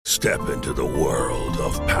Step into the world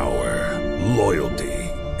of power, loyalty,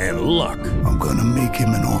 and luck. I'm gonna make him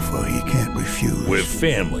an offer he can't refuse. With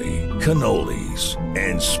family, cannolis,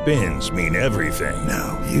 and spins mean everything.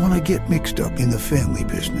 Now, you wanna get mixed up in the family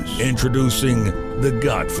business. Introducing The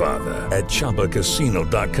Godfather at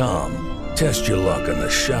ChumbaCasino.com. Test your luck in the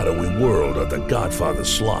shadowy world of The Godfather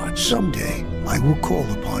slot. Someday, I will call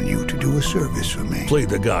upon you to do a service for me. Play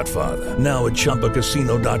The Godfather, now at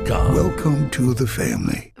ChumbaCasino.com. Welcome to the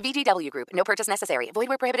family. VGW Group. No purchase necessary. Void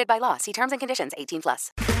where prohibited by law. See terms and conditions.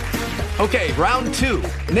 18+. Okay, round two.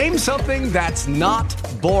 Name something that's not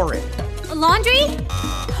boring. A laundry?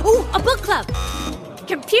 Ooh, a book club.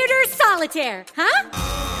 Computer solitaire, huh?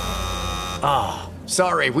 Ah, oh,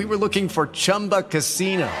 sorry. We were looking for Chumba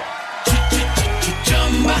Casino.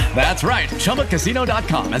 That's right.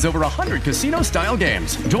 ChumbaCasino.com has over 100 casino-style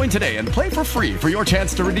games. Join today and play for free for your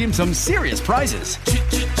chance to redeem some serious prizes.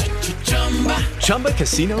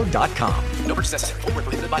 ChumbaCasino.com. No purchase necessary. Void where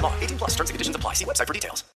prohibited by law. 18+. Terms and conditions apply. See website for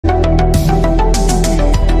details.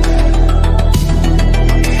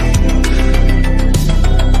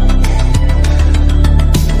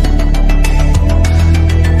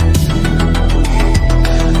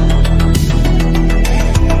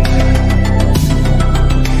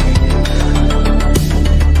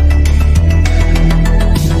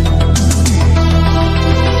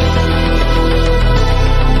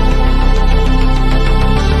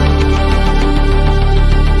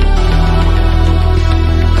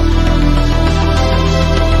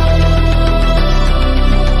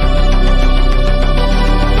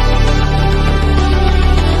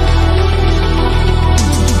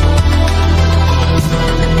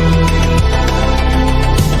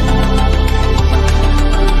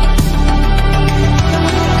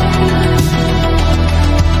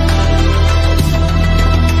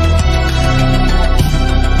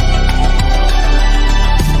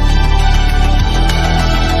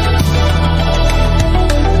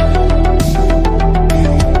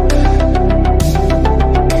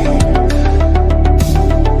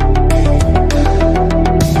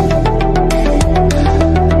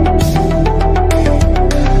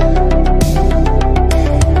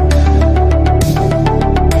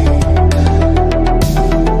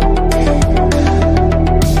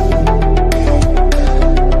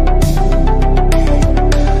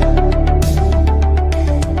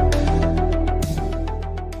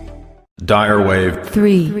 Dire Wave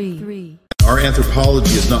 3. Our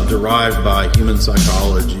anthropology is not derived by human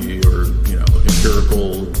psychology or,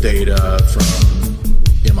 empirical data from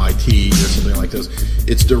MIT or something like this.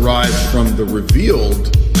 It's derived from the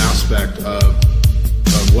revealed aspect of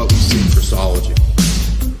what we see in Christology.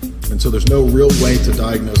 And so there's no real way to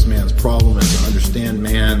diagnose man's problem and to understand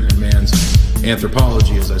man and man's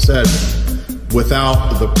anthropology, as I said,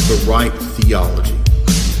 without the right theology.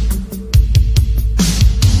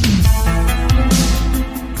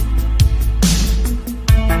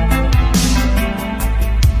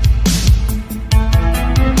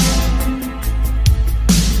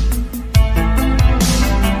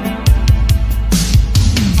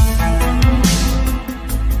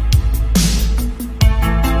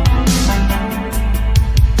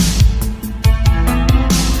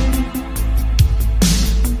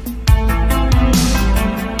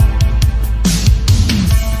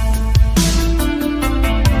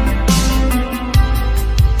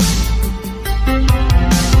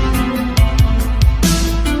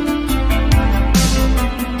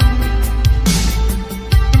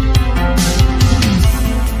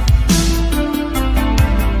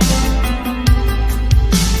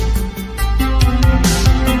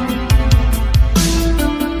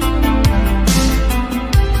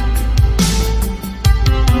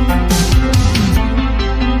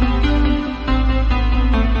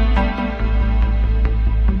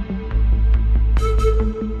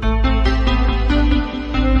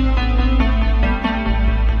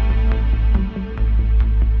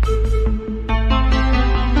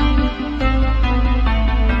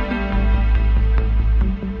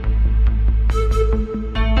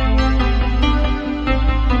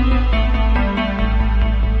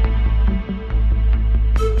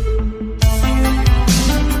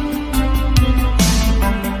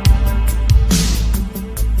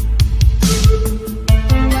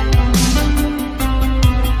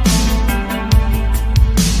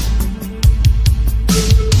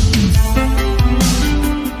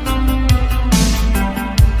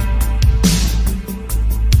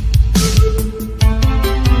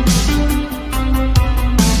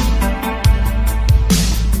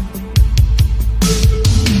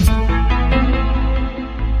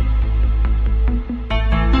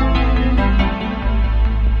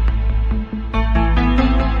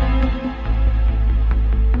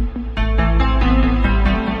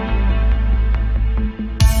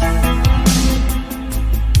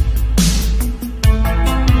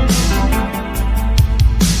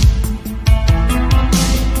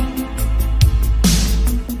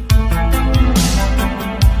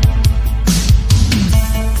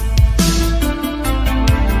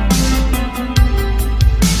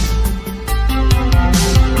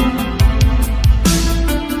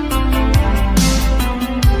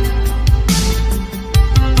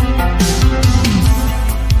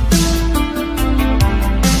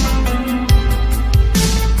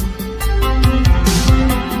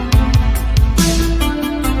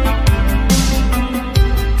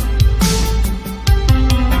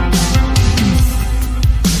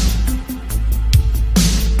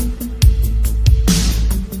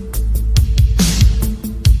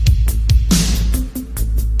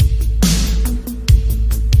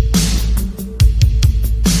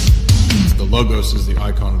 Logos is the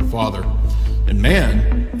icon of the Father, and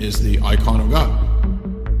man is the icon of God.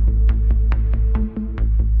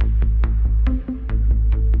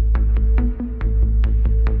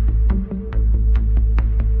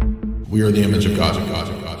 We are the image of God.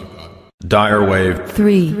 Dire Wave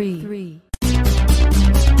 3.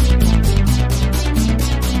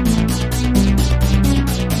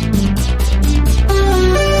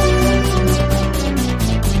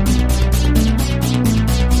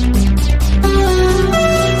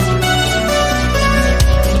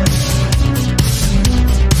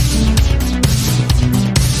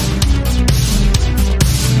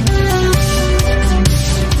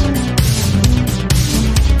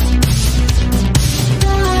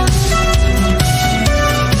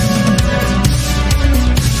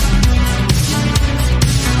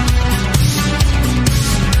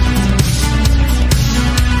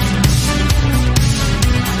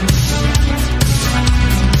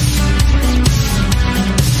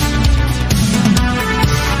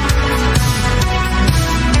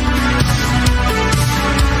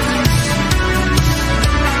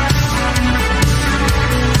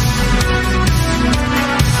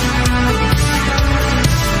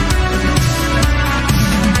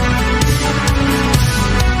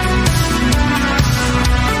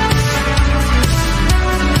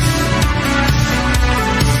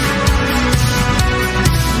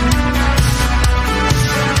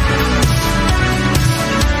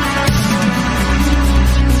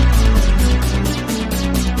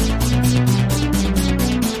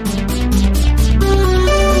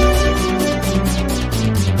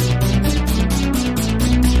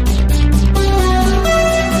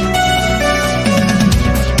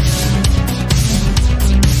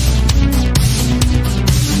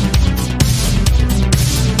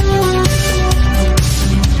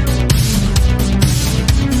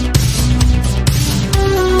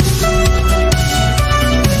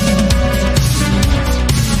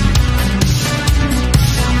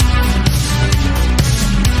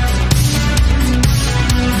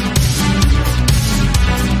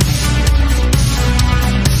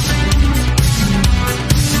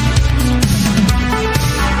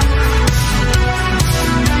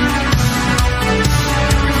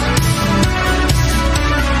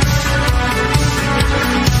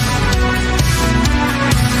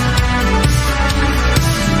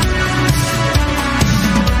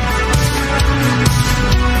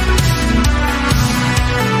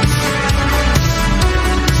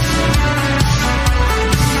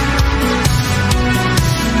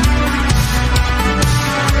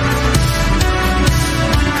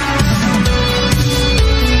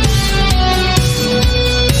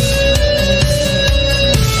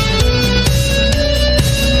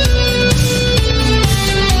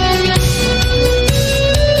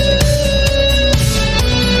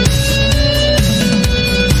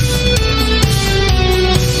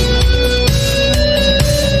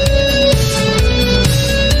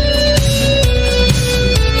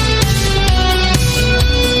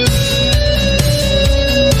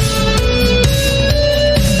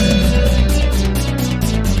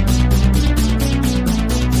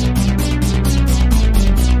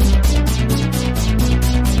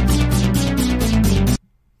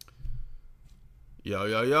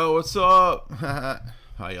 Yo, what's up?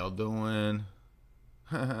 How y'all doing?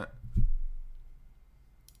 It's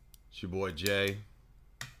your boy Jay.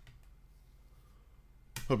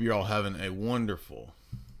 Hope you're all having a wonderful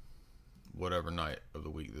whatever night of the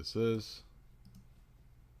week this is.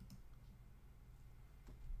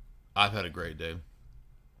 I've had a great day.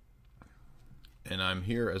 And I'm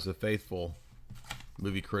here as a faithful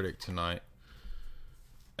movie critic tonight.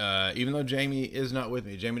 Even though Jamie is not with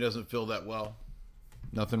me. Jamie doesn't feel that well.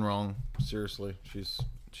 Nothing wrong. Seriously. She's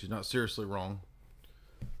not seriously wrong.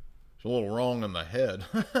 She's a little wrong in the head.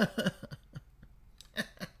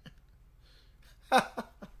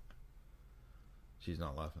 She's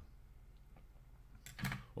not laughing.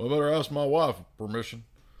 Well, I better ask my wife permission.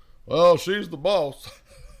 Well, she's the boss.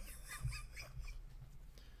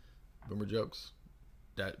 Boomer jokes.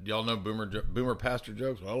 Y'all know boomer pastor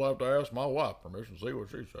jokes? I'll have to ask my wife permission, see what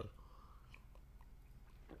she says.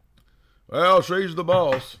 Well, she's the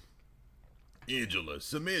boss. Angela,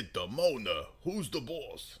 Samantha, Mona, who's the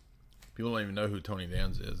boss? People don't even know who Tony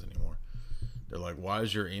Danza is anymore. They're like, why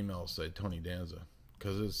does your email say Tony Danza?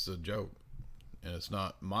 Because it's a joke. And it's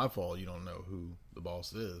not my fault you don't know who the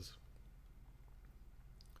boss is.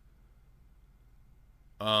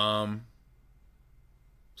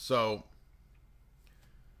 So,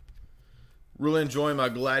 really enjoying my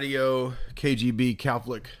Gladio KGB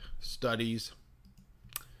Catholic studies.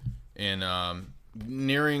 And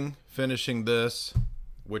nearing finishing this.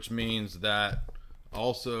 which means that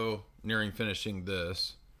also nearing finishing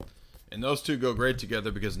this. And those two go great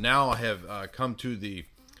together because now I have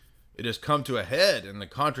it has come to a head in the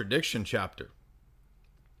contradiction chapter.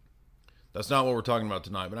 That's not what we're talking about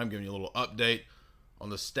tonight, but I'm giving you a little update on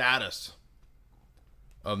the status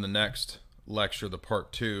of the next lecture, the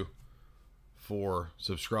part 2 for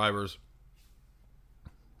subscribers.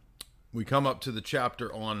 We come up to the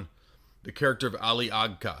chapter on the character of Ali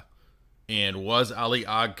Agca. And was Ali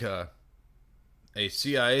Agca a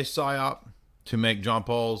CIA psyop to make John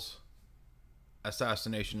Paul's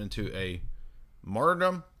assassination into a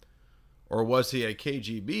martyrdom? Or was he a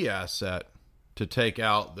KGB asset to take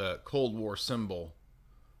out the Cold War symbol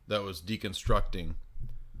that was deconstructing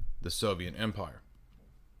the Soviet Empire?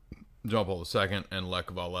 John Paul II and Lech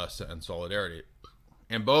Walesa and Solidarity.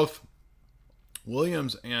 And both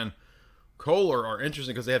Williams and Kohler are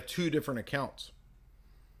interesting because they have two different accounts.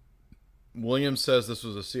 Williams says this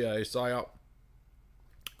was a CIA psyop.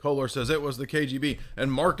 Kohler says it was the KGB.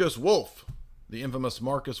 And Marcus Wolf, the infamous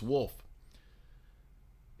Marcus Wolf,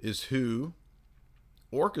 is who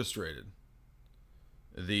orchestrated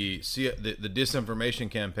the disinformation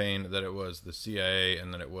campaign that it was the CIA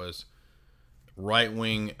and that it was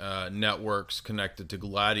right-wing networks connected to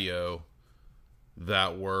Gladio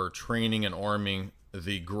that were training and arming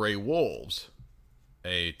the Grey Wolves,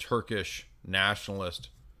 a Turkish nationalist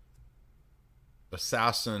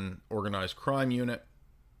assassin organized crime unit,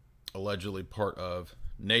 allegedly part of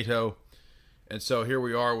NATO. And so here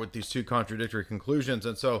we are with these two contradictory conclusions.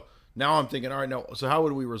 And so now I'm thinking, all right, now, so how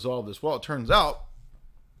would we resolve this? Well, it turns out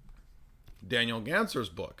Daniel Ganser's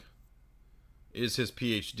book is his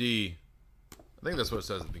PhD. I think that's what it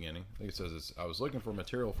says at the beginning. I think it says I was looking for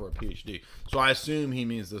material for a PhD. So I assume he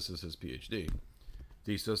means this is his PhD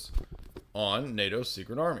thesis on NATO's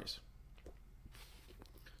secret armies.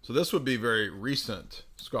 So this would be very recent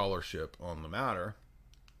scholarship on the matter.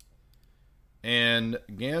 And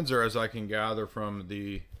Ganser, as I can gather from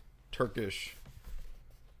the Turkish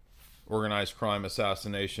organized crime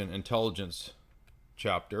assassination intelligence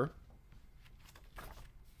chapter,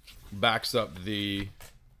 backs up the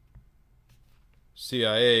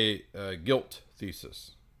CIA guilt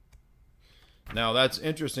thesis. Now that's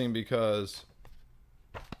interesting because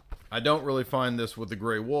I don't really find this with the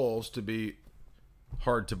Grey Wolves to be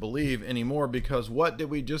hard to believe anymore, because what did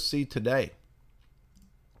we just see today?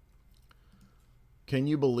 Can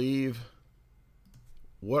you believe,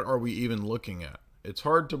 what are we even looking at? It's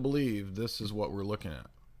hard to believe this is what we're looking at.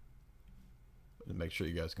 Make sure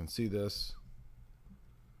you guys can see this.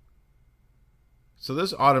 So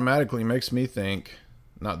this automatically makes me think,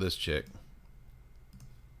 not this chick.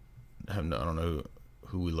 I don't know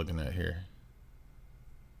who we're looking at here.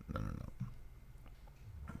 No.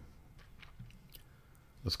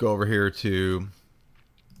 Let's go over here to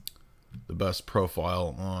the best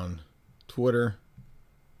profile on Twitter.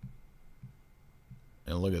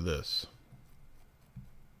 And look at this.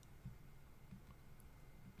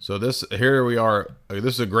 So this, here we are.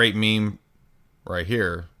 This is a great meme right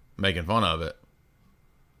here, making fun of it.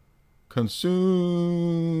 Consuming.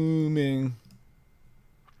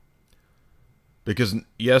 Because,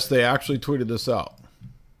 yes, they actually tweeted this out.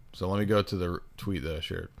 So let me go to the tweet that I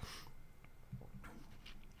shared.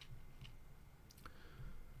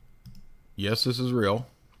 Yes, this is real.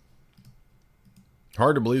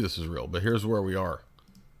 Hard to believe this is real, but here's where we are.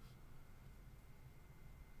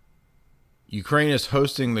 Ukraine is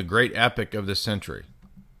hosting the great epic of the century.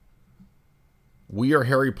 We are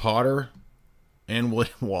Harry Potter and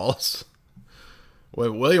William Wallace.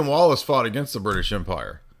 Well, William Wallace fought against the British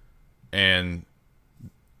Empire and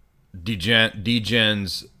degen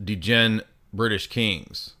British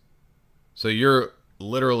kings. So you're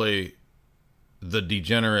literally the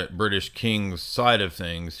degenerate British king's side of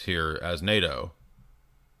things here as NATO.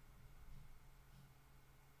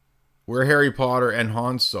 We're Harry Potter and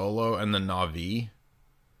Han Solo and the Na'vi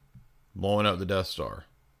blowing up the Death Star,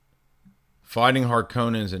 fighting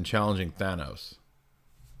Harkonnens and challenging Thanos.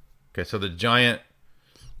 Okay, so the giant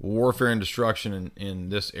warfare and destruction in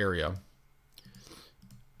this area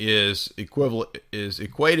is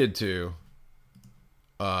equated to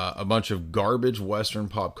a bunch of garbage Western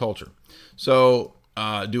pop culture. So,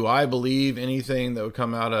 do I believe anything that would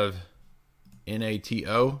come out of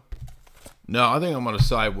NATO? No, I think I'm going to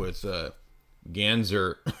side with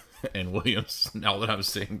Ganser and Williams now that I'm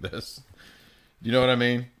seeing this. Do you know what I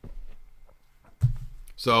mean?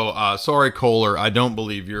 So, sorry, Kohler, I don't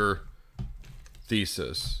believe your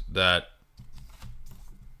thesis that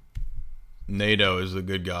NATO is the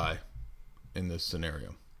good guy in this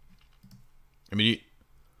scenario. I mean,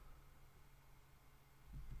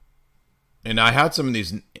 And I had some of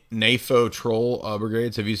these NAFO troll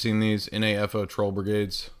brigades. Have you seen these NAFO troll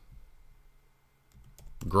brigades?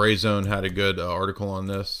 Gray Zone had a good article on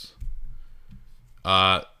this.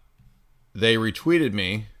 They retweeted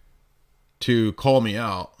me to call me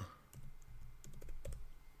out.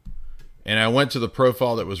 And I went to the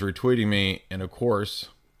profile that was retweeting me, and of course,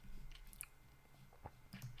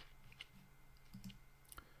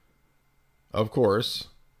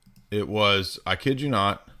 it was, I kid you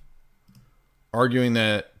not, arguing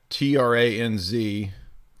that TRANZ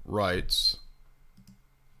rights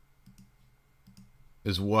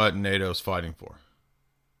is what NATO's fighting for.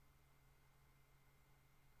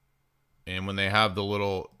 And when they have the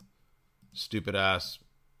little stupid ass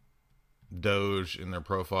Doge in their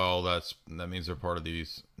profile, that means they're part of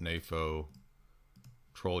these NAFO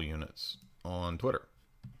troll units on Twitter.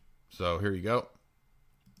 So here you go.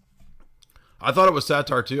 I thought it was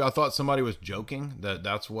satire too. I thought somebody was joking that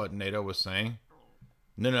that's what NATO was saying.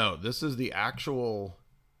 No, this is the actual,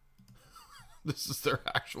 this is their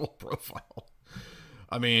actual profile.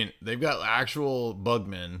 I mean, they've got actual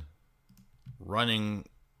bugmen running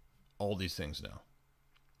all these things now.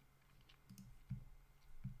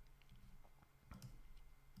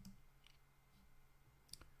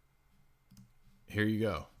 Here you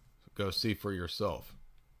go. Go see for yourself.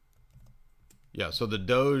 Yeah, so the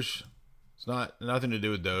Doge, it's nothing to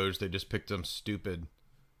do with Doge. They just picked some stupid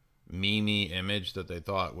meme-y image that they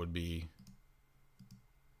thought would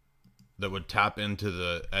tap into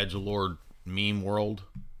the edgelord meme world.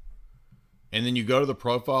 And then you go to the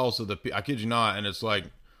profiles of I kid you not, and it's like,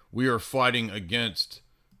 we are fighting against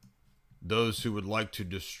those who would like to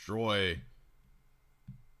destroy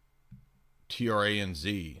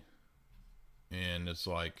TRANZ. And it's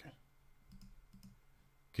like,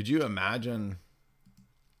 could you imagine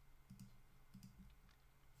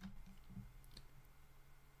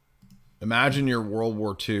your World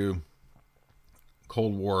War II,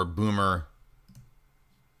 Cold War boomer,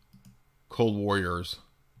 Cold Warriors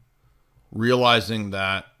realizing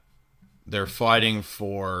that they're fighting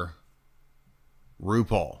for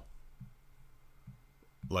RuPaul,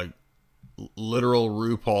 like literal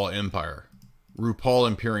RuPaul Empire, RuPaul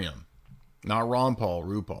Imperium. Not Ron Paul,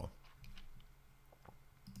 RuPaul.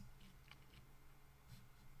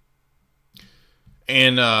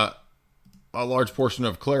 And a large portion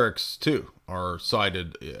of clerics, too, are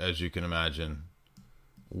sided, as you can imagine,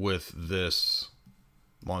 with this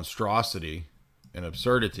monstrosity and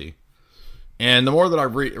absurdity. And the more that I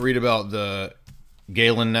read about the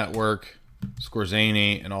Galen Network,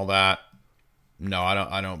 Skorzeny, and all that, no,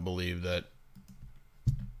 I don't believe that.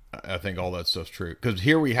 I think all that stuff's true. Because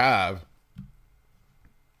here we have...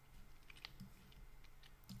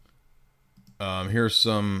 here's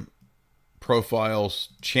some profiles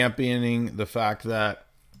championing the fact that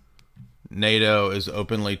NATO is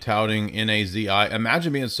openly touting NAZI.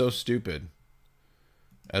 Imagine being so stupid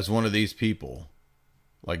as one of these people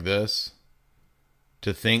like this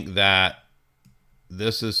to think that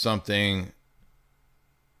this is something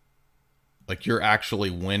like you're actually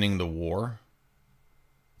winning the war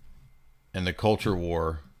and the culture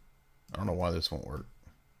war. I don't know why this won't work.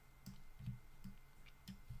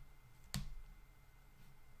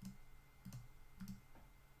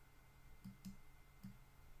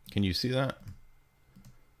 Can you see that?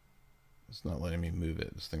 It's not letting me move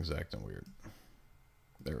it. This thing's acting weird.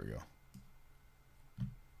 There we go.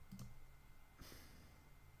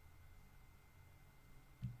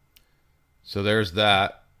 So there's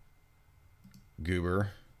that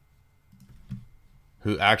goober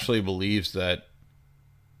who actually believes that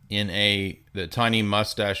that tiny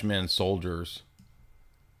mustache men soldiers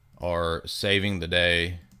are saving the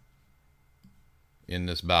day in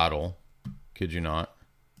this battle. Kid you not.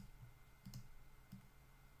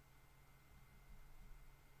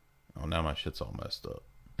 Oh, now my shit's all messed up.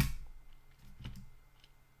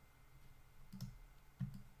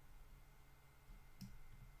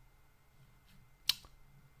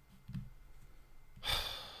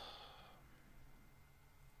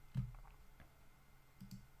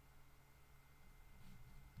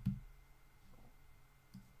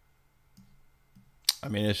 I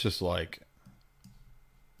mean, it's just like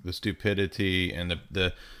the stupidity and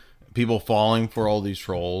the people falling for all these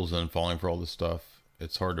trolls and falling for all this stuff.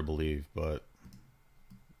 It's hard to believe, but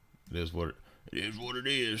it is what it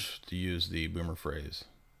is, to use the boomer phrase.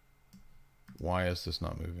 Why is this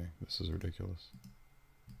not moving? This is ridiculous.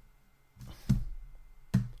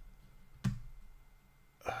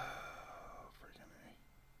 Freaking A.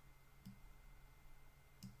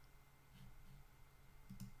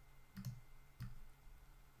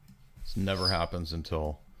 This never happens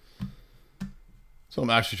until So I'm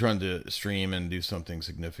actually trying to stream and do something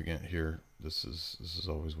significant here. This is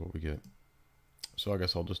always what we get. So I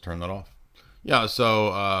guess I'll just turn that off. Yeah,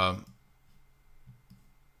 so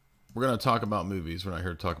we're going to talk about movies. We're not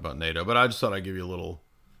here to talk about NATO, but I just thought I'd give you a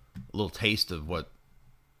little taste of what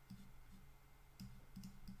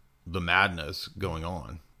the madness going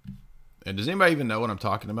on. And does anybody even know what I'm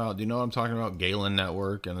talking about? Do you know what I'm talking about? Galen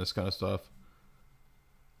Network and this kind of stuff.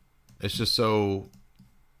 It's just so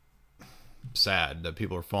sad that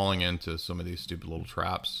people are falling into some of these stupid little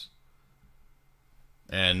traps.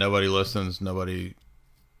 And nobody listens. Nobody...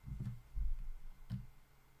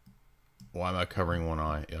 Why am I covering one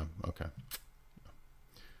eye? Yeah, okay.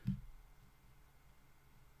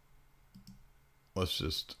 Let's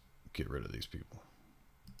just get rid of these people.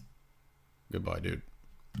 Goodbye, dude.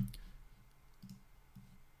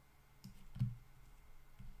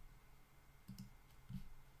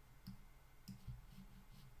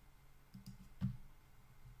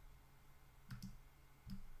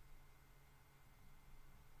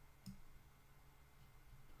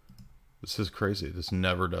 This is crazy. This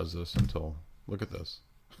never does this until... Look at this.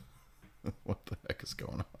 What the heck is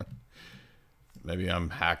going on? Maybe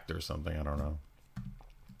I'm hacked or something. I don't know.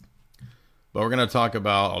 But we're going to talk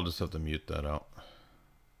about... I'll just have to mute that out.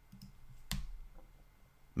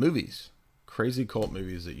 Movies. Crazy cult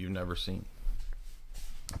movies that you've never seen.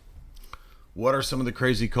 What are some of the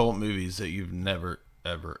crazy cult movies that you've never,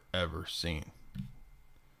 ever, ever seen?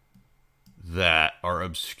 That are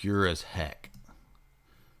obscure as heck.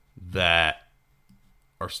 That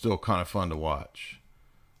are still kind of fun to watch,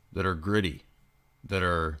 that are gritty, that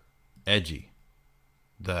are edgy,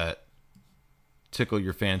 that tickle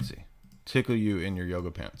your fancy, tickle you in your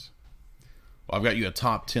yoga pants. Well, I've got you a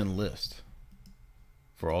top 10 list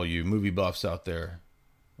for all you movie buffs out there,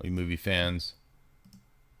 all you movie fans.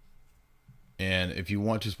 And if you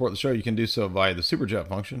want to support the show, you can do so via the Super Chat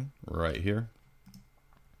function right here.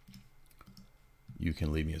 You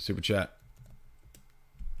can leave me a Super Chat.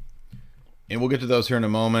 And we'll get to those here in a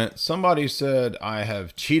moment. Somebody said I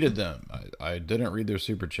have cheated them. I didn't read their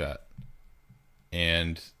Super Chat.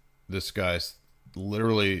 And this guy's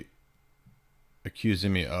literally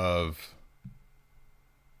accusing me of...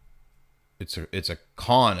 It's a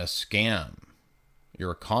con, a scam.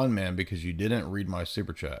 You're a con man because you didn't read my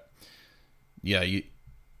Super Chat. Yeah, you...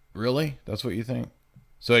 Really? That's what you think?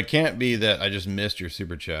 So it can't be that I just missed your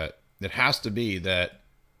Super Chat. It has to be that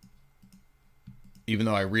even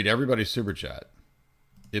though I read everybody's Super Chat,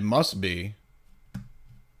 it must be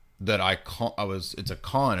that it's a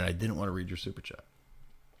con and I didn't want to read your Super Chat.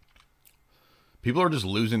 People are just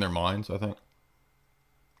losing their minds, I think.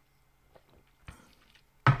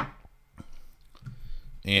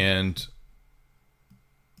 And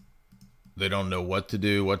they don't know what to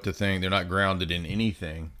do, what to think. They're not grounded in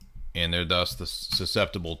anything. And they're thus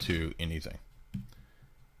susceptible to anything.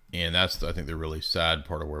 And that's, I think, the really sad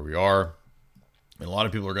part of where we are. And a lot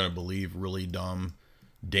of people are going to believe really dumb,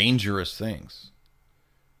 dangerous things.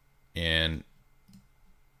 And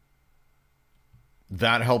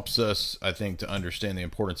that helps us, I think, to understand the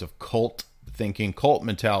importance of cult thinking, cult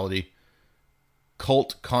mentality,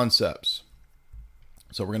 cult concepts.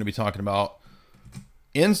 So we're going to be talking about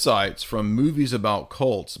insights from movies about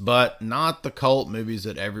cults, but not the cult movies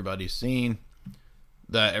that everybody's seen,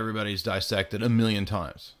 that everybody's dissected a million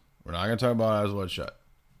times. We're not going to talk about Eyes Wide Shut.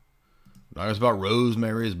 We're not going to talk about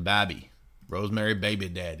Rosemary's Baby, Rosemary Baby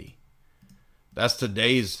Daddy. That's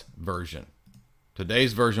today's version.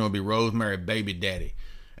 Today's version will be Rosemary Baby Daddy.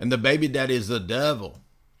 And the baby daddy is the devil.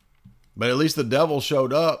 But at least the devil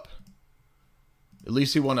showed up. At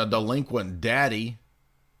least he wasn't a delinquent daddy.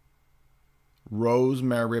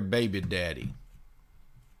 Rosemary Baby Daddy.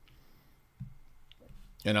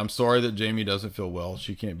 And I'm sorry that Jamie doesn't feel well.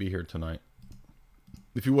 She can't be here tonight.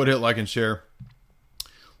 If you would hit like and share.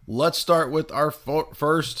 Let's start with our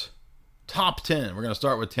first top 10. We're going to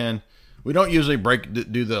start with 10. We don't usually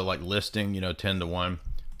do the listing, 10 to 1.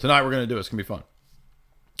 Tonight we're going to do it. It's going to be fun.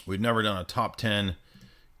 We've never done a top 10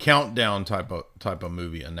 countdown type of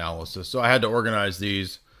movie analysis. So I had to organize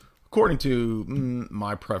these according to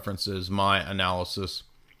my preferences, my analysis.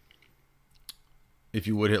 If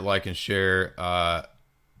you would hit like and share.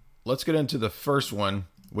 Let's get into the first one,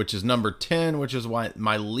 which is number 10, which is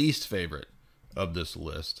my least favorite of this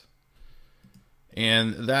list.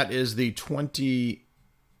 And that is the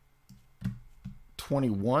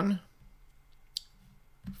 2021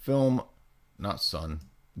 film, not Son,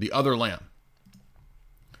 The Other Lamb.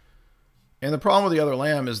 And the problem with The Other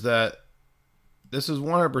Lamb is that this is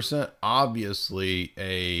 100% obviously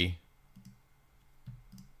a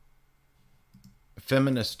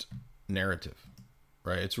feminist narrative,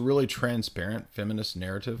 right? It's a really transparent feminist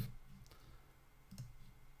narrative.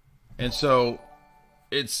 And so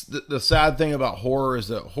it's the sad thing about horror is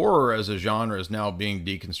that horror as a genre is now being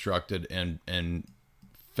deconstructed and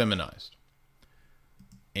feminized.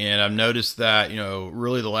 And I've noticed that,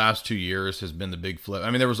 really the last 2 years has been the big flip.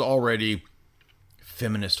 I mean, there was already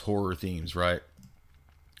feminist horror themes, right?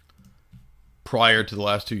 Prior to the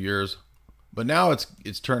last 2 years. But now it's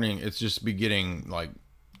just beginning, like,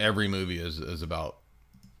 every movie is about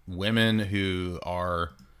women who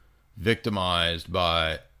are victimized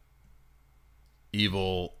by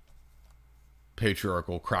evil,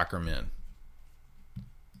 patriarchal cracker men.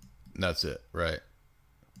 And that's it, right?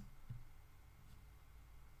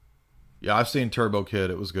 Yeah, I've seen Turbo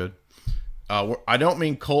Kid. It was good. I don't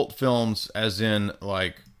mean cult films as in,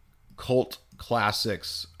 like, cult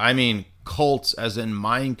classics. I mean cults as in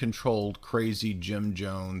mind-controlled, crazy Jim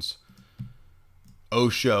Jones,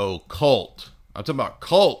 Osho cult. I'm talking about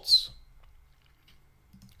cults.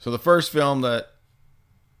 So the first film that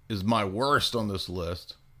is my worst on this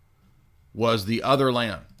list was The Other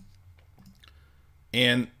Lamb.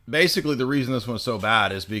 And basically the reason this one's so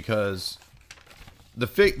bad is because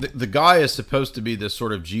the guy is supposed to be this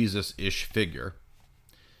sort of Jesus-ish figure.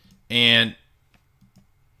 And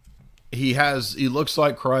he looks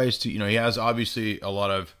like Christ. He has obviously a lot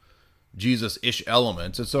of Jesus-ish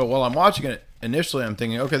elements. And so while I'm watching it, initially I'm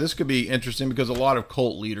thinking, okay, this could be interesting because a lot of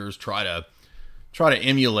cult leaders try to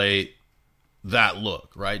emulate that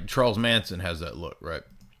look, right? Charles Manson has that look, right?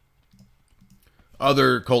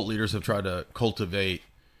 Other cult leaders have tried to cultivate,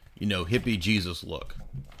 hippie Jesus look.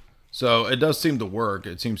 So it does seem to work.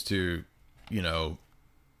 It seems to,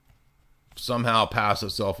 somehow pass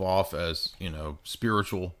itself off as,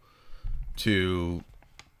 spiritual to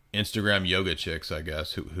Instagram yoga chicks, I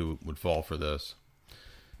guess, who would fall for this.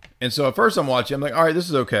 And so at first I'm watching, I'm like, all right, this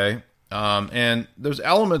is okay. And there's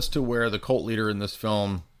elements to where the cult leader in this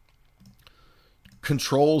film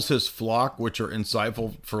controls his flock, which are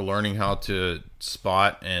insightful for learning how to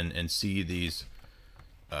spot and see these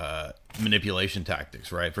manipulation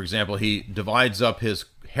tactics, right? For example, he divides up his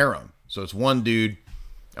harem. So it's one dude,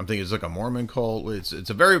 I'm thinking it's like a Mormon cult. It's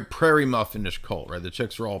a very Prairie Muffin-ish cult, right? The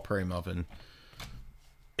chicks are all Prairie Muffin,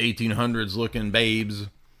 1800s looking babes.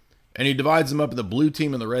 And he divides them up in the blue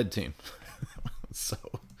team and the red team. So,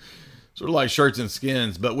 sort of like Shirts and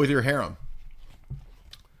Skins, but with your harem.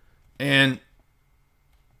 And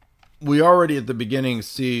we already at the beginning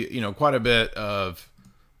see, quite a bit of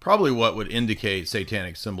probably what would indicate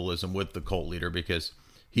satanic symbolism with the cult leader, because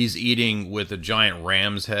he's eating with a giant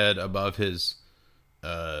ram's head above his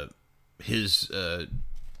chair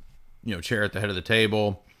at the head of the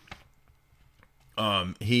table.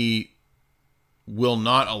 He will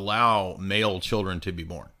not allow male children to be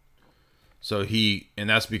born. So and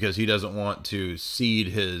that's because he doesn't want to cede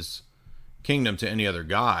his kingdom to any other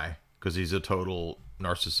guy, because he's a total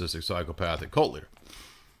narcissistic, psychopathic cult leader.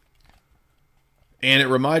 And it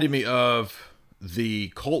reminded me of the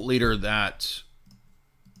cult leader that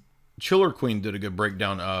Chiller Queen did a good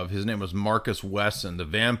breakdown of. His name was Marcus Wesson, the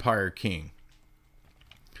Vampire King.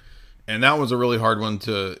 And that was a really hard one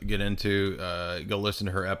to get into. Go listen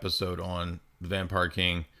to her episode on the Vampire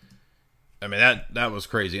King. I mean, that was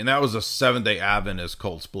crazy. And that was a Seventh-day Adventist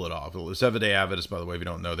cult split off. The Seventh-day Adventists, by the way, if you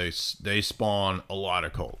don't know, they spawn a lot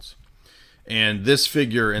of cults. And this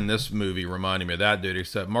figure in this movie reminded me of that dude,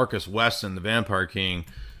 except Marcus Wesson, the Vampire King,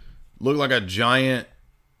 looked like a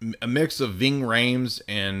mix of Ving Rhames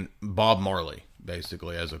and Bob Marley,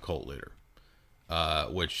 basically, as a cult leader.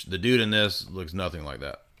 Which the dude in this looks nothing like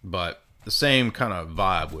that. But the same kind of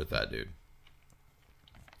vibe with that dude.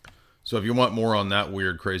 So if you want more on that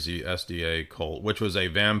weird, crazy SDA cult, which was a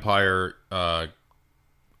vampire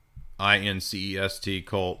INCEST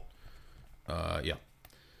cult, yeah.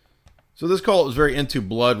 So this cult is very into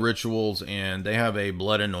blood rituals, and they have a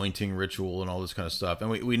blood anointing ritual and all this kind of stuff.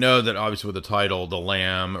 And we know that obviously with the title, the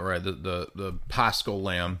lamb, right, the Paschal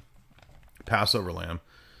lamb, Passover lamb,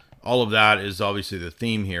 all of that is obviously the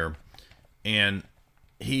theme here. And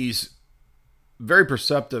he's very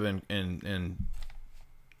perceptive and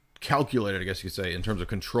calculated, I guess you could say, in terms of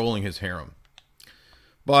controlling his harem.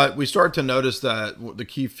 But we start to notice that the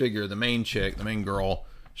key figure, the main chick, the main girl,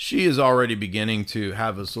 she is already beginning to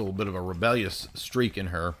have this little bit of a rebellious streak in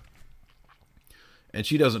her. And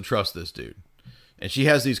she doesn't trust this dude. And she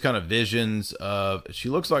has these kind of visions of, she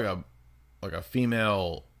looks like a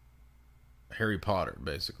female Harry Potter,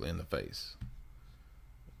 basically, in the face.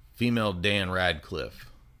 Female Dan Radcliffe.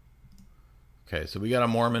 Okay, so we got a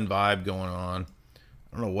Mormon vibe going on.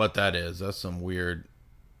 I don't know what that is. That's some weird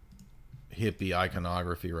hippie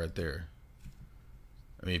iconography right there.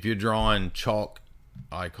 I mean, if you're drawing chalk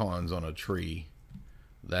icons on a tree.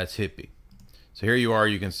 That's hippie. So here you are.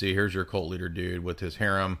 You can see here's your cult leader dude with his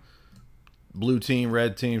harem. Blue team,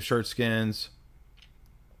 red team, shirt skins.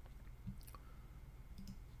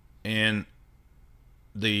 And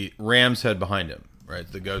the ram's head behind him, right?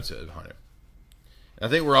 The goat's head behind him. I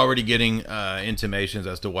think we're already getting intimations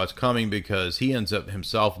as to what's coming because he ends up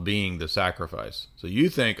himself being the sacrifice. So you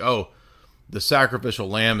think, oh, the sacrificial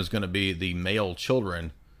lamb is going to be the male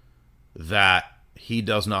children that he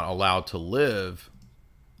does not allow to live.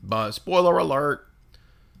 But spoiler alert,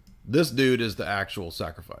 this dude is the actual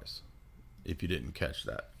sacrifice. If you didn't catch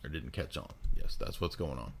that or didn't catch on. Yes, that's what's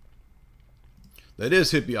going on. That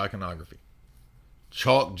is hippie iconography.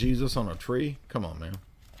 Chalk Jesus on a tree? Come on, man.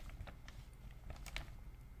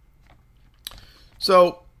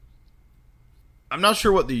 So, I'm not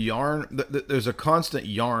sure what the yarn... There's a constant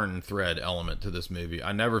yarn thread element to this movie.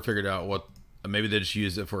 I never figured out what... Maybe they just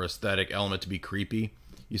used it for aesthetic element to be creepy.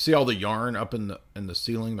 You see all the yarn up in the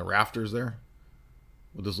ceiling, the rafters there?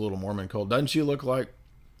 With this little Mormon cult. Doesn't she look like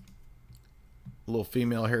a little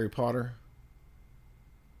female Harry Potter?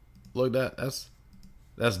 Look at that.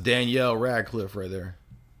 That's Danielle Radcliffe right there.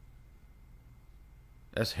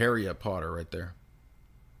 That's Harriet Potter right there.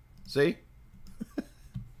 See?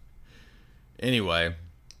 Anyway.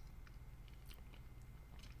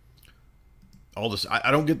 All this,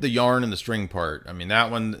 I don't get the yarn and the string part. I mean,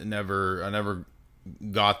 that one I never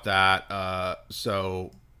got that.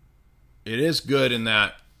 So it is good in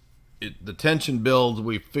that the tension builds.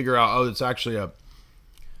 We figure out, oh, it's actually a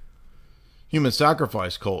human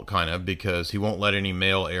sacrifice cult, kind of, because he won't let any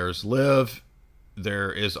male heirs live.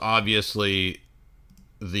 There is obviously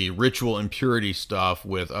the ritual impurity stuff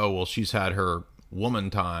with, oh, well, she's had her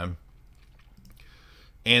woman time.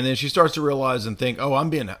 And then she starts to realize and think, oh,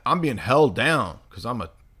 I'm being held down because I'm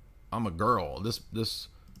a girl. This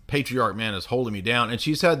patriarch man is holding me down. And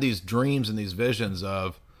she's had these dreams and these visions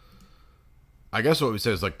of, I guess what we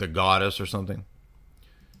say is like the goddess or something.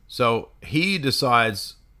 So he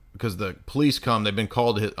decides, because the police come, they've been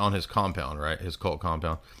called on his compound, right? His cult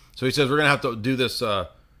compound. So he says, we're going to have to do this,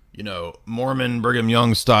 Mormon Brigham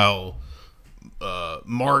Young style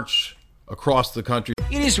march across the country.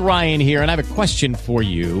 It is Ryan here, and I have a question for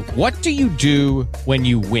you. What do you do when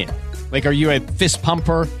you win? Like, are you a fist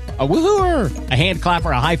pumper, a woohooer, a hand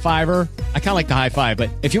clapper, a high fiver? I kind of like the high five, but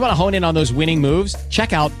if you want to hone in on those winning moves,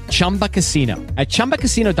 check out Chumba Casino. At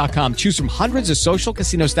ChumbaCasino.com, choose from hundreds of social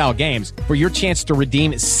casino-style games for your chance to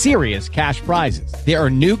redeem serious cash prizes. There are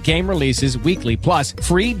new game releases weekly, plus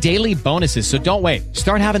free daily bonuses, so don't wait.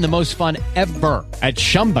 Start having the most fun ever at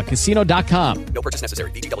ChumbaCasino.com. No purchase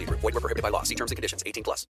necessary. VGW Group. Void where prohibited by law. See terms and conditions.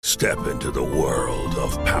 18+. Step into the world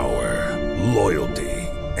of power, loyalty,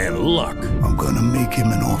 and luck. I'm gonna make him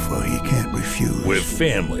an offer he can't refuse. With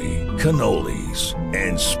family, cannolis,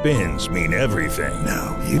 and spins mean everything.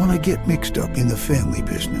 Now, you wanna get mixed up in the family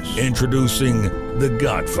business. Introducing The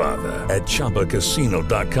Godfather at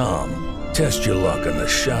ChumbaCasino.com. Test your luck in the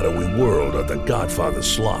shadowy world of The Godfather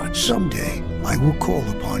slot. Someday, I will call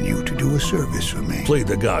upon you to do a service for me. Play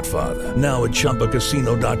The Godfather now at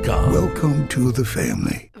ChumbaCasino.com. Welcome to the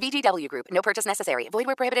family. VGW Group. No purchase necessary. Void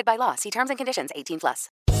where prohibited by law. See terms and conditions. 18+.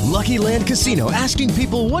 Lucky Land Casino, asking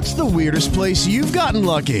people, what's the weirdest place you've gotten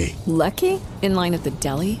lucky? Lucky? In line at the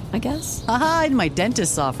deli, I guess? Aha, in my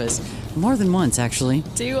dentist's office. More than once, actually.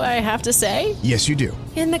 Do I have to say? Yes, you do.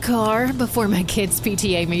 In the car before my kids'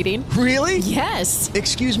 PTA meeting. Really? Yes.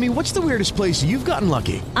 Excuse me, what's the weirdest place you've gotten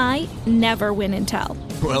lucky? I never win and tell.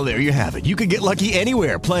 Well, there you have it. You can get lucky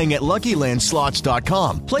anywhere, playing at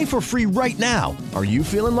LuckyLandSlots.com. Play for free right now. Are you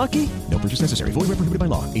feeling lucky? No purchase necessary. Void where prohibited by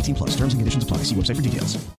law. 18+. Terms and conditions apply. See website for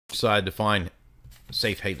details. Decide to find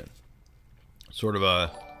safe haven. Sort of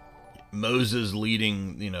a Moses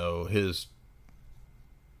leading, his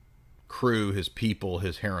crew, his people,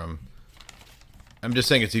 his harem. I'm just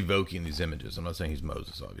saying it's evoking these images. I'm not saying he's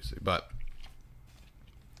Moses, obviously, but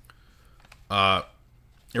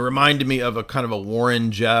it reminded me of a kind of a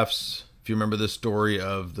Warren Jeffs. If you remember the story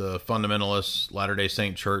of the fundamentalist Latter-day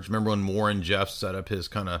Saint Church, remember when Warren Jeffs set up his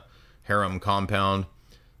kind of harem compound?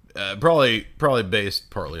 Probably based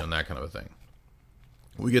partly on that kind of a thing.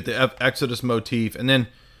 We get the Exodus motif, and then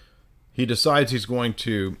he decides he's going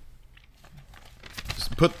to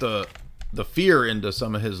put the fear into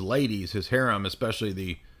some of his ladies, his harem, especially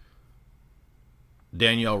the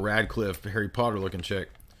Danielle Radcliffe, Harry Potter looking chick,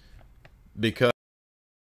 because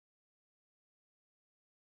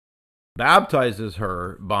baptizes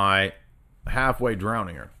her by halfway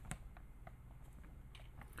drowning her.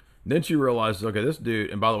 Then she realizes, okay, this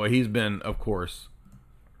dude, and by the way, he's been, of course,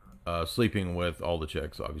 sleeping with all the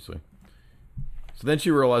chicks, obviously. So then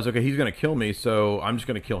she realized, okay, he's going to kill me, so I'm just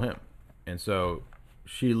going to kill him. And so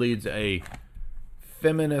she leads a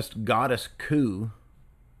feminist goddess coup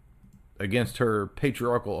against her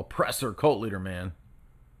patriarchal oppressor cult leader man.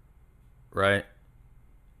 Right?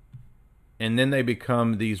 And then they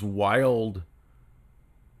become these wild,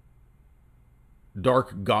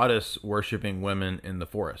 dark goddess worshipping women in the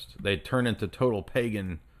forest. They turn into total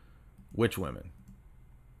pagan witch women.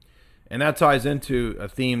 And that ties into a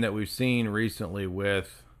theme that we've seen recently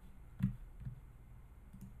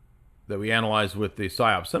that we analyzed with the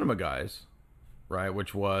PSYOP Cinema guys, right?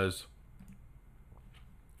 Which was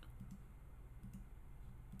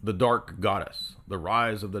the dark goddess, the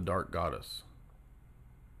rise of the dark goddess.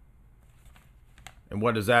 And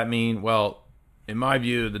what does that mean? Well, in my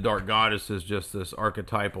view, the dark goddess is just this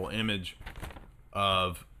archetypal image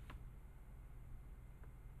of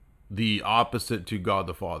the opposite to God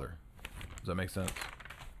the Father. Does that make sense?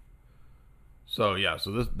 So yeah,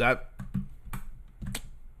 so that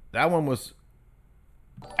one was,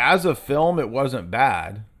 as a film, it wasn't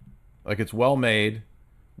bad. Like, it's well made,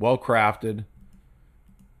 well crafted.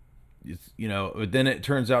 It's, but then it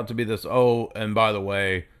turns out to be this, and by the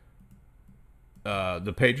way,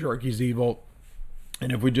 the patriarchy's evil,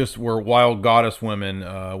 and if we just were wild goddess women,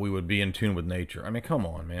 we would be in tune with nature. I mean, come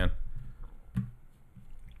on, man.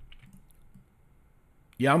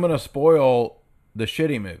 Yeah, I'm going to spoil the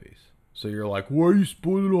shitty movies. So you're like, why are you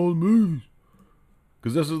spoiling all the movies?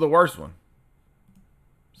 Because this is the worst one.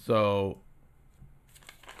 So,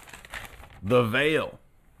 The Veil.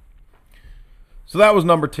 So that was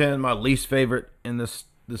number 10, my least favorite in this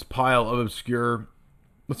pile of obscure.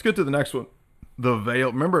 Let's get to the next one. The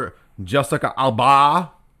Veil. Remember Jessica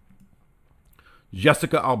Alba?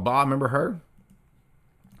 Jessica Alba, remember her?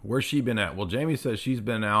 Where's she been at? Well, Jamie says she's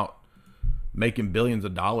been out making billions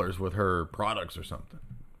of dollars with her products or something.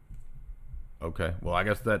 Okay, well, I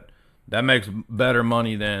guess that makes better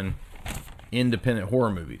money than independent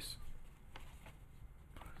horror movies.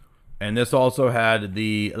 And this also had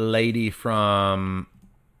the lady from,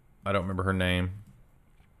 I don't remember her name.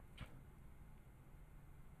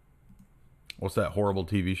 What's that horrible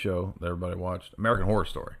TV show that everybody watched? American Horror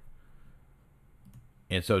Story.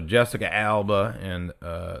 And so Jessica Alba and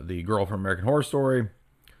the girl from American Horror Story.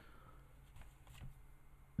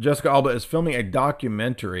 Jessica Alba is filming a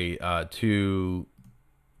documentary to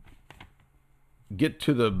get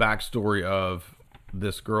to the backstory of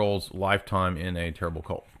this girl's lifetime in a terrible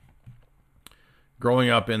cult. Growing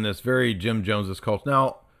up in this very Jim Jones' cult.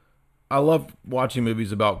 Now, I love watching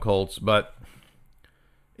movies about cults, but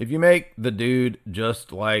if you make the dude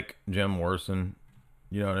just like Jim Morrison,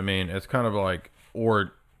 you know what I mean? It's kind of like,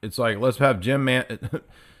 or it's like, let's have Jim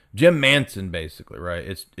Manson, basically, right?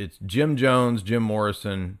 It's Jim Jones, Jim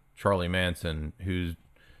Morrison, Charlie Manson, who's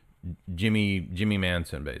Jimmy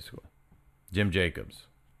Manson, basically. Jim Jacobs.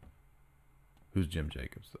 Who's Jim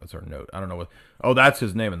Jacobs? That's our note. I don't know what. Oh, that's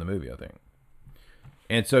his name in the movie, I think.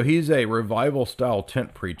 And so he's a revival-style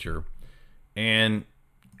tent preacher. And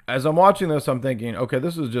as I'm watching this, I'm thinking, okay,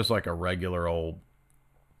 this is just like a regular old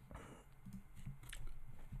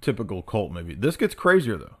typical cult movie. This gets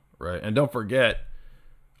crazier, though, right? And don't forget,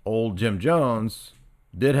 old Jim Jones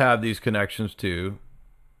did have these connections to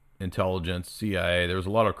intelligence, CIA. There was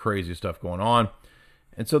a lot of crazy stuff going on.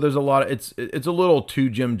 And so there's a lot of, it's a little too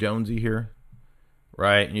Jim Jonesy here,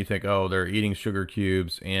 right? And you think, oh, they're eating sugar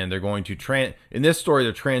cubes and they're going to in this story,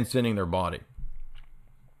 they're transcending their body.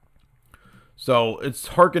 So it's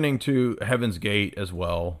hearkening to Heaven's Gate as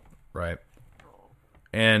well, right?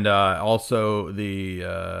 And also the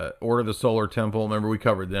Order of the Solar Temple. Remember, we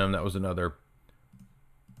covered them. That was another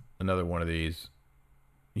one of these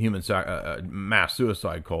human mass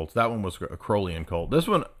suicide cults. That one was a Crowleyan cult. This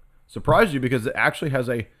one surprised you because it actually has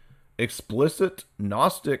a explicit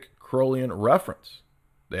Gnostic Crowleyan reference.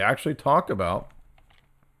 They actually talk about,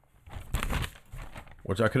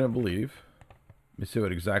 which I couldn't believe. Let me see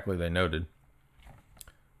what exactly they noted.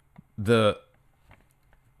 The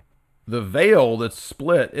veil that's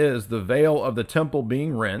split is the veil of the temple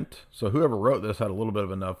being rent. So whoever wrote this had a little bit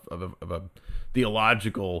of enough of a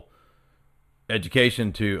theological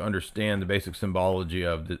education to understand the basic symbology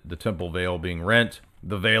of the temple veil being rent,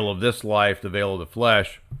 the veil of this life, the veil of the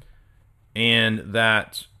flesh, and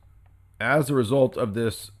that as a result of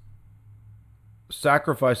this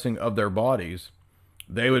sacrificing of their bodies,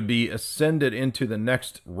 they would be ascended into the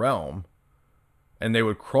next realm, and they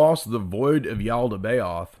would cross the void of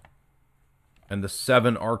Yaldabaoth and the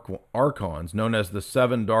seven archons, known as the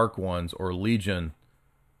seven dark ones or legion,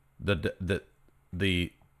 those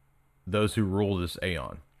who rule this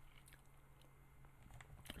aeon.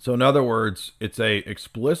 So in other words, it's a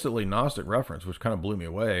explicitly Gnostic reference, which kind of blew me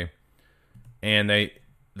away. And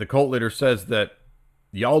the cult leader says that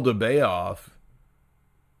Yaldabaoth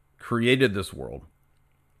created this world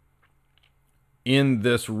in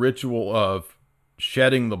this ritual of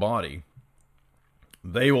shedding the body.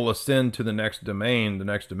 They will ascend to the next domain, the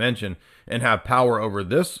next dimension, and have power over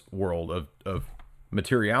this world of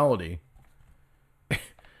materiality.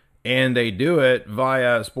 And they do it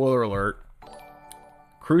via, spoiler alert,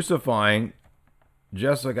 crucifying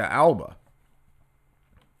Jessica Alba.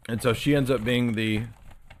 And so she ends up being the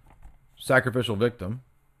sacrificial victim.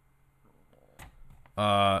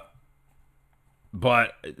 But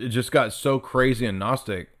it just got so crazy and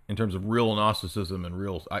Gnostic in terms of real Gnosticism and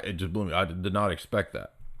it just blew me. I did not expect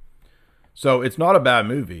that. So it's not a bad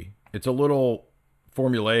movie. It's a little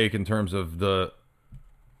formulaic in terms of the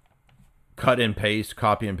cut and paste,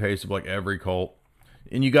 copy and paste of like every cult.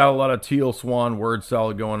 And you got a lot of Teal Swan word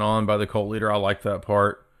salad going on by the cult leader. I like that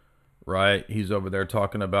part, right? He's over there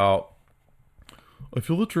talking about, I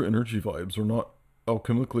feel that your energy vibes are not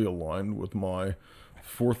alchemically aligned with my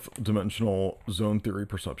fourth dimensional zone theory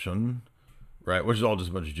perception, right? Which is all just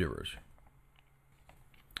a bunch of gibberish.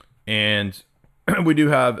 And we do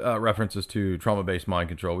have references to trauma-based mind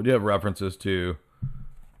control. We do have references to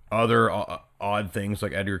other odd things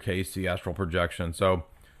like Edgar Cayce, astral projection. So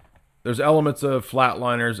there's elements of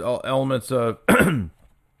Flatliners, elements of Psychonaut,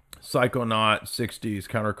 60s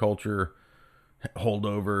counterculture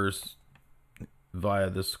holdovers via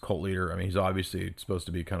this cult leader. I mean, he's obviously supposed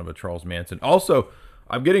to be kind of a Charles Manson. Also,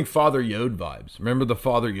 I'm getting Father Yod vibes. Remember the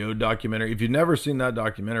Father Yod documentary? If you've never seen that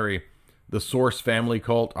documentary, The Source Family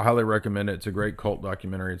Cult, I highly recommend it. It's a great cult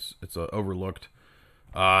documentary. It's overlooked.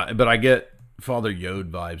 But I get Father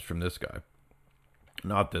Yod vibes from this guy.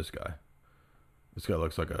 Not this guy. This guy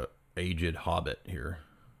looks like a aged hobbit here.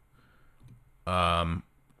 Yeah,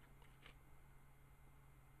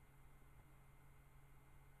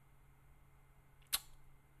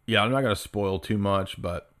 I'm not going to spoil too much,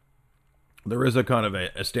 but there is a kind of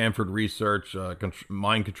a Stanford research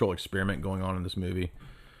mind control experiment going on in this movie.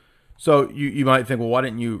 So you might think, well, why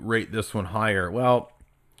didn't you rate this one higher? Well,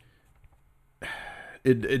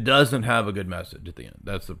 it doesn't have a good message at the end.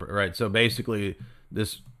 That's right. So basically,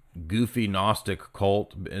 this goofy Gnostic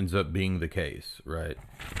cult ends up being the case, right?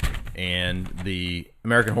 And the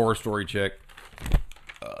American Horror Story chick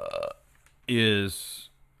is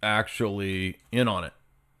actually in on it.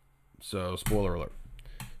 So, spoiler alert.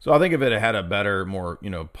 So I think if it had a better, more,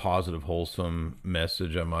 positive, wholesome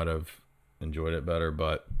message, I might have enjoyed it better.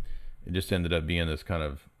 But it just ended up being this kind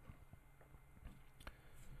of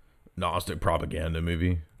Gnostic propaganda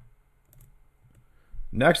movie.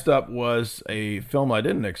 Next up was a film I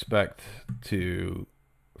didn't expect to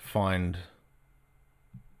find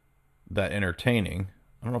that entertaining.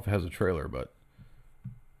 I don't know if it has a trailer, but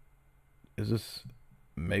is this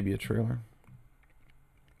maybe a trailer?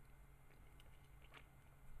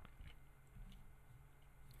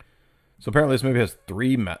 So apparently this movie has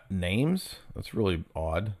 3 names. That's really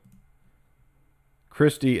odd.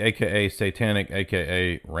 Christie, a.k.a. Satanic,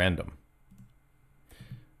 a.k.a. Random.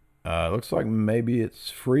 Looks like maybe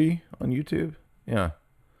it's free on YouTube. Yeah.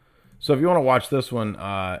 So if you want to watch this one,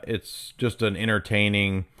 it's just an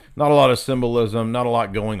entertaining, not a lot of symbolism, not a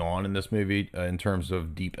lot going on in this movie in terms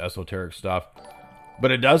of deep esoteric stuff.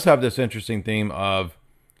 But it does have this interesting theme of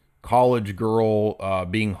college girl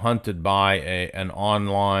being hunted by an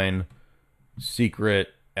online secret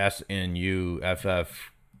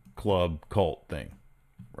SNUFF club cult thing,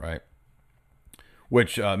 right?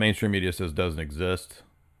 Which mainstream media says doesn't exist.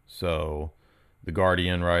 So The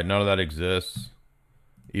Guardian, right? None of that exists,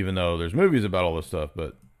 even though there's movies about all this stuff,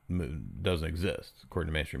 but it doesn't exist according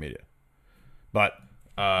to mainstream media. But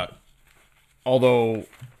although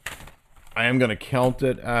I am going to count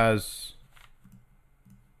it as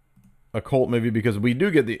a cult movie because we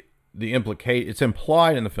do get it's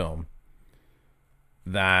implied in the film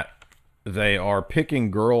that they are picking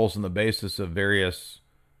girls on the basis of various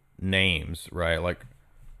names, right? Like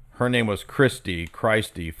her name was Christy,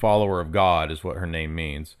 follower of God is what her name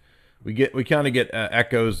means. We kind of get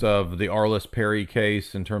echoes of the Arliss Perry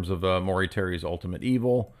case in terms of Maury Terry's Ultimate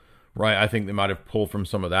Evil, right? I think they might have pulled from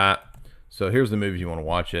some of that. So here's the movie if you want to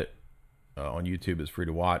watch it. On YouTube, it's free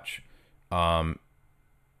to watch. And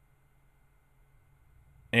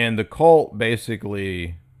the cult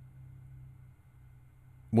basically,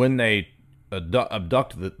 when they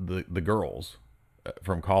abduct the girls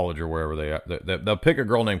from college or wherever they'll pick a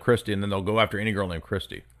girl named Christy, and then they'll go after any girl named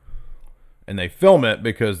Christy. And they film it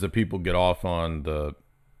because the people get off on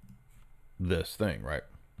this thing, right?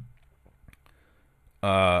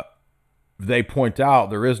 they point out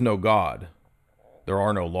there is no God, there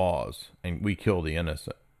are no laws, and we kill the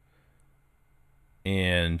innocent.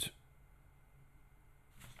 And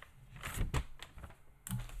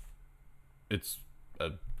it's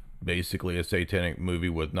basically a satanic movie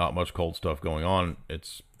with not much cult stuff going on.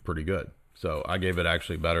 It's pretty good. So I gave it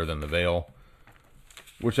actually better than The Veil,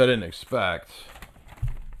 which I didn't expect.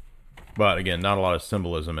 But again, not a lot of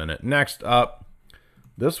symbolism in it. Next up,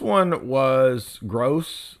 this one was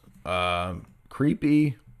gross,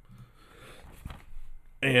 creepy,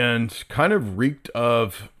 and kind of reeked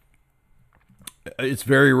of... It's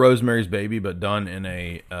very Rosemary's Baby, but done in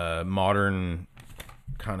a modern,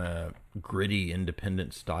 kind of gritty,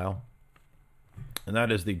 independent style. And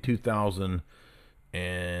that is the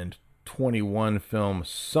 2021 film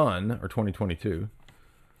Son, or 2022,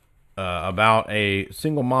 about a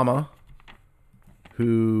single mama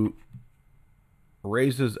who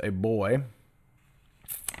raises a boy,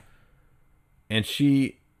 and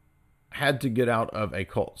she had to get out of a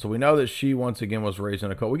cult. So we know that she once again was raised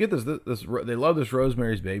in a cult. We get this they love this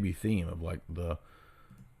Rosemary's Baby theme of like the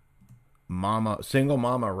single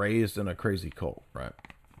mama raised in a crazy cult, right?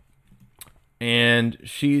 And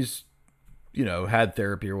she's, had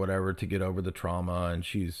therapy or whatever to get over the trauma, and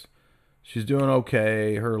she's doing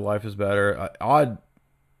okay. Her life is better. Odd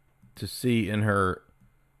to see in her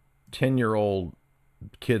 10-year-old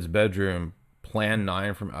kid's bedroom Plan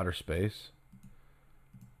 9 from outer space.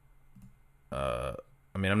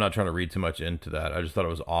 I'm not trying to read too much into that. I just thought it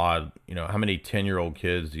was odd. How many 10-year-old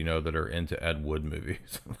kids do you know that are into Ed Wood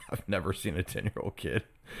movies? I've never seen a 10-year-old kid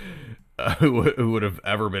who would have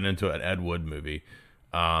ever been into an Ed Wood movie.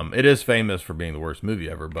 It is famous for being the worst movie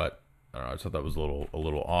ever, but I don't know. I just thought that was a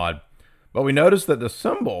little odd. But we noticed that the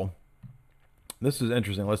symbol, this is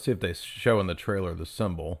interesting. Let's see if they show in the trailer the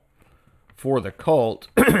symbol for the cult.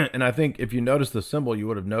 And I think if you notice the symbol, you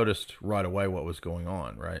would have noticed right away what was going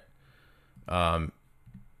on, right?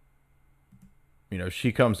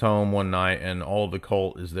 She comes home one night and all of the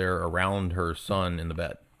cult is there around her son in the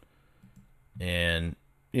bed. And,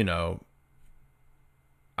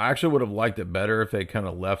 I actually would have liked it better if they kind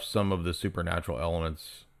of left some of the supernatural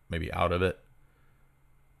elements maybe out of it.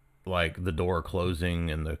 Like the door closing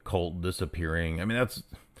and the cult disappearing. It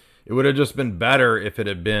would have just been better if it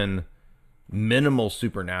had been minimal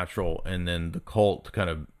supernatural and then the cult kind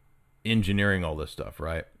of engineering all this stuff,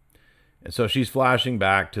 right? And so she's flashing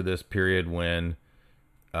back to this period when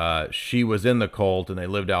she was in the cult and they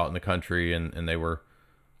lived out in the country and they were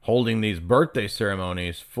holding these birthday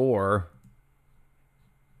ceremonies for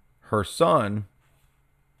her son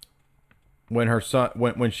when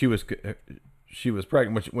she was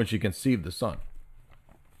pregnant, when she conceived the son.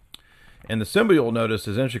 And the symbol you'll notice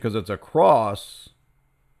is interesting because it's a cross,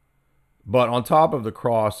 but on top of the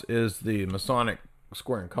cross is the Masonic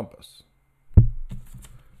square and compass.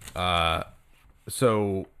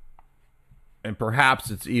 And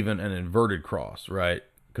perhaps it's even an inverted cross, right?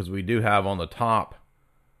 Because we do have on the top,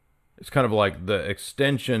 it's kind of like the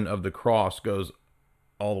extension of the cross goes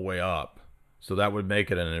all the way up. So that would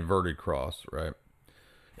make it an inverted cross, right?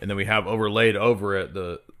 And then we have overlaid over it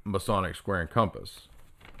the Masonic square and compass.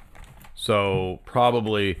 So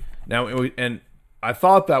probably now, and I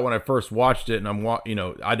thought that when I first watched it, and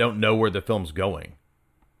I don't know where the film's going.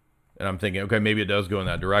 And I'm thinking, okay, maybe it does go in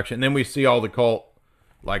that direction. And then we see all the cult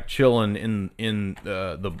like chilling in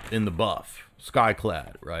the buff,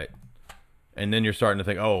 skyclad, right? And then you're starting to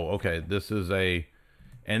think, oh, okay, this is a...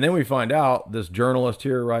 And then we find out this journalist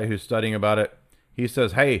here, right, who's studying about it, he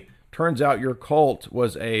says, hey, turns out your cult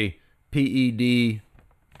was a PEDO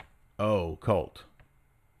cult.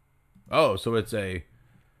 Oh, so it's a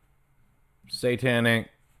satanic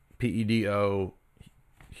PEDO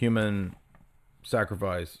human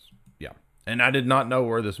sacrifice. Yeah. And I did not know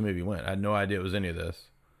where this movie went. I had no idea it was any of this.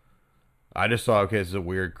 I just saw, okay, this is a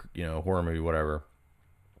weird, horror movie, whatever.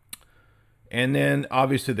 And then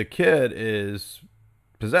obviously the kid is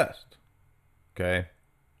possessed. Okay.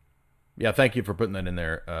 Yeah, thank you for putting that in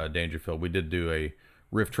there, Dangerfield. We did do a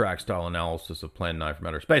riff track style analysis of Plan 9 from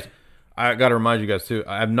Outer Space. I got to remind you guys too,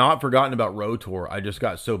 I have not forgotten about ROTOR. I just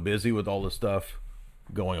got so busy with all the stuff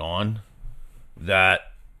going on that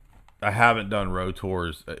I haven't done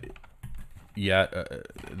ROTORs yet.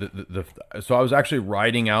 So I was actually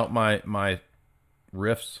writing out my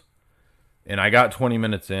riffs, and I got 20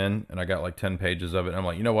 minutes in, and I got like 10 pages of it. And I'm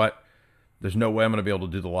like, you know what? There's no way I'm going to be able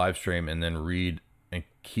to do the live stream and then read and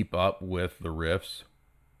keep up with the riffs.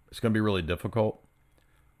 It's going to be really difficult.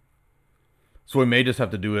 So we may just have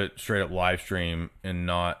to do it straight up live stream and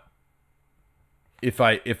not... If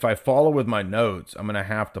I follow with my notes, I'm going to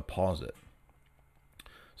have to pause it.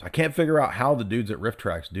 So I can't figure out how the dudes at Riff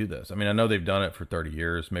Tracks do this. I mean, I know they've done it for 30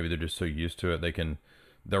 years. Maybe they're just so used to it.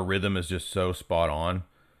 Their rhythm is just so spot on.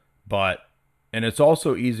 And it's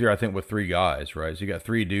also easier, I think, with 3 guys, right? So you got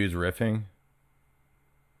 3 dudes riffing.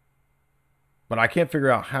 But I can't figure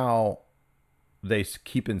out how they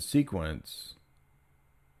keep in sequence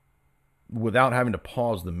without having to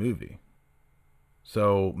pause the movie.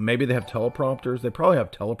 So maybe they have teleprompters. They probably have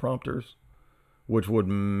teleprompters, which would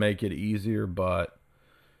make it easier, but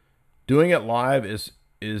doing it live is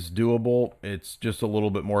doable. It's just a little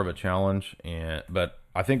bit more of a challenge, but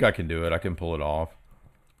I think I can do it. I can pull it off.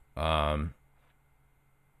 I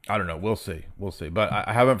don't know. We'll see. But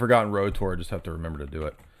I haven't forgotten Road Tour. I just have to remember to do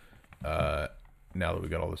it now that we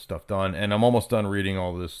got all this stuff done. And I'm almost done reading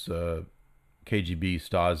all this KGB,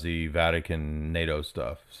 Stasi, Vatican, NATO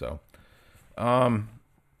stuff. So, yeah.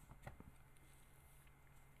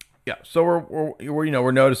 So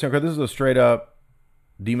we're noticing. Okay, this is a straight up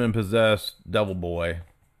demon possessed devil boy,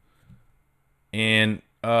 and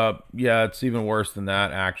yeah, it's even worse than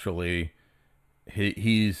that. Actually,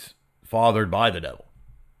 he's fathered by the devil.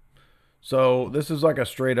 So this is like a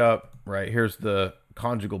straight up, right? Here's the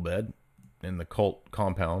conjugal bed in the cult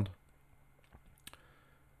compound.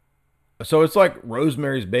 So it's like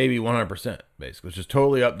Rosemary's Baby 100%, basically. It's just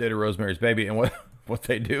totally updated Rosemary's Baby. And what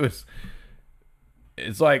they do is,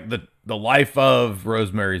 it's like the life of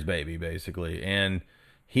Rosemary's Baby, basically. And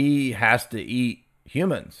he has to eat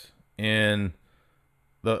humans. And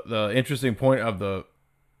the interesting point of the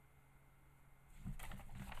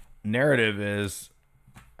narrative is,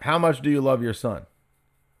 how much do you love your son?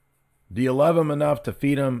 Do you love him enough to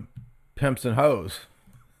feed him pimps and hoes?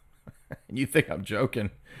 You think I'm joking?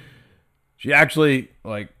 She actually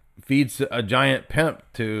feeds a giant pimp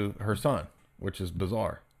to her son, which is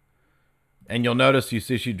bizarre. And you'll notice, you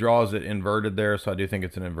see she draws it inverted there, so I do think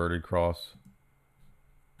it's an inverted cross.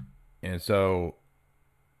 And so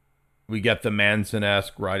we get the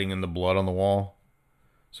Manson-esque writing in the blood on the wall.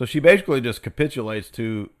 So she basically just capitulates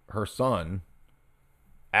to her son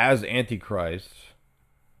as Antichrist,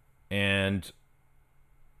 and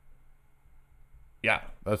yeah,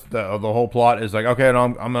 that's the whole plot is like, okay,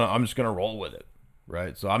 no, I'm just gonna roll with it,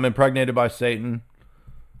 right? So I'm impregnated by Satan.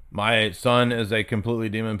 My son is a completely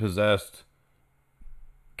demon possessed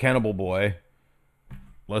cannibal boy.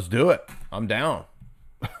 Let's do it. I'm down.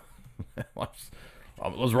 let's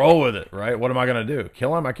roll with it, right? What am I gonna do?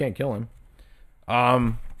 Kill him? I can't kill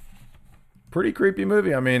him. Pretty creepy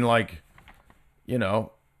movie. I mean,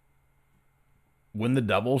 when the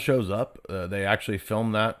devil shows up, they actually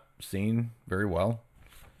film that scene very well.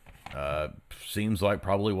 Seems like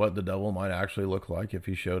probably what the devil might actually look like if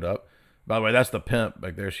he showed up. By the way, that's the pimp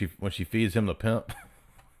back there. When she feeds him the pimp.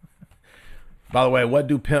 By the way, what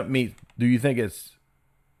do pimp meat? Do you think it's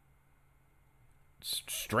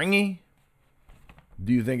stringy?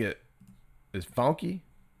 Do you think it is funky?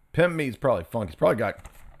 Pimp meat's probably funky. It's probably got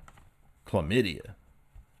chlamydia.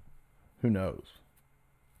 Who knows?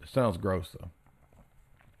 It sounds gross though.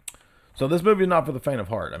 So this movie is not for the faint of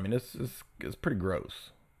heart. I mean, it's pretty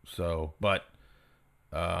gross. So, but,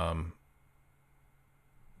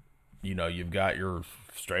 you've got your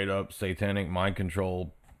straight up satanic mind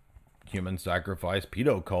control, human sacrifice,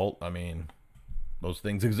 pedo cult. I mean, those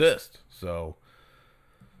things exist. So,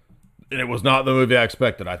 and it was not the movie I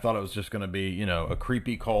expected. I thought it was just going to be, a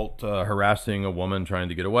creepy cult harassing a woman trying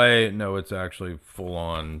to get away. No, it's actually full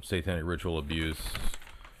on satanic ritual abuse.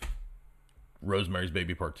 Rosemary's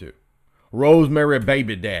Baby Part 2. Rosemary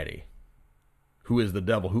Baby Daddy, who is the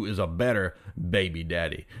devil, who is a better baby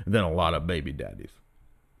daddy than a lot of baby daddies.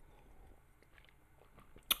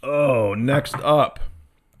 Oh, next up.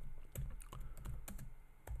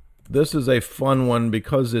 This is a fun one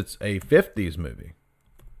because it's a 50s movie.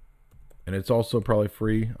 And it's also probably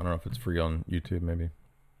free. I don't know if it's free on YouTube, maybe.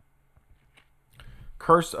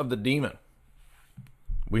 Curse of the Demon.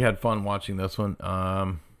 We had fun watching this one.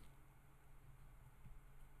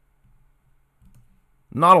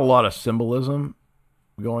 Not a lot of symbolism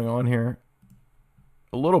going on here.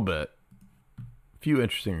 A little bit. A few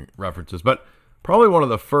interesting references. But probably one of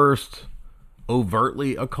the first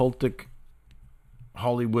overtly occultic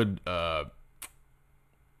Hollywood,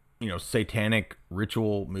 satanic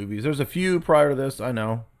ritual movies. There's a few prior to this, I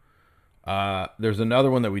know. There's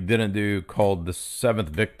another one that we didn't do called The Seventh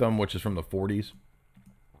Victim, which is from the 40s.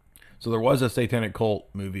 So there was a satanic cult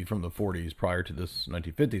movie from the 40s prior to this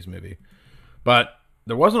 1950s movie. But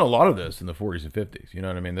there wasn't a lot of this in the 40s and 50s. You know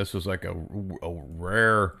what I mean? This was like a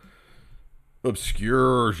rare,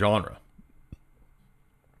 obscure genre.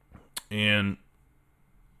 And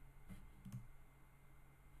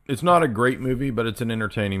it's not a great movie, but it's an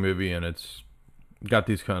entertaining movie, and it's got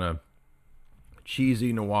these kind of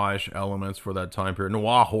cheesy noirish elements for that time period.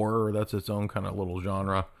 Noir horror, that's its own kind of little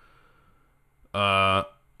genre.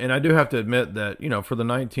 And I do have to admit that, for the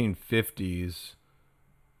 1950s,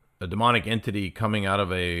 a demonic entity coming out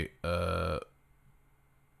of a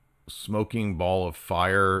smoking ball of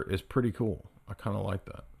fire is pretty cool. I kind of like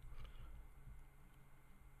that.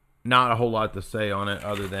 Not a whole lot to say on it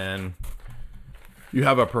other than you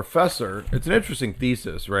have a professor. It's an interesting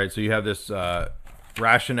thesis, right? So you have this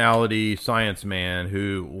rationality science man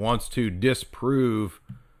who wants to disprove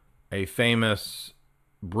a famous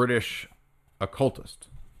British occultist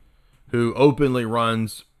who openly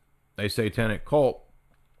runs a satanic cult,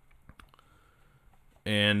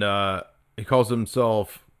 and he calls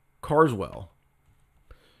himself Carswell.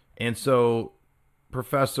 And so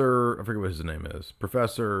Professor, I forget what his name is,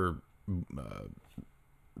 Professor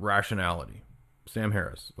Rationality, Sam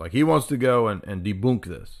Harris, like he wants to go and debunk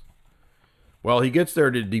this. Well, he gets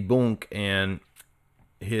there to debunk, and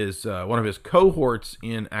his one of his cohorts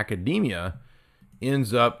in academia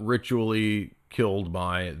ends up ritually killed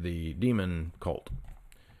by the demon cult.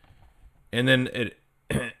 And then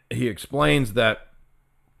he explains that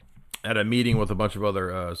at a meeting with a bunch of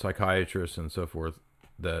other psychiatrists and so forth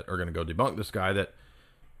that are going to go debunk this guy, that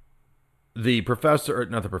the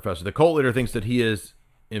cult leader thinks that he is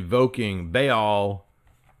invoking Baal,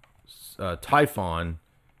 Typhon,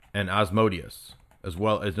 and Asmodeus, as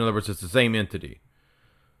well as, in other words, it's the same entity.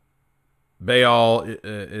 Baal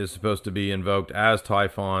is supposed to be invoked as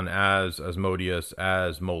Typhon, as Asmodeus,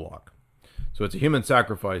 as Moloch. So it's a human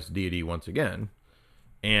sacrifice deity once again.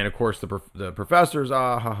 And of course, the professors,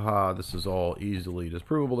 this is all easily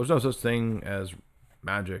disprovable. There's no such thing as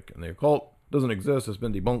magic in the occult. It doesn't exist. It's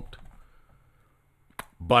been debunked.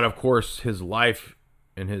 But of course, his life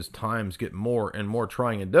and his times get more and more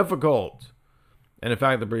trying and difficult. And in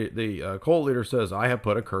fact, the cult leader says, "I have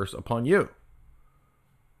put a curse upon you."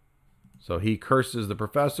 So he curses the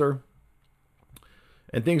professor,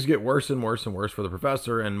 and things get worse and worse and worse for the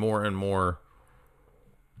professor, and more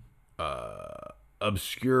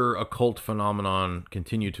obscure occult phenomenon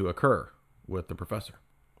continue to occur with the professor.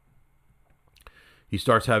 He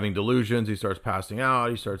starts having delusions, he starts passing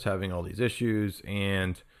out, he starts having all these issues,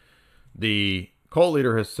 and the cult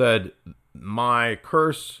leader has said, "My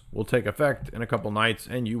curse will take effect in a couple nights,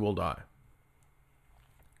 and you will die."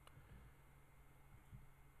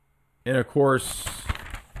 And of course,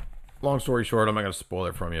 long story short, I'm not going to spoil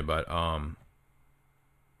it from you, but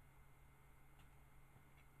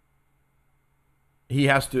he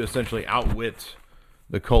has to essentially outwit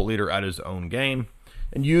the cult leader at his own game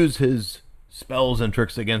and use his spells and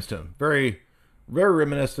tricks against him. Very, very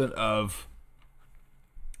reminiscent of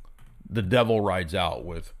The Devil Rides Out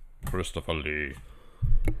with Christopher Lee.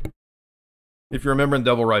 If you remember in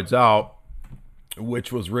Devil Rides Out,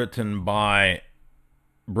 which was written by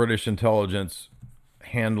British intelligence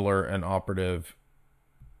handler and operative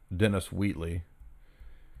Dennis Wheatley,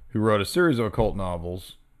 who wrote a series of occult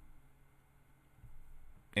novels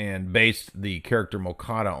and based the character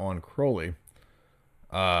Mokata on Crowley,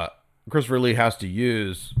 Christopher Lee has to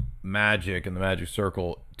use magic and the magic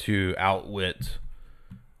circle to outwit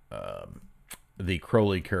the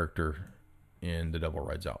Crowley character in The Devil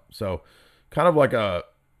Rides Out. So kind of like a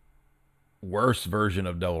worse version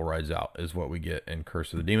of Devil Rides Out is what we get in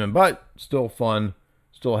Curse of the Demon, but still fun,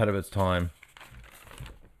 still ahead of its time,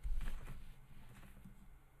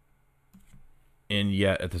 and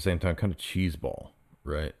yet at the same time kind of cheeseball,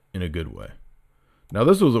 right, in a good way. Now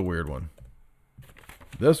this was a weird one.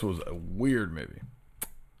 This was a weird movie,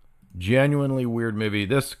 genuinely weird movie.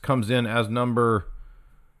 This comes in as number,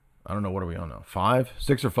 I don't know, what are we on now,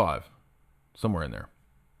 6 or 5, somewhere in there,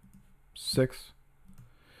 6.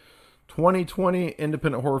 2020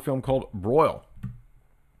 independent horror film called Broil.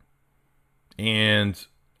 And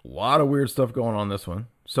a lot of weird stuff going on in this one.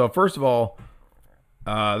 So first of all,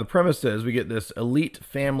 the premise is we get this elite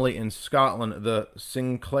family in Scotland, the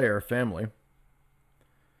Sinclair family.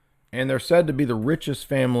 And they're said to be the richest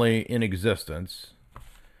family in existence.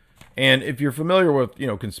 And if you're familiar with,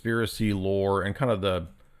 conspiracy lore and kind of the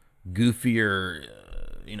goofier,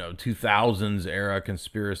 2000s era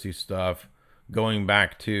conspiracy stuff, going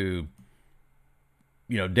back to,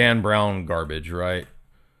 Dan Brown garbage, right?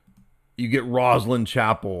 You get Rosslyn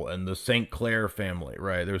Chapel and the St. Clair family,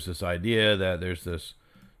 right? There's this idea that there's this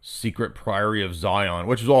secret Priory of Zion,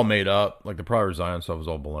 which is all made up. Like the Priory of Zion stuff is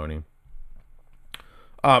all baloney.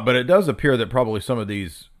 But it does appear that probably some of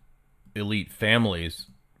these elite families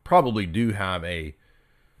probably do have a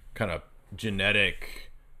kind of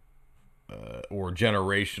genetic or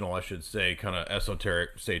generational, I should say, kind of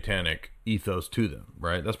esoteric, satanic ethos to them,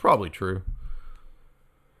 right? That's probably true.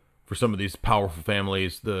 for some of these powerful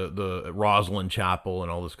families, the Rosslyn Chapel and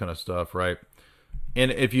all this kind of stuff, right?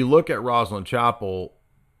 And if you look at Rosslyn Chapel,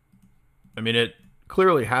 I mean, it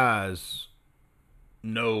clearly has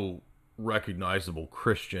no recognizable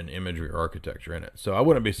Christian imagery or architecture in it. So I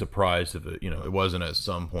wouldn't be surprised if it, it wasn't at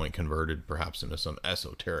some point converted perhaps into some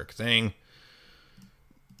esoteric thing.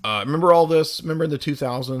 Remember all this? Remember in the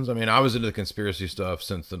 2000s? I mean, I was into the conspiracy stuff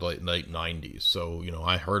since the late 90s. So,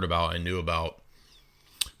 I knew about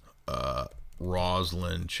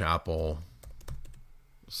Rosslyn Chapel.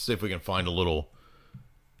 Let's see if we can find a little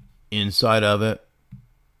inside of it.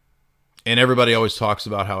 And everybody always talks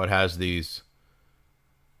about how it has these,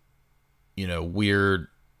 weird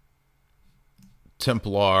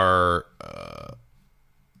Templar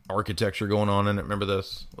architecture going on in it. Remember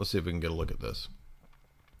this? Let's see if we can get a look at this.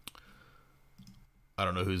 I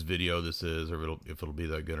don't know whose video this is or if it'll be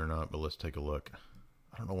that good or not, but let's take a look.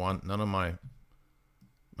 I don't know why none of my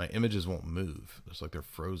images won't move. It's like they're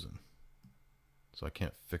frozen. So I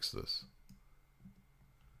can't fix this.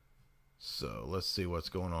 So let's see what's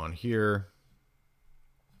going on here.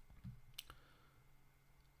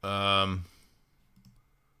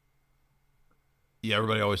 Yeah,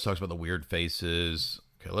 everybody always talks about the weird faces.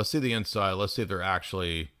 Okay, let's see the inside. Let's see if there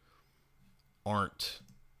actually aren't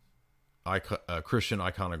Christian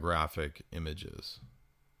iconographic images.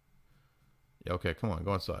 Yeah, okay, come on,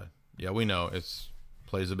 go inside. Yeah, we know it's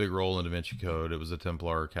plays a big role in Da Vinci Code. It was a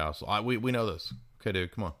Templar castle. We know this. Okay,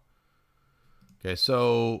 dude, come on. Okay,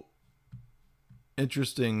 so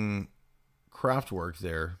interesting craft work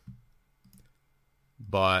there,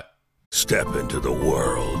 but step into the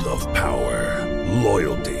world of power,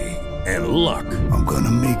 loyalty, and luck. I'm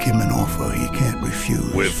gonna make him an offer he can't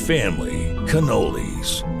refuse. With family,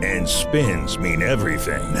 cannolis, and spins mean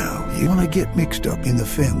everything. Now, you wanna get mixed up in the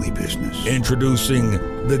family business. Introducing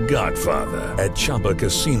The Godfather at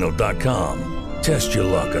ChumbaCasino.com. Test your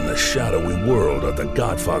luck in the shadowy world of The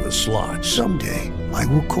Godfather slot. Someday, I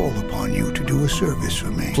will call upon you to do a service for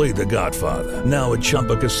me. Play The Godfather now at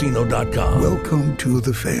ChumbaCasino.com. Welcome to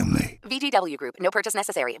the family. VGW Group. No purchase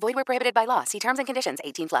necessary. Void where prohibited by law. See terms and conditions.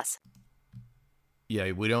 18+.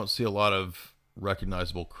 Yeah, we don't see a lot of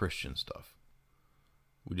recognizable Christian stuff.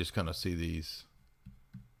 We just kind of see these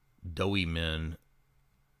doughy men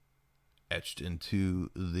etched into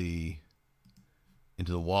the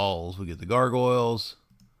walls. We get the gargoyles,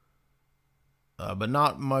 but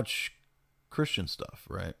not much Christian stuff,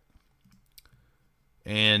 right?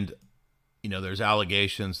 And, there's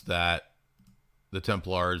allegations that the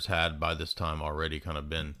Templars had by this time already kind of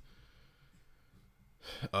been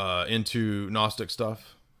into Gnostic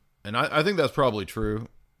stuff. And I think that's probably true.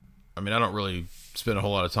 I mean, I don't really spend a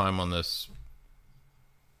whole lot of time on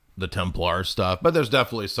the Templar stuff, but there's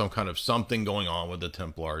definitely some kind of something going on with the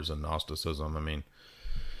Templars and Gnosticism. I mean,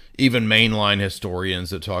 even mainline historians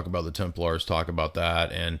that talk about the Templars talk about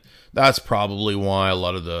that, and that's probably why a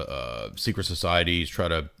lot of the secret societies try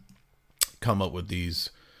to come up with these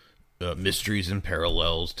mysteries and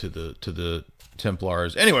parallels to the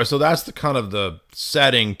Templars. Anyway, so that's the kind of the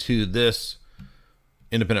setting to this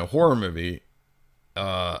independent horror movie.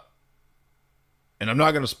 And I'm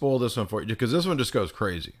not going to spoil this one for you because this one just goes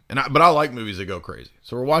crazy. But I like movies that go crazy.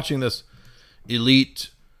 So we're watching this elite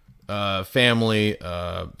family,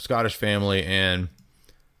 Scottish family, and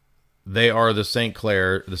they are the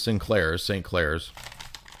Sinclairs.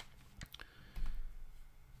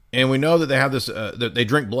 And we know that they have this, they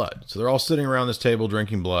drink blood. So they're all sitting around this table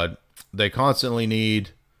drinking blood. They constantly need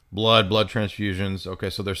blood transfusions. Okay,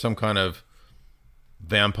 so there's some kind of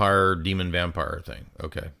demon vampire thing.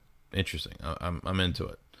 Okay, interesting. I'm into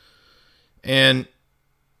it. And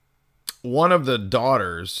one of the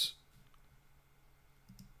daughters,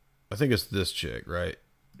 I think it's this chick, right?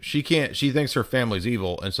 She thinks her family's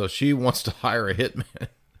evil, and so she wants to hire a hitman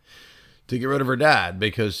to get rid of her dad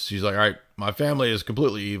because she's like, all right, my family is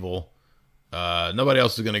completely evil. Nobody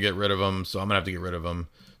else is going to get rid of them, so I'm going to have to get rid of them.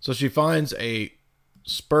 So she finds a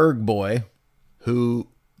Spurg boy who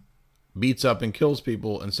beats up and kills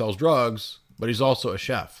people and sells drugs, but he's also a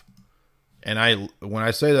chef. And when I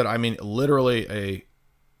say that, I mean literally a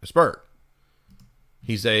Spurg.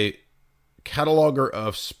 He's a cataloger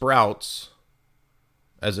of sprouts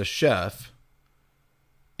as a chef,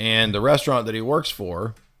 and the restaurant that he works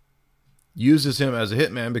for uses him as a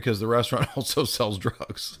hitman because the restaurant also sells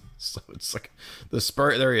drugs. So it's like the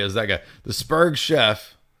Spurg, there he is, that guy, the Spurg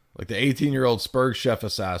chef, like the 18-year-old Spurg chef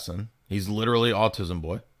assassin. He's literally autism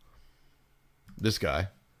boy, this guy.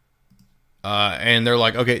 And they're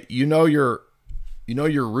like, okay, your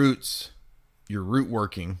roots, your root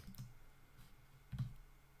working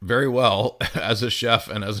very well as a chef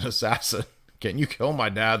and as an assassin. Can you kill my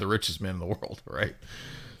dad, the richest man in the world, right?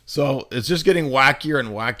 So it's just getting wackier and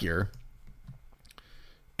wackier.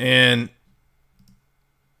 And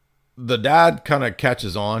the dad kind of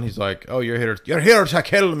catches on. He's like, oh, you're here to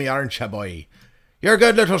kill me, aren't you, boy? You're a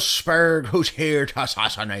good little spurg who's here to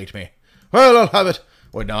assassinate me. Well, I'll have it.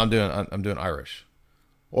 Wait, no, I'm doing Irish.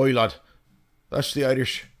 Oi, lad. That's the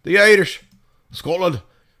Irish. The Irish. Scotland.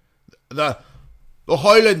 The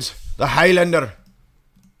Highlands. The Highlander.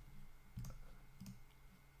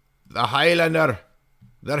 The Highlander.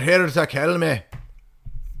 They're here to kill me.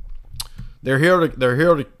 They're here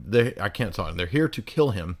to I can't talk. They're here to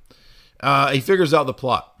kill him. He figures out the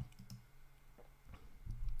plot.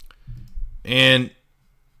 And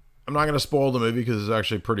I'm not going to spoil the movie because it's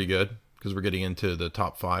actually pretty good, because we're getting into the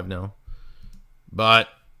top 5 now. But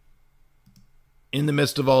in the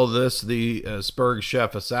midst of all of this, the Spurg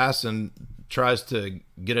chef assassin tries to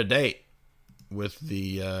get a date with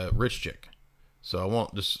the rich chick. So I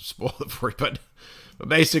won't just spoil it for you, but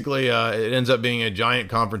basically it ends up being a giant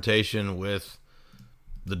confrontation with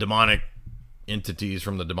the demonic entities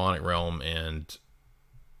from the demonic realm, and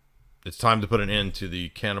it's time to put an end to the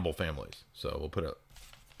cannibal families. So I'll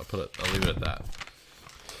leave it at that.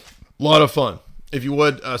 A lot of fun. If you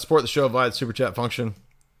would support the show via the super chat function,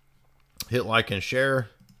 hit like and share,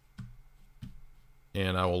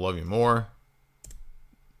 and I will love you more.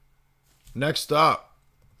 Next up,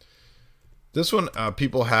 this one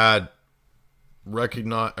people had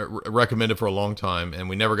recommended for a long time, and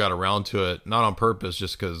we never got around to it. Not on purpose,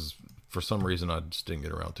 just because for some reason I just didn't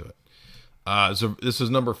get around to it. So this is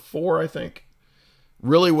number 4, I think.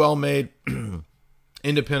 Really well made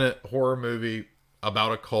independent horror movie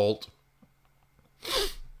about a cult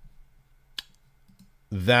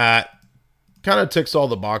that kind of ticks all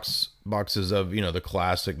the boxes of, you know, the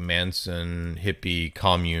classic Manson hippie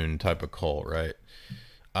commune type of cult, right?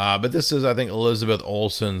 But this is, I think, Elizabeth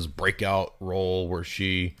Olsen's breakout role, where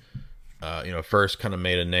she, first kind of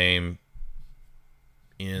made a name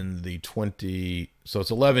in the so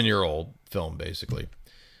it's 11-year-old film, basically.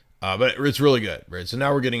 But it's really good, right? So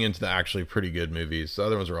now we're getting into the actually pretty good movies. The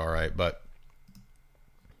other ones are all right, but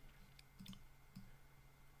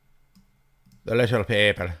the little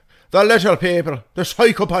people, the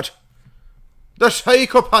psychopaths,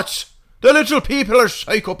 the little people are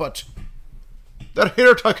psychopaths. They're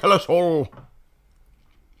here to kill us all.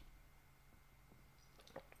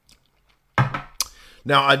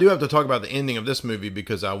 Now, I do have to talk about the ending of this movie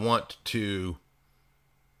because I want to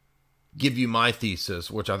give you my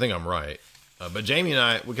thesis, which I think I'm right. But Jamie and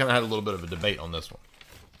I, we kind of had a little bit of a debate on this one.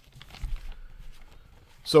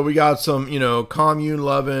 So we got some, commune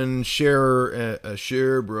loving,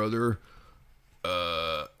 share brother.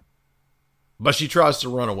 But she tries to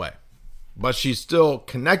run away. But she's still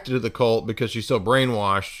connected to the cult because she's so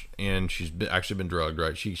brainwashed, and she's actually been drugged,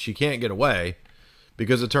 right? She can't get away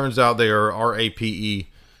because it turns out they are RAPE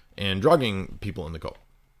and drugging people in the cult.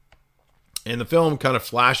 And the film kind of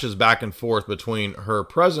flashes back and forth between her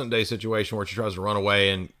present day situation where she tries to run away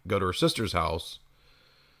and go to her sister's house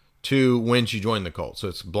to when she joined the cult. So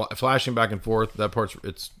it's flashing back and forth.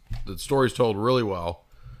 The story's told really well.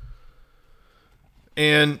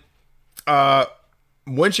 And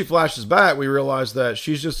when she flashes back, we realize that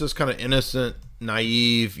she's just this kind of innocent,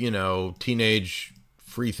 naive, teenage,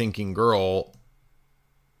 free-thinking girl.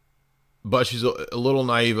 But she's a little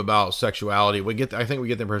naive about sexuality. I think we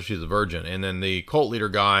get the impression she's a virgin. And then the cult leader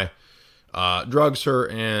guy drugs her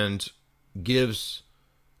and gives,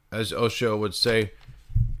 as Osho would say,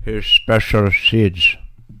 his special seeds.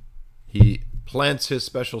 He plants his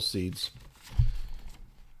special seeds.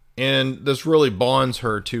 And this really bonds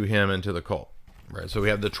her to him and to the cult. Right? So we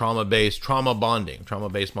have the trauma bonding,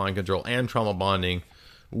 trauma-based mind control, and trauma bonding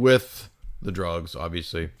with the drugs,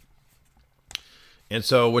 obviously. And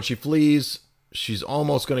so when she flees, she's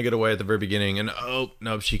almost going to get away at the very beginning. And oh,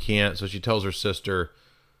 no, she can't. So she tells her sister,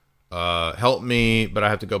 help me, but I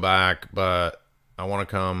have to go back. But I want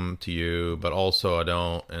to come to you, but also I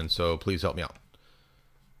don't. And so please help me out.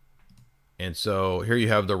 And so here you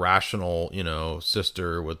have the rational,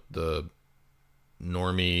 sister with the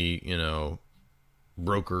normie,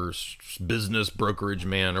 business brokerage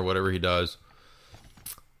man or whatever he does.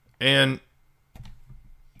 And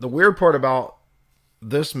the weird part about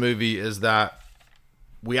this movie is that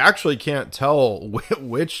we actually can't tell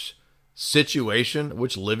which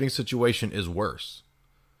living situation is worse.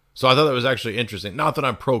 So I thought that was actually interesting. Not that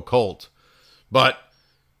I'm pro-cult, but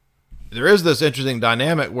there is this interesting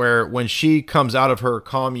dynamic where when she comes out of her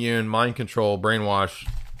commune, mind control, brainwash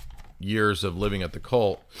years of living at the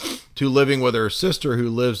cult to living with her sister who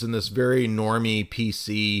lives in this very normie,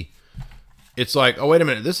 PC, it's like, oh, wait a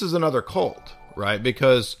minute, this is another cult, right?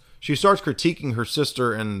 Because she starts critiquing her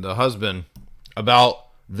sister and the husband about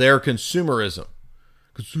their consumerism.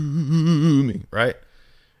 Consuming, right?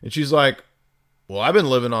 And she's like, well, I've been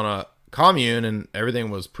living on a commune and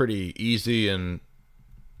everything was pretty easy and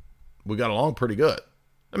we got along pretty good.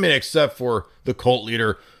 I mean, except for the cult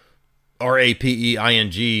leader,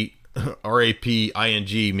 R-A-P-E-I-N-G,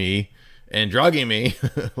 R-A-P-I-N-G me, and drugging me.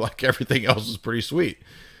 Like everything else is pretty sweet.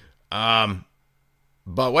 But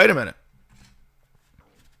wait a minute.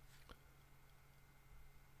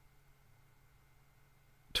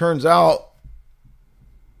 Turns out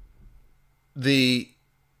the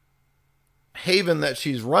haven that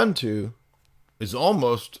she's run to is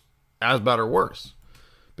almost as bad or worse.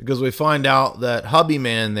 Because we find out that hubby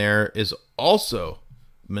man there is also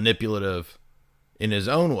manipulative in his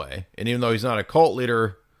own way. And even though he's not a cult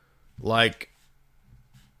leader, like,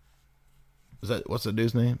 what's the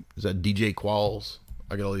dude's name? Is that DJ Qualls?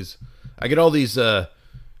 I get all these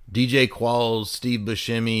DJ Qualls, Steve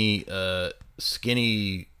Buscemi,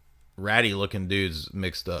 skinny, ratty looking dudes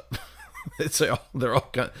mixed up.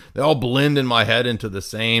 They all blend in my head into the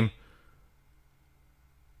same.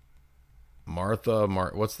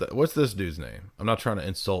 What's this dude's name? I'm not trying to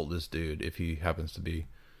insult this dude if he happens to be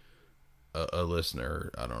a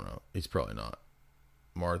listener. I don't know. He's probably not.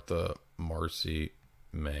 Martha, Marcy,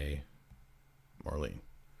 May, Marlene.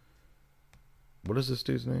 What is this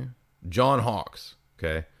dude's name? John Hawkes.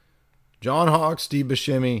 Okay. John Hawkes, Steve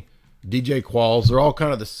Buscemi, DJ Qualls. They're all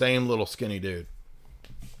kind of the same little skinny dude.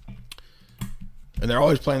 And they're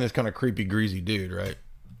always playing this kind of creepy, greasy dude, right?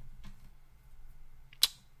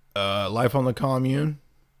 Life on the Commune.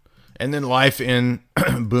 And then life in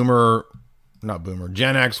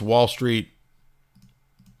Gen X, Wall Street,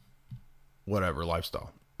 whatever,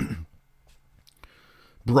 lifestyle.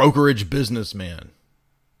 Brokerage businessman.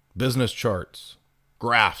 Business charts.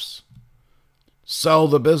 Graphs. Sell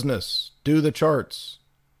the business. Do the charts.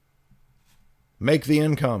 Make the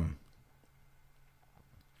income.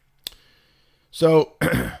 So,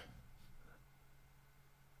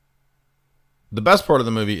 the best part of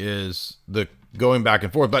the movie is the going back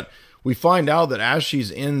and forth. But we find out that as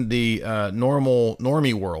she's in the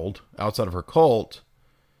normie world outside of her cult,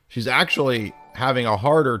 she's actually having a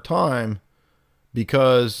harder time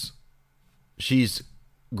because she's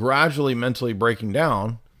gradually mentally breaking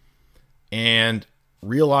down and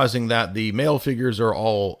realizing that the male figures are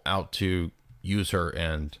all out to use her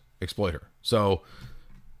and exploit her. So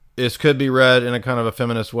this could be read in a kind of a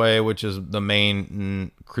feminist way, which is the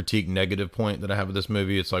main critique negative point that I have of this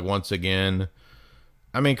movie. It's like, once again,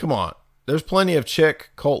 I mean, come on. There's plenty of chick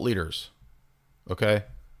cult leaders. Okay?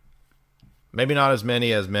 Maybe not as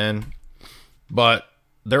many as men, but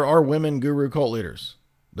there are women guru cult leaders.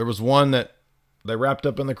 There was one that they wrapped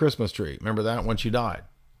up in the Christmas tree. Remember that when she died?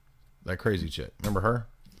 That crazy chick. Remember her?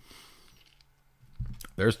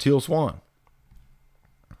 There's Teal Swan.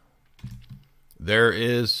 There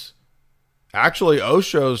is... Actually,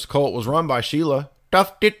 Osho's cult was run by Sheila.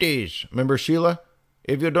 Tough titties. Remember Sheila?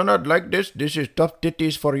 If you do not like this, this is tough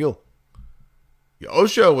titties for you.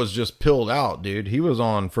 Osho was just pilled out, dude. He was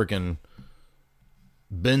on freaking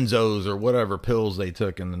benzos or whatever pills they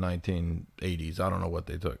took in the 1980s. I don't know what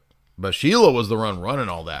they took. But Sheila was the one running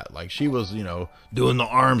all that. Like, she was, doing the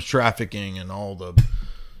arms trafficking and all the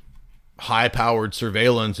high-powered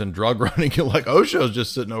surveillance and drug running. Like, Osho's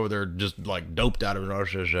just sitting over there just, like, doped out of it.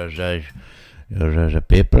 Osho says, the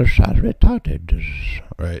people are retarded.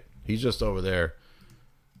 Right? He's just over there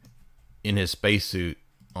in his spacesuit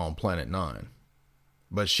on Planet 9.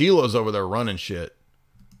 But Sheila's over there running shit,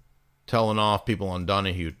 telling off people on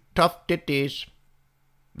Donahue. Tough titties.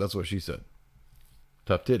 That's what she said.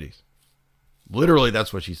 Tough titties. Literally,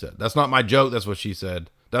 that's what she said. That's not my joke. That's what she said.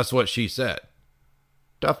 That's what she said.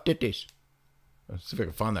 Tough titties. Let's see if I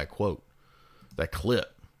can find that quote. That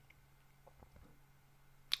clip.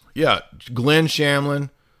 Yeah. Glenn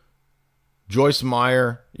Shamlin. Joyce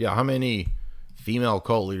Meyer. Yeah, how many female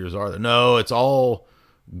cult leaders are there? No, it's all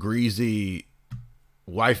greasy,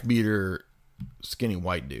 wife beater, skinny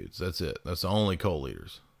white dudes. That's it. That's the only cult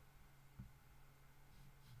leaders.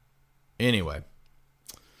 Anyway.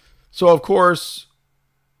 So, of course,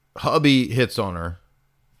 hubby hits on her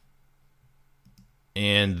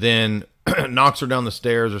and then knocks her down the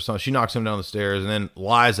stairs or something. She knocks him down the stairs and then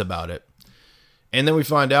lies about it. And then we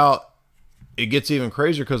find out it gets even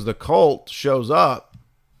crazier because the cult shows up.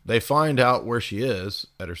 They find out where she is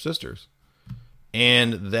at her sister's.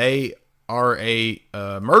 And they are a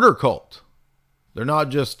murder cult. They're not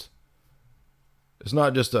just... It's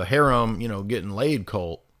not just a harem, getting laid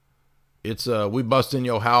cult. It's we bust in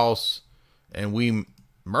your house and we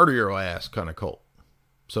murder your ass kind of cult.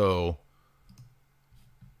 So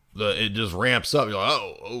it just ramps up. You're like,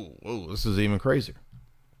 oh, this is even crazier.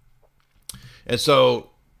 And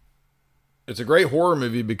so it's a great horror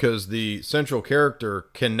movie because the central character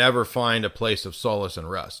can never find a place of solace and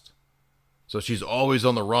rest. So she's always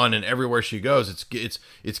on the run, and everywhere she goes,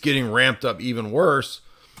 it's getting ramped up even worse.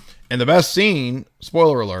 And the best scene,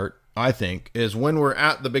 spoiler alert, I think, is when we're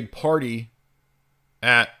at the big party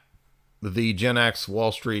at the Gen X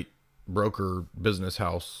Wall Street broker business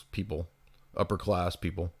house people, upper class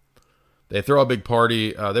people. They throw a big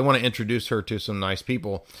party. They want to introduce her to some nice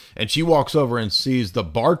people. And she walks over and sees the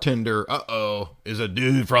bartender, is a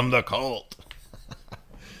dude from the cult.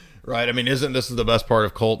 Right? I mean, isn't this the best part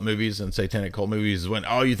of cult movies and satanic cult movies is when,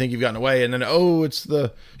 you think you've gotten away. And then, it's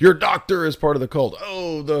your doctor is part of the cult.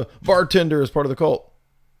 Oh, the bartender is part of the cult.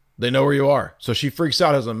 They know where you are. So she freaks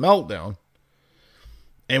out, has a meltdown.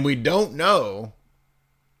 And we don't know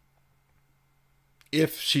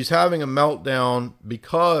if she's having a meltdown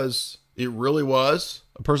because it really was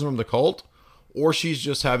a person from the cult, or she's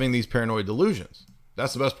just having these paranoid delusions.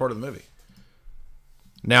 That's the best part of the movie.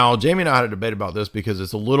 Now, Jamie and I had a debate about this because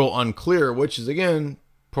it's a little unclear, which is, again,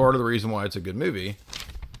 part of the reason why it's a good movie,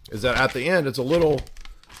 is that at the end, it's a little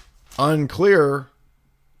unclear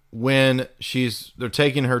when they're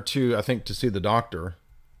taking her to, I think, to see the doctor,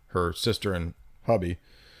 her sister and hubby,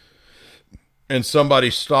 and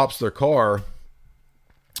somebody stops their car,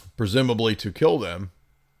 presumably to kill them,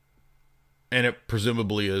 and it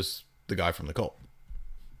presumably is the guy from the cult.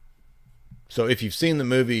 So if you've seen the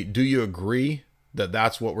movie, do you agree that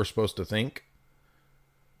that's what we're supposed to think?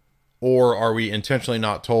 Or are we intentionally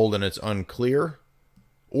not told and it's unclear?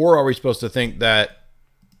 Or are we supposed to think that,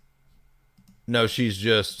 no, she's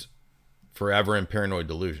just forever in paranoid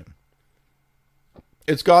delusion?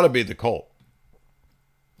 It's got to be the cult.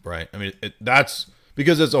 Right? I mean, that's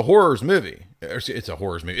because it's a horror movie. It's a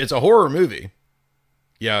horror movie.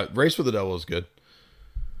 Yeah, Race with the Devil is good.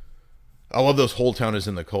 I love those Whole Town is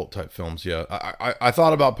in the Cult type films. Yeah, I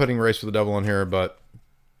thought about putting Race with the Devil in here, but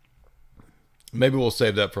maybe we'll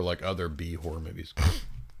save that for like other B horror movies.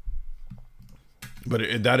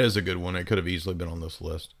 But that is a good one. It could have easily been on this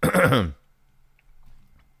list. But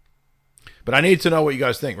I need to know what you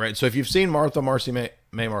guys think, right? So if you've seen Martha, Marcy, May,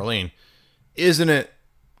 Marlene, isn't it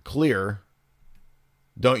clear?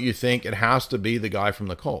 Don't you think it has to be the guy from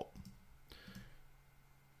the cult?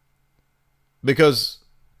 Because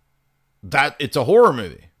it's a horror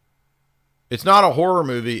movie. It's not a horror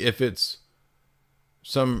movie if it's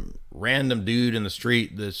some random dude in the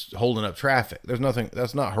street that's holding up traffic.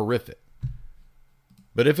 That's not horrific.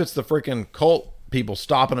 But if it's the freaking cult people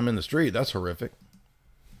stopping them in the street, that's horrific.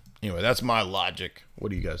 Anyway, that's my logic.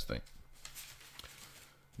 What do you guys think?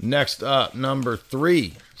 Next up, number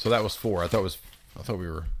 3. So that was 4. I thought we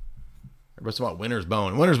were. Everybody's talking about Winter's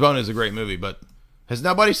Bone. Winter's Bone is a great movie, but has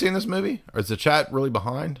nobody seen this movie? Or is the chat really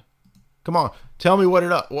behind? Come on, tell me what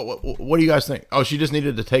do you guys think? Oh, she just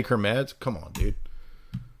needed to take her meds? Come on, dude.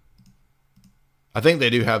 I think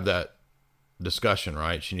they do have that discussion,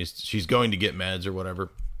 right? She's going to get meds or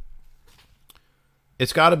whatever.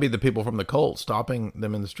 It's got to be the people from the cult stopping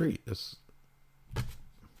them in the street. It's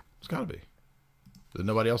got to be. Did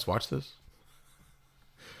nobody else watch this?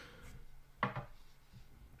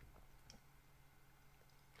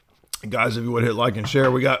 Guys, if you would hit like and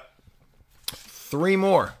share, we got 3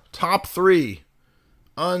 more. Top 3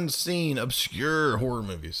 unseen, obscure horror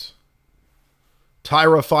movies.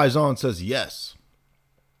 Tyra Faison says yes.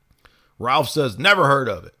 Ralph says never heard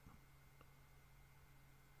of it.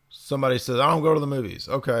 Somebody says I don't go to the movies.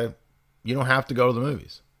 Okay, you don't have to go to the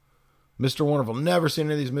movies. Mr. Wonderful, never seen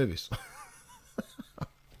any of these movies.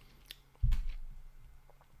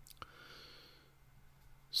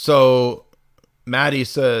 So Maddie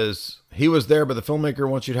says he was there, but the filmmaker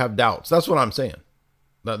wants you to have doubts. That's what I'm saying.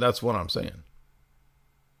 That's what I'm saying.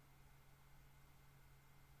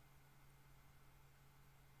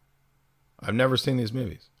 I've never seen these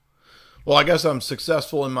movies. Well, I guess I'm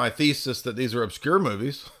successful in my thesis that these are obscure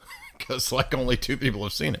movies because like only 2 people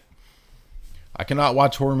have seen it. I cannot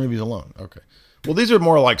watch horror movies alone. Okay. Well, these are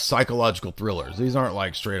more like psychological thrillers. These aren't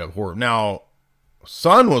like straight up horror. Now,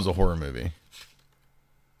 Son was a horror movie.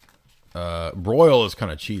 Broil is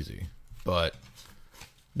kind of cheesy, but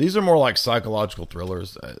these are more like psychological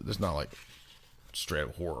thrillers. There's not like straight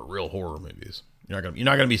up horror, real horror movies. You're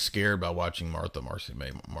not gonna be scared by watching Martha, Marcy, May,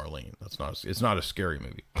 Marlene. It's not a scary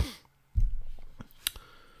movie.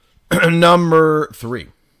 Number 3.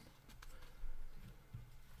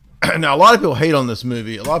 Now, a lot of people hate on this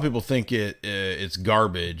movie. A lot of people think it's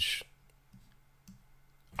garbage.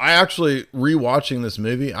 I actually, rewatching this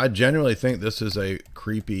movie, I genuinely think this is a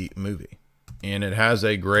creepy movie. And it has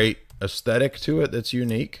a great aesthetic to it that's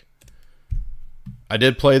unique. I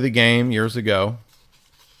did play the game years ago.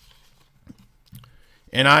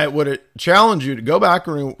 And I would challenge you to go back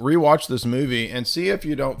and rewatch this movie and see if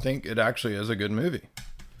you don't think it actually is a good movie.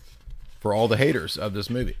 For all the haters of this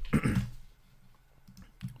movie. This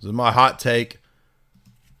is my hot take.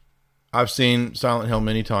 I've seen Silent Hill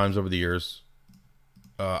many times over the years.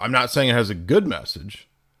 I'm not saying it has a good message.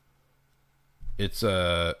 It's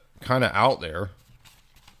kind of out there.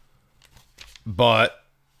 But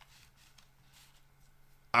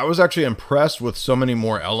I was actually impressed with so many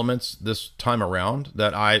more elements this time around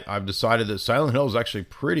that I've decided that Silent Hill is actually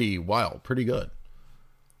pretty wild, pretty good.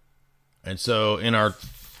 And so in our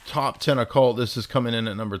top 10 occult, this is coming in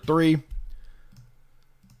at number 3.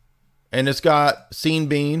 And it's got Sean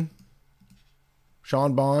Bean.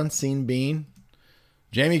 Sean Bond, Sean Bean.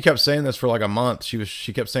 Jamie kept saying this for like a month.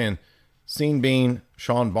 She kept saying Sean Bean,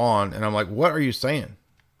 Sean Bond. And I'm like, what are you saying?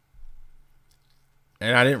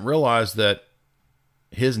 And I didn't realize that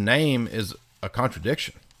his name is a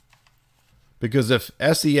contradiction. Because if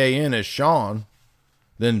S-E-A-N is Sean,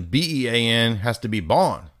 then B-E-A-N has to be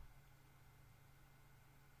Bond.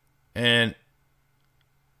 And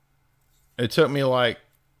it took me like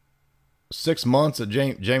 6 months of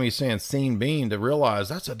Jamie saying Sean Bean to realize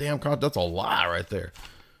that's a that's a lie right there.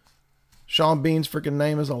 Sean Bean's freaking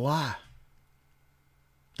name is a lie.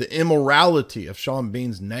 The immorality of Sean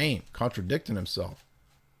Bean's name contradicting himself.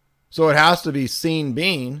 So it has to be Sean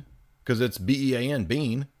Bean because it's B-E-A-N,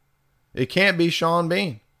 Bean. It can't be Sean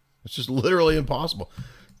Bean. It's just literally impossible.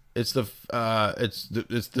 It's the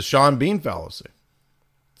Sean Bean fallacy.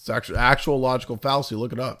 It's actual logical fallacy.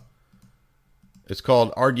 Look it up. It's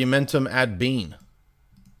called argumentum ad Bean.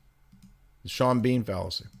 The Sean Bean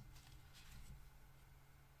fallacy.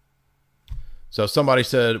 So somebody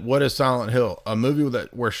said, what is Silent Hill? A movie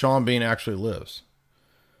where Sean Bean actually lives.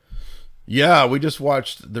 Yeah, we just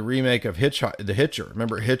watched the remake of The Hitcher.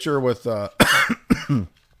 Remember Hitcher with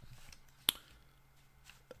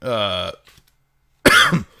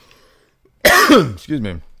excuse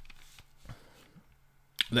me.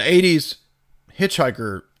 The 80s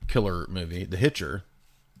hitchhiker killer movie, The Hitcher,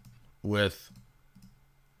 which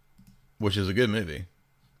is a good movie.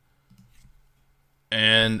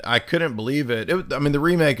 And I couldn't believe it. I mean, the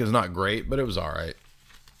remake is not great, but it was all right.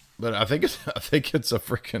 But I think it's a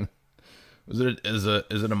freaking. Is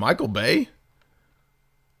it a Michael Bay?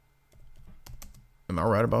 Am I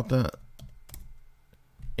right about that?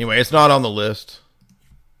 Anyway, it's not on the list.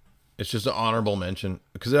 It's just an honorable mention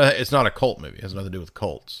because it's not a cult movie. It has nothing to do with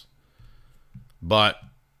cults. But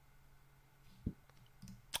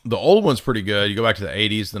the old one's pretty good. You go back to the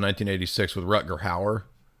 80s, the 1986 with Rutger Hauer.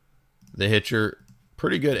 The Hitcher,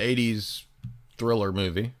 pretty good 80s thriller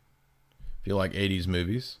movie. If you like 80s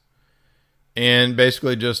movies. And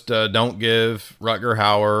basically just don't give Rutger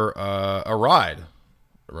Hauer a ride.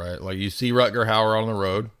 Right? Like you see Rutger Hauer on the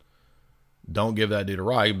road. Don't give that dude a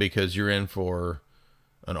ride because you're in for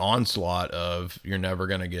an onslaught of you're never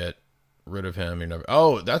going to get rid of him.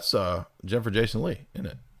 That's Jennifer Jason Leigh, isn't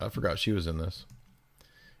it? I forgot she was in this.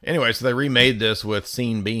 Anyway, so they remade this with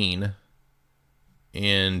Sean Bean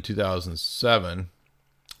in 2007.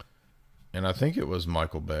 And I think it was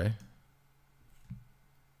Michael Bay.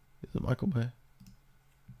 Is it Michael Bay?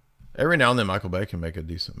 Every now and then Michael Bay can make a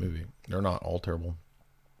decent movie. They're not all terrible.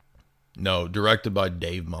 No, directed by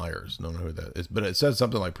Dave Meyers. Don't know who that is. But it says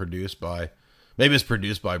something like produced by... Maybe it's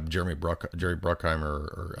produced by Jerry Bruckheimer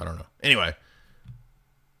or I don't know. Anyway,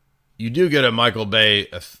 you do get a Michael Bay,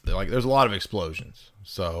 like there's a lot of explosions.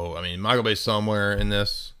 So, I mean, Michael Bay's somewhere in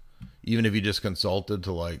this, even if you just consulted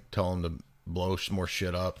to like tell him to blow more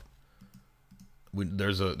shit up.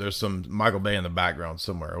 There's some Michael Bay in the background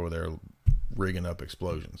somewhere over there rigging up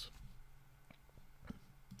explosions.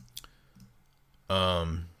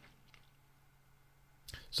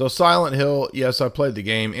 So Silent Hill, yes, I played the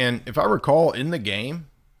game. And if I recall, in the game,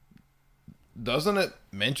 doesn't it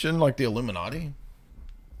mention like the Illuminati?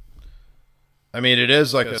 I mean, it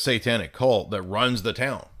is like a satanic cult that runs the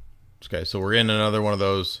town. Okay, so we're in another one of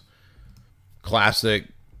those classic,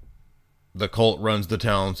 the cult runs the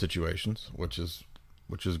town situations, which is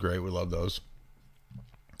great. We love those.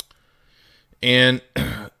 And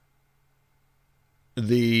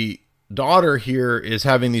the daughter here is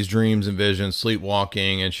having these dreams and visions,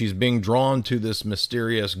 sleepwalking, and she's being drawn to this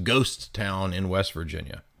mysterious ghost town in West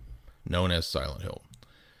Virginia known as Silent Hill.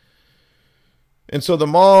 And so the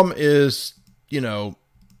mom is,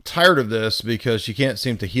 tired of this because she can't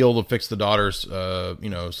seem to heal to fix the daughter's,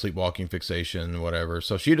 sleepwalking fixation, whatever.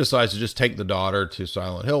 So she decides to just take the daughter to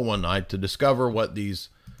Silent Hill one night to discover what these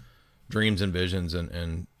dreams and visions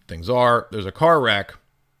and things are. There's a car wreck,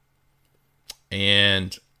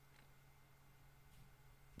 and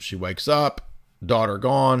she wakes up, daughter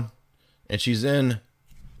gone, and she's in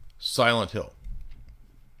Silent Hill.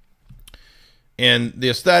 And the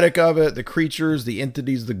aesthetic of it, the creatures, the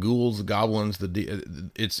entities, the ghouls, the goblins,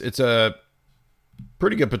 it's a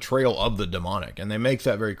pretty good portrayal of the demonic. And they make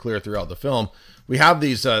that very clear throughout the film. We have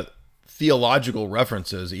these theological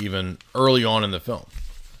references even early on in the film.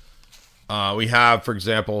 We have, for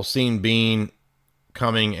example, Sean Bean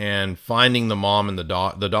coming and finding the mom and the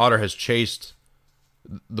daughter has chased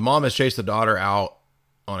the daughter out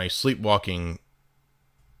on a sleepwalking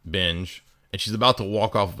binge, and she's about to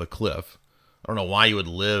walk off of a cliff. I don't know why you would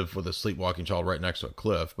live with a sleepwalking child right next to a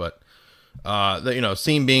cliff, but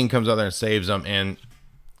Sean Bean comes out there and saves them and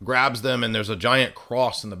grabs them, and there's a giant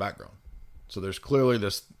cross in the background. So there's clearly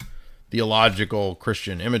this theological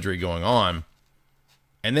Christian imagery going on.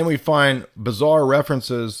 And then we find bizarre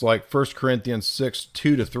references like 1 Corinthians 6,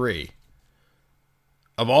 2-3.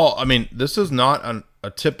 This is not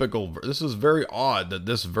a typical, this is very odd that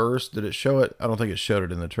this verse, did it show it? I don't think it showed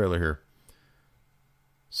it in the trailer here.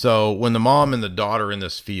 So when the mom and the daughter are in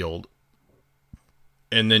this field,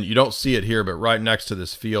 and then you don't see it here, but right next to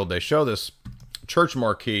this field, they show this church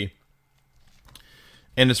marquee.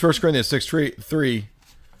 And it's 1 Corinthians 6:3.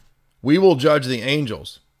 We will judge the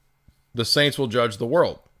angels. The saints will judge the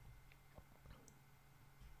world.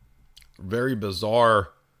 Very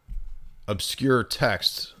bizarre, obscure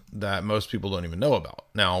text that most people don't even know about.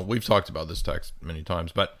 Now, we've talked about this text many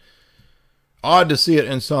times, but odd to see it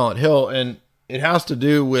in Silent Hill. And it has to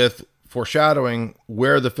do with foreshadowing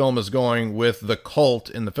where the film is going with the cult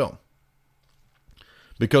in the film.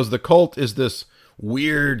 Because the cult is this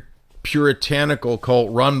weird, puritanical cult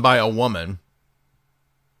run by a woman,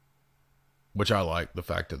 which I like, the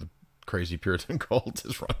fact that the crazy Puritan cult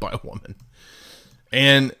is run by a woman.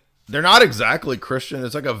 And they're not exactly Christian.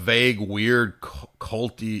 It's like a vague, weird,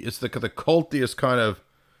 culty. It's the cultiest kind of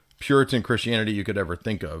Puritan Christianity you could ever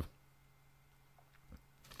think of.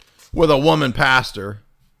 With a woman pastor,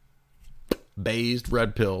 bathed,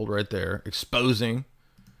 red-pilled, right there, exposing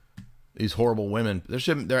these there's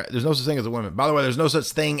no such thing as a woman. By the way, there's no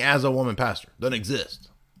such thing as a woman pastor. Doesn't exist.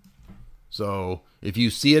 So if you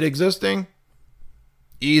see it existing,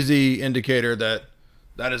 easy indicator that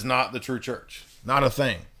that is not the true church. Not a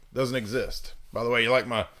thing. Doesn't exist. By the way,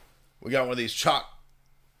 we got one of these chalk,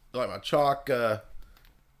 you like my chalk,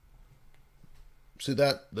 see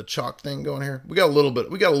that? The chalk thing going here? We got a little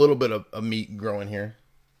bit of meat growing here.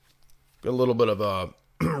 Got a little bit of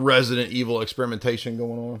Resident Evil experimentation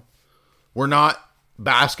going on. We're not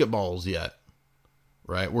basketballs yet,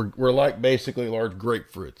 right? We're like basically large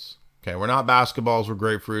grapefruits. Okay, we're not basketballs, we're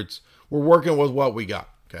grapefruits. We're working with what we got,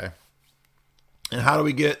 okay? And how do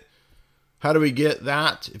we get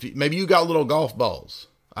that? Maybe you got little golf balls.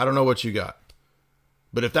 I don't know what you got.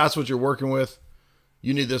 But if that's what you're working with,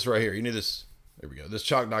 you need this right here. You need this. There we go. This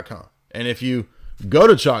chalk.com. And if you go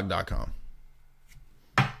to chalk.com,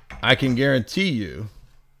 I can guarantee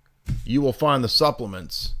you will find the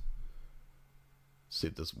supplements. Let's see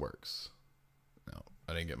if this works. No,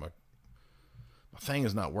 I didn't get my thing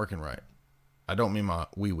is not working right. I don't mean my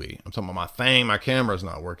wee. I'm talking about my thing. My camera's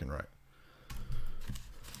not working right.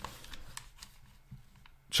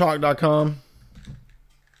 Chalk.com.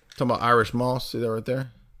 Talking about Irish moss. See that right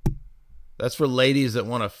there? That's for ladies that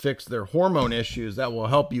want to fix their hormone issues. That will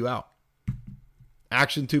help you out.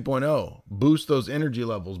 Action 2.0. Boost those energy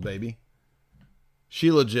levels, baby.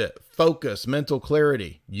 She Legit. Focus. Mental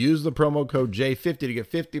clarity. Use the promo code J50 to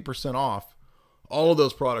get 50% off all of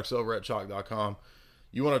those products over at chalk.com.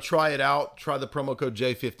 You want to try it out? Try the promo code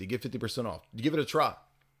J50. Get 50% off. Give it a try.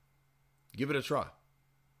 Give it a try.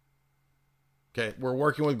 Okay, we're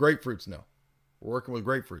working with grapefruits now. We're working with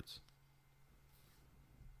grapefruits.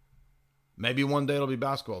 Maybe one day it'll be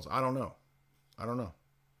basketballs. I don't know.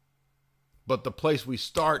 But the place we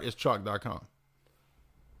start is chalk.com.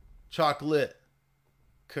 Chocolate,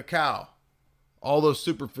 cacao, all those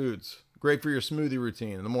superfoods. Great for your smoothie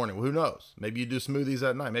routine in the morning. Well, who knows? Maybe you do smoothies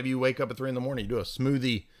at night. Maybe you wake up at 3 in the morning. You do a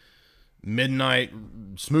smoothie, midnight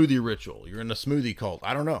smoothie ritual. You're in a smoothie cult.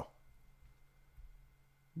 I don't know.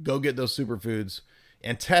 Go get those superfoods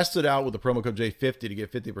and test it out with the promo code J50 to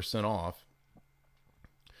get 50% off.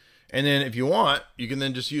 And then if you want, you can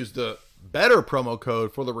then just use the better promo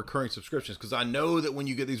code for the recurring subscriptions. Because I know that when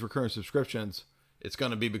you get these recurring subscriptions, it's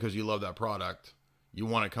going to be because you love that product. You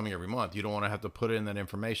want it coming every month. You don't want to have to put in that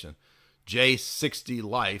information. J60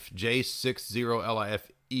 Life,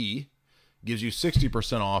 J60LIFE, gives you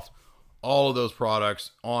 60% off all of those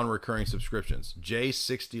products on recurring subscriptions.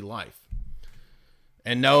 J60 Life.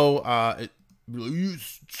 And no, you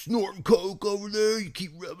snorting coke over there, you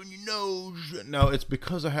keep rubbing your nose. No, it's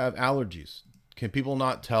because I have allergies. Can people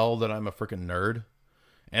not tell that I'm a freaking nerd?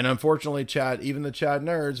 And unfortunately, Chad, even the Chad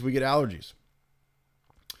nerds, we get allergies.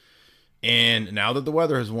 And now that the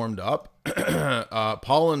weather has warmed up,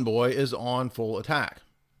 Pollen Boy is on full attack.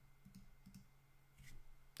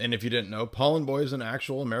 And if you didn't know, Pollen Boy is an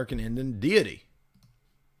actual American Indian deity.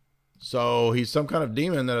 So he's some kind of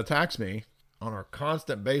demon that attacks me on a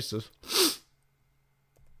constant basis.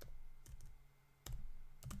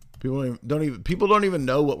 People don't even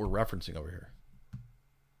know what we're referencing over here.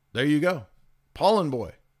 There you go. Pollen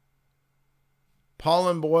Boy.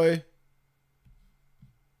 Pollen Boy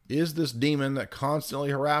is this demon that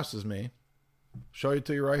constantly harasses me. Show it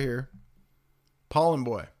to you right here. Pollen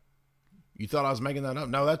Boy. You thought I was making that up?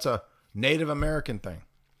 No, that's a Native American thing.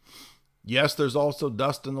 Yes, there's also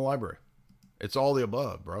dust in the library. It's all the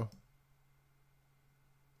above, bro.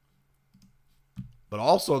 But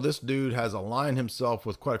also, this dude has aligned himself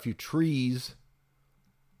with quite a few trees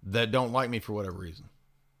that don't like me for whatever reason.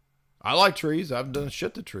 I like trees. I've done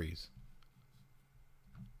shit to trees.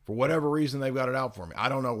 For whatever reason, they've got it out for me. I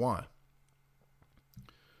don't know why.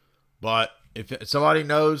 But if somebody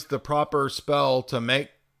knows the proper spell to make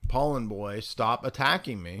Pollen Boy stop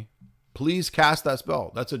attacking me, please cast that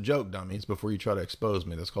spell. That's a joke, dummies, before you try to expose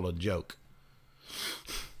me. That's called a joke.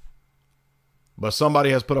 But somebody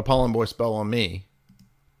has put a Pollen Boy spell on me.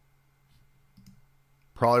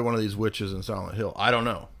 Probably one of these witches in Silent Hill. I don't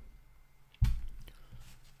know.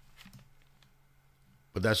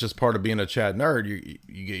 But that's just part of being a Chad nerd.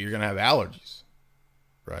 You're going to have allergies,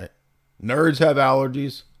 right? Nerds have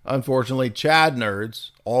allergies. Unfortunately, Chad nerds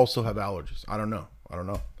also have allergies. I don't know.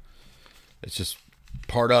 It's just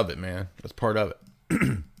part of it, man. That's part of it.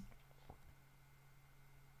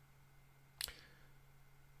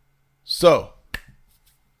 So,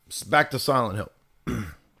 back to Silent Hill.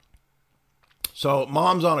 So,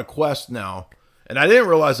 Mom's on a quest now. And I didn't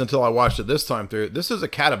realize until I watched it this time through. This is a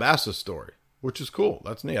Calabasas story, which is cool.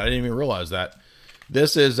 That's neat. I didn't even realize that.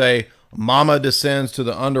 This is a mama descends to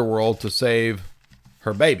the underworld to save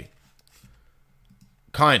her baby.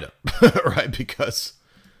 Kind of. Right? Because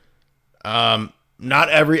not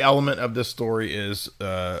every element of this story is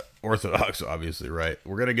orthodox, obviously, right?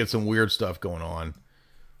 We're going to get some weird stuff going on.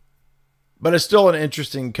 But it's still an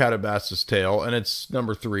interesting Calabasas tale, and it's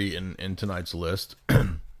number 3 in tonight's list.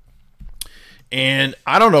 And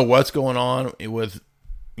I don't know what's going on with,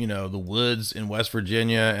 the woods in West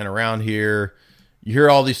Virginia and around here. You hear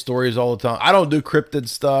all these stories all the time. I don't do cryptid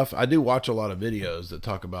stuff. I do watch a lot of videos that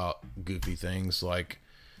talk about goofy things, like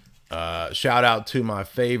shout out to my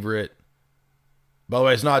favorite. By the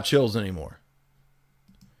way, it's not Chills anymore.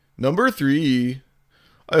 Number 3.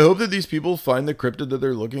 I hope that these people find the cryptid that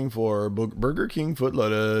they're looking for. Burger King foot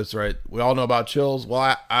lettuce, right? We all know about Chills.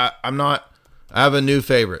 Well, I'm not. I have a new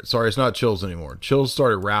favorite. Sorry, it's not Chills anymore. Chills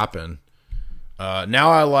started rapping.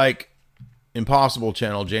 Now I like Impossible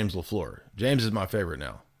Channel, James LaFleur. James is my favorite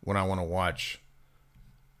now when I want to watch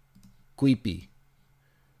Queepy.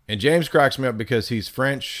 And James cracks me up because he's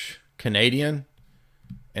French Canadian.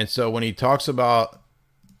 And so when he talks about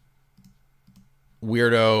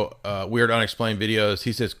weird unexplained videos,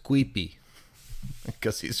 he says Queepy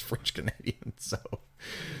because he's French Canadian.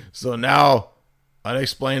 So now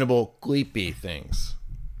unexplainable Queepy things.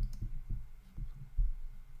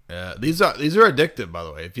 These are addictive, by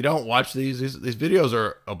the way. If you don't watch these videos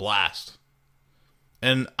are a blast.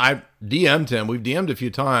 And I DM'd him. We've DM'd a few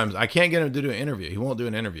times. I can't get him to do an interview. He won't do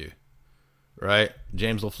an interview. Right?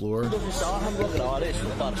 James LaFleur.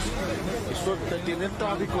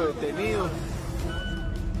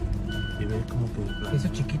 Ese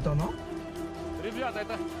chiquito, ¿no?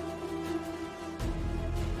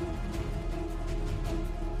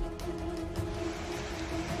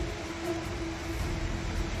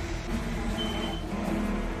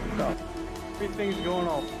 Everything's going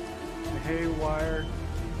all haywire.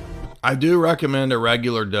 I do recommend a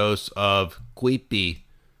regular dose of Queepy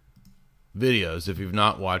videos if you've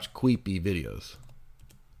not watched Queepy videos.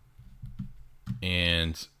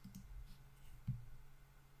 And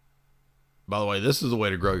by the way, this is the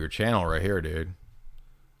way to grow your channel right here, dude.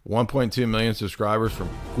 1.2 million subscribers from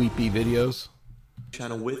Queepy videos.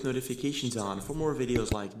 Channel with notifications on for more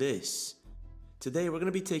videos like this. Today we're going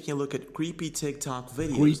to be taking a look at creepy TikTok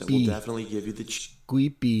videos that will definitely give you the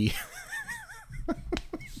Queepy.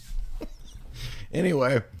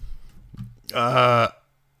 Anyway, how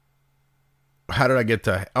did I get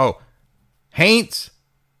to... Oh, Haints,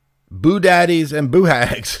 Boo Daddies, and Boo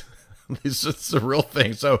Hags. This is a real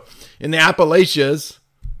thing. So in the Appalachias,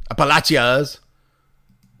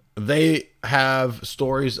 they have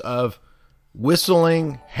stories of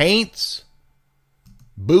whistling Haints,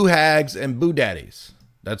 Boo Hags, and Boo Daddies.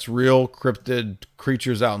 That's real cryptid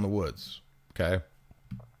creatures out in the woods. Okay.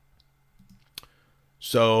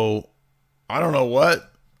 So I don't know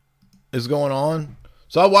what is going on.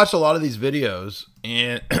 So I watched a lot of these videos,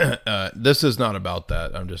 and this is not about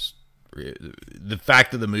that. I'm just, the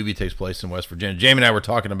fact that the movie takes place in West Virginia. Jamie and I were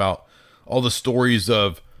talking about all the stories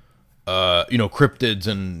of, cryptids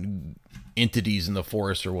and entities in the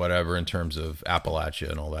forest or whatever in terms of Appalachia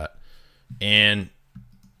and all that. And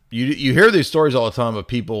you hear these stories all the time of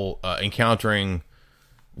people encountering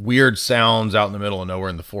weird sounds out in the middle of nowhere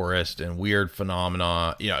in the forest and weird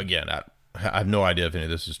phenomena. Again, I have no idea if any of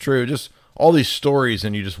this is true. Just all these stories,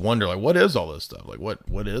 and you just wonder, like, what is all this stuff? Like,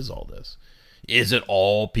 what is all this? Is it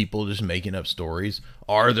all people just making up stories?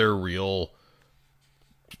 Are there real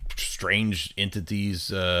strange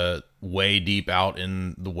entities way deep out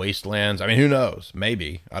in the wastelands? I mean, who knows?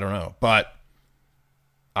 Maybe. I don't know. But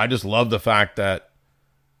I just love the fact that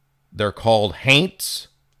they're called Haints,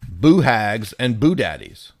 Boo Hags, and Boo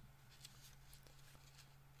Daddies.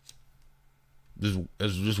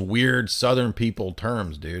 It's just weird Southern people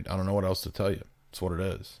terms, dude. I don't know what else to tell you. It's what it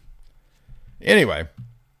is. Anyway,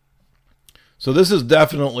 so this is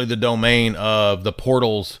definitely the domain of the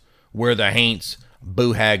portals where the Haints,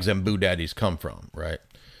 Boo Hags, and Boo Daddies come from, right?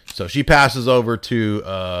 So she passes over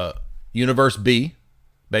to Universe B,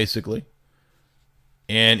 basically.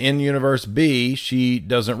 And in Universe B, she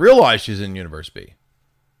doesn't realize she's in Universe B.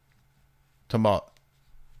 Talking about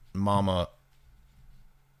mama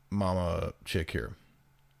chick here.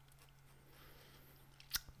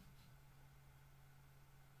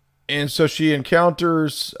 And so she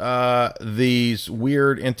encounters these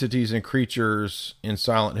weird entities and creatures in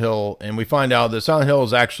Silent Hill. And we find out that Silent Hill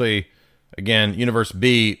is actually, again, Universe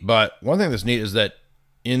B. But one thing that's neat is that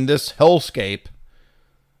in this hellscape,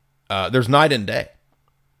 there's night and day.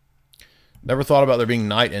 Never thought about there being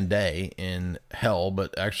night and day in hell,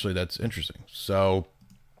 but actually that's interesting. So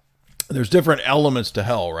there's different elements to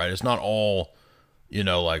hell, right? It's not all,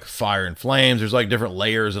 like fire and flames. There's like different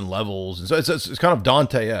layers and levels. And so it's kind of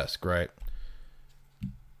Dante-esque, right?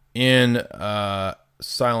 In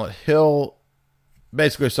Silent Hill,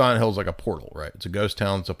 basically Silent Hill is like a portal, right? It's a ghost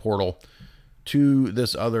town. It's a portal to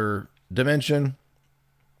this other dimension.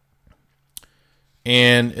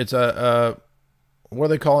 And it's what do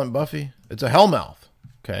they call it in Buffy? It's a Hellmouth.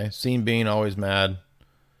 Okay. Scene being always mad.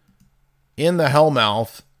 In the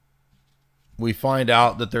Hellmouth, we find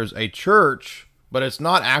out that there's a church, but it's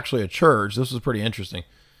not actually a church. This is pretty interesting.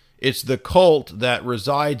 It's the cult that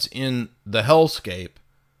resides in the hellscape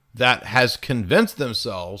that has convinced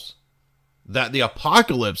themselves that the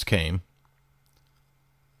apocalypse came.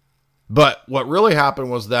 But what really happened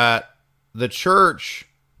was that the church,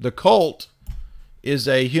 the cult, is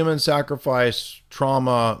a human sacrifice,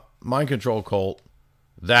 trauma, mind control cult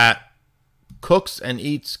that cooks and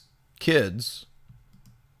eats kids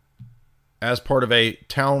as part of a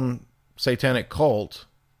town satanic cult,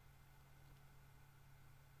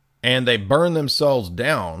 and they burn themselves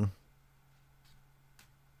down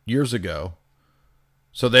years ago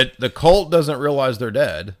so that the cult doesn't realize they're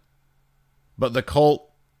dead, but the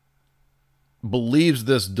cult believes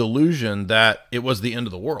this delusion that it was the end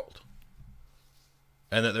of the world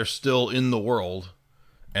and that they're still in the world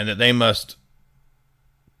and that they must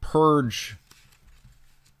purge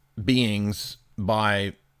beings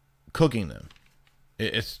by cooking them.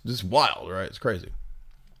 It's just wild, right? It's crazy.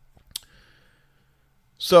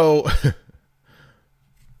 So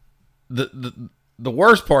the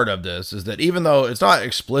worst part of this is that even though it's not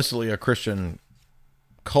explicitly a Christian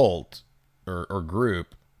cult or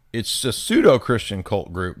group, it's a pseudo-Christian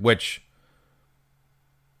cult group which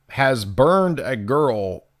has burned a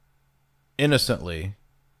girl innocently.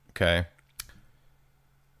 Okay.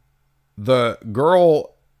 The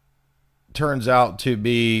girl turns out to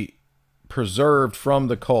be preserved from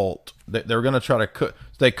the cult. They're going to try to cook.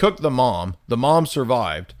 They cooked the mom. The mom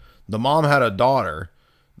survived. The mom had a daughter.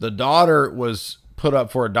 The daughter was put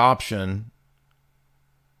up for adoption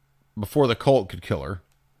before the cult could kill her.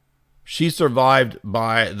 She survived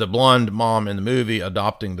by the blonde mom in the movie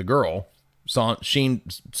adopting the girl. Scene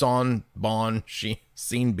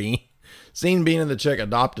Bean and the chick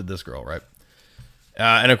adopted this girl, right?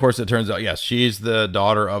 And of course, it turns out, yes, she's the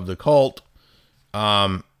daughter of the cult.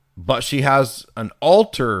 But she has an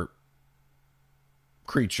alter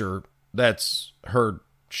creature that's her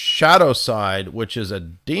shadow side, which is a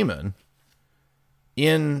demon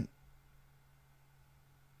in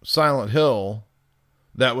Silent Hill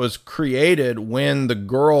that was created when the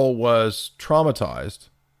girl was traumatized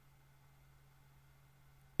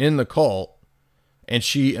in the cult, and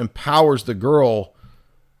she empowers the girl,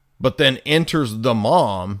 but then enters the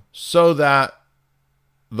mom so that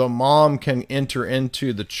the mom can enter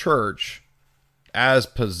into the church as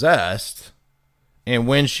possessed. And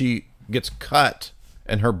when she gets cut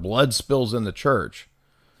and her blood spills in the church,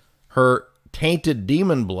 her tainted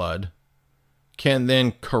demon blood can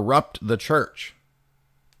then corrupt the church.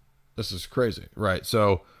 This is crazy, right?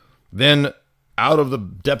 So then out of the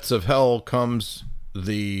depths of hell comes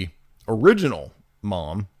the original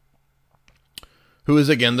mom, who is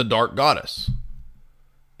again the dark goddess,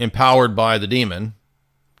 empowered by the demon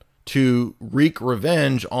to wreak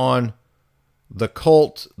revenge on the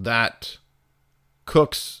cult that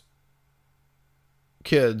cooks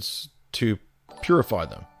kids to purify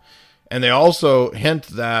them. And they also hint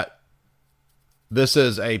that this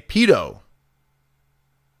is a pedo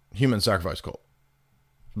human sacrifice cult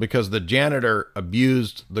because the janitor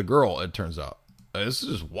abused the girl, it turns out. This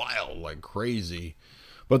is just wild, like crazy.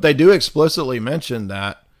 But they do explicitly mention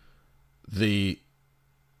that the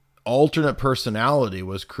alternate personality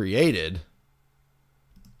was created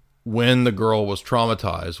when the girl was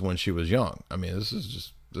traumatized when she was young. I mean, this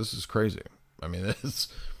is crazy. I mean, this.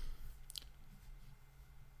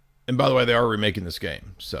 And by the way, they are remaking this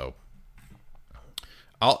game, so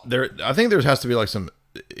I think there has to be like some.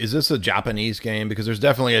 Is this a Japanese game? Because there's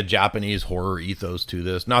definitely a Japanese horror ethos to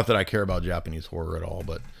this. Not that I care about Japanese horror at all,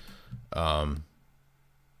 but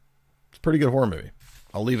it's a pretty good horror movie.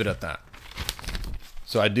 I'll leave it at that.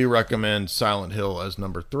 So I do recommend Silent Hill as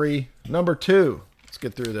number 3. Number 2. Let's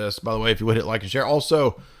get through this. By the way, if you would hit like and share.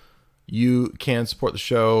 Also, you can support the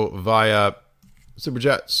show via Super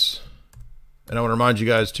Chats. And I want to remind you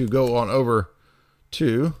guys to go on over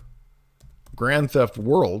to Grand Theft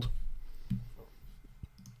World,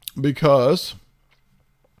 because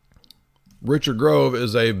Richard Grove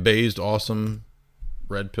is a based, awesome,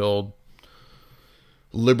 red-pilled,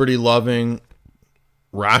 liberty-loving,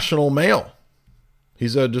 rational male.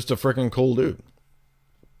 He's just a freaking cool dude.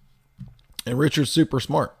 And Richard's super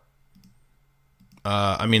smart.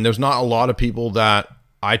 I mean, there's not a lot of people that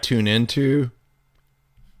I tune into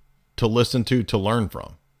to listen to learn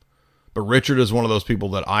from. But Richard is one of those people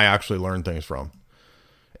that I actually learn things from.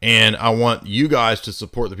 And I want you guys to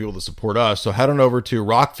support the people that support us. So head on over to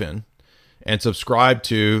Rockfin and subscribe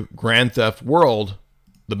to Grand Theft World,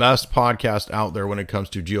 the best podcast out there when it comes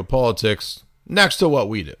to geopolitics, next to what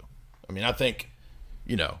we do. I mean, I think,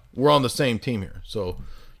 we're on the same team here. So,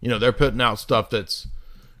 they're putting out stuff that's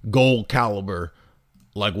gold caliber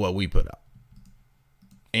like what we put out.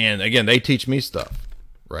 And again, they teach me stuff,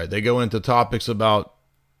 right? They go into topics about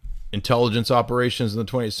intelligence operations in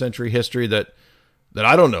the 20th century, history that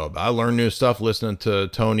I don't know about. I learn new stuff listening to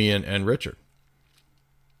Tony and Richard.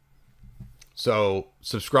 So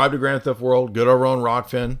subscribe to Grand Theft World. Go to our own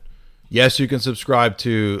Rockfin. Yes, you can subscribe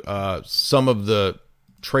to some of the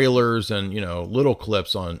trailers and little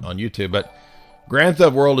clips on YouTube, but Grand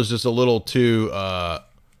Theft World is just a little too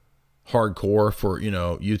hardcore for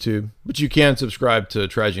YouTube. But you can subscribe to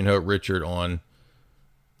Tragedy and Hope Richard on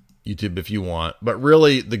YouTube if you want. But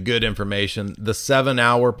really, the good information, the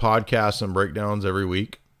 7-hour podcasts and breakdowns every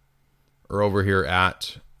week are over here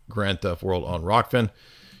at Grand Theft World on Rockfin.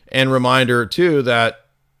 And reminder too that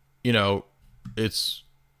it's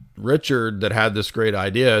Richard that had this great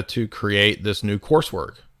idea to create this new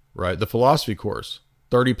coursework, right? The philosophy course,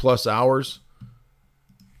 30 plus hours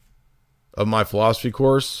of my philosophy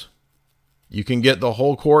course. You can get the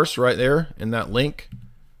whole course right there in that link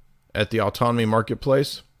at the Autonomy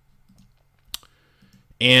Marketplace.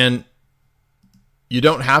 And you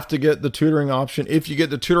don't have to get the tutoring option. If you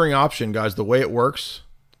get the tutoring option, guys, the way it works,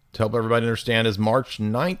 to help everybody understand, is March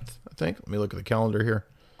 9th, I think. Let me look at the calendar here.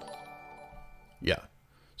 Yeah.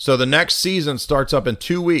 So the next season starts up in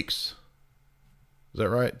 2 weeks. Is that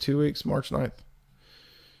right? 2 weeks, March 9th?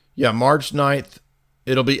 Yeah, March 9th.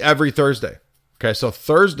 It'll be every Thursday. Okay, so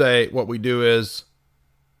Thursday, what we do is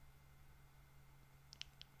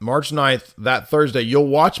March 9th, that Thursday, you'll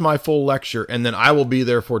watch my full lecture, and then I will be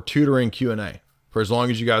there for tutoring Q&A for as long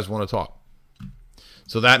as you guys want to talk.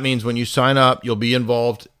 So that means when you sign up, you'll be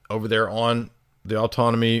involved over there on the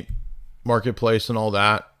Autonomy Marketplace and all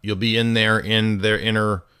that. You'll be in there in their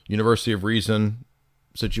inner University of Reason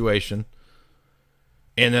situation.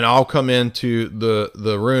 And then I'll come into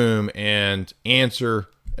the room and answer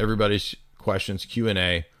everybody's questions,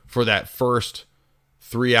 Q&A, for that first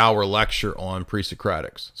 3-hour lecture on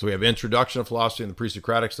pre-Socratics. So we have Introduction to Philosophy and the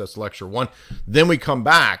Pre-Socratics. That's lecture 1. Then we come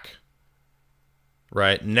back,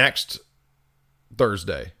 right, next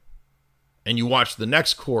Thursday, and you watch the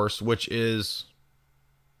next course, which is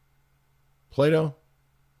Plato.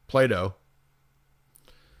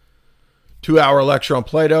 2-hour lecture on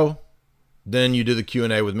Plato. Then you do the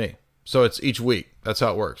Q&A with me. So it's each week. That's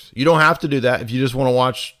how it works. You don't have to do that if you just want to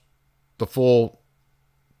watch the full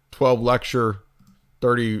 12 lecture,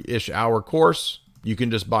 30-ish hour course. You can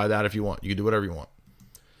just buy that if you want. You can do whatever you want.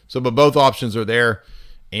 So, but both options are there.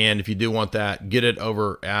 And if you do want that, get it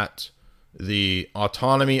over at the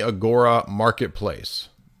Autonomy Agora Marketplace.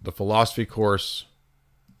 The philosophy course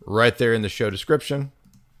right there in the show description.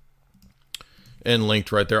 And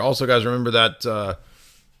linked right there. Also, guys, remember that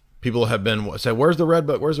people have been say, "Where's the red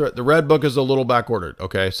book? Where's the red book?" Is a little back ordered.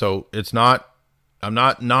 Okay, so it's not. I'm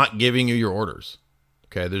not giving you your orders.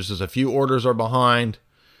 Okay, there's just a few orders are behind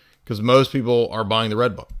because most people are buying the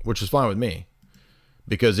red book, which is fine with me.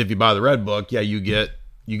 Because if you buy the red book, yeah, you get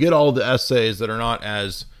all the essays that are not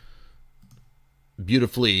as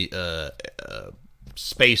beautifully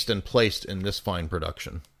spaced and placed in this fine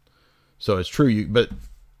production. So it's true, but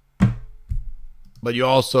you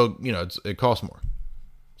also, it costs more.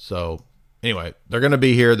 So anyway, they're going to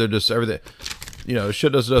be here. They're just everything,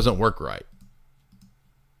 shit doesn't work right.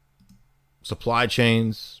 Supply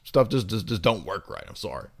chains, stuff just don't work right. I'm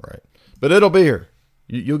sorry, right? But it'll be here.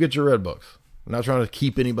 You'll get your red books. I'm not trying to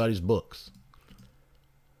keep anybody's books.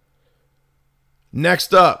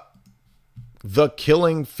 Next up, The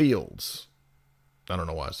Killing Fields. I don't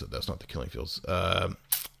know why I said that's not The Killing Fields.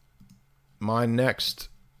 My next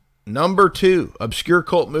number 2 obscure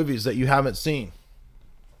cult movies that you haven't seen.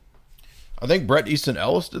 I think Bret Easton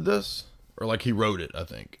Ellis did this, or like he wrote it. I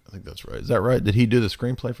think that's right. Is that right? Did he do the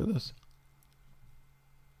screenplay for this?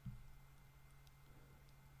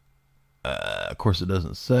 Of course, it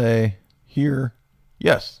doesn't say here.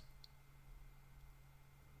 Yes.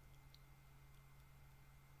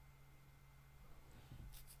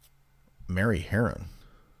 Mary Herron.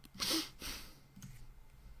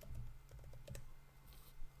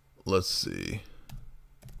 Let's see.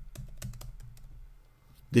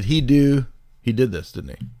 He did this,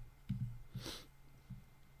 didn't he?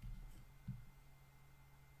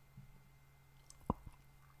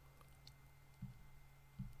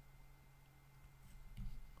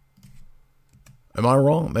 Am I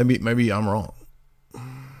wrong? Maybe I'm wrong.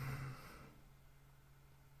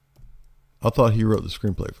 I thought he wrote the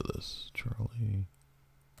screenplay for this. Charlie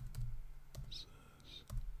says.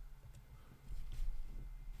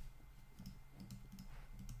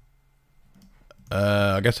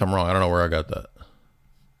 I guess I'm wrong. I don't know where I got that.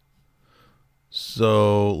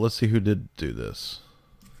 So let's see who did do this.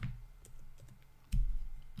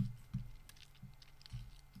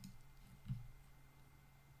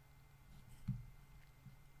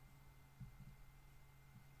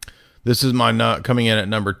 This is my coming in at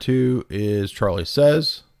number 2 is Charlie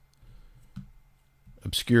Says.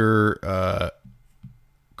 Obscure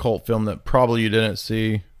cult film that probably you didn't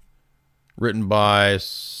see. Written by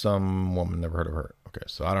some woman, never heard of her. Okay,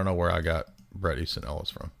 so I don't know where I got Bret Easton Ellis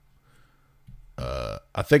from.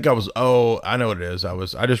 I think I know what it is.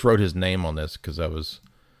 I just wrote his name on this because I was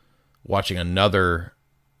watching another.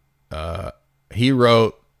 He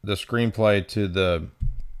wrote the screenplay to the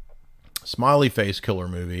Smiley Face Killer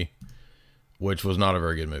movie, which was not a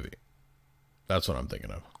very good movie. That's what I'm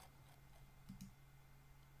thinking of.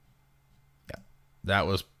 Yeah, that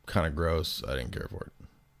was kind of gross. I didn't care for it.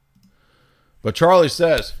 But Charlie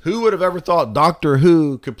Says, who would have ever thought Doctor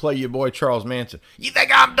Who could play your boy Charles Manson? You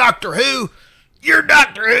think I'm Doctor Who? You're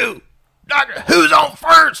Doctor Who. Doctor Who's on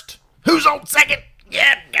first? Who's on second?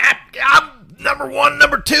 Yeah, I'm number 1,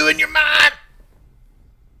 number 2 in your mind.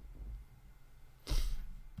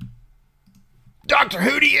 Doctor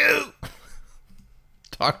Who to you?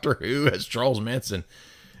 Doctor Who as Charles Manson.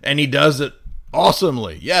 And he does it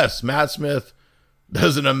awesomely. Yes, Matt Smith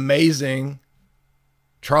does an amazing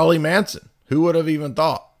Charlie Manson. Who would have even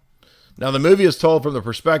thought? Now, the movie is told from the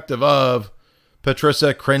perspective of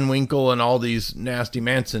Patricia Krenwinkel and all these nasty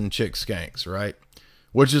Manson chick skanks, right?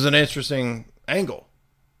 Which is an interesting angle.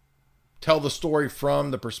 Tell the story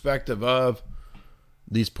from the perspective of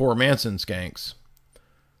these poor Manson skanks.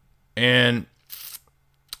 And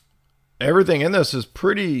everything in this is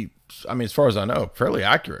pretty, I mean, as far as I know, fairly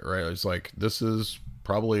accurate, right? It's like, this is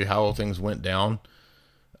probably how things went down.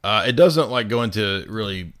 It doesn't like go into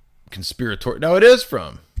really conspiratorial. No, it is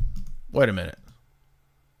from, wait a minute.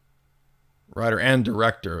 Writer and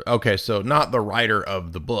director. Okay, so not the writer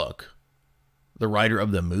of the book. The writer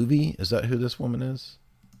of the movie? Is that who this woman is?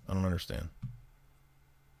 I don't understand.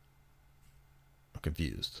 I'm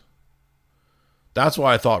confused. That's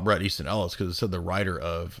why I thought Bret Easton Ellis, because it said the writer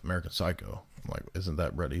of American Psycho. I'm like, isn't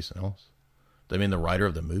that Bret Easton Ellis? They mean the writer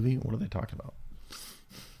of the movie? What are they talking about?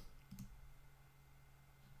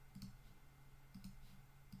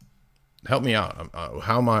 Help me out.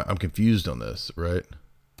 How am I? I'm confused on this, right?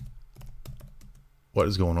 What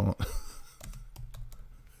is going on?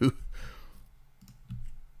 Who?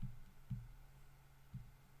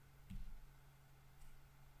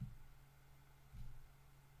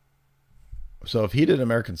 So if he did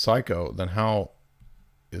American Psycho, then how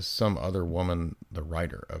is some other woman the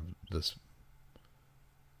writer of this?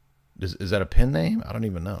 Is that a pen name? I don't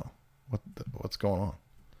even know. What's going on?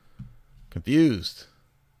 Confused.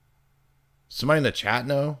 Somebody in the chat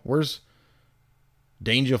know? Where's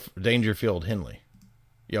Dangerfield Henley?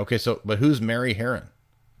 Yeah, okay, so, but who's Mary Herron?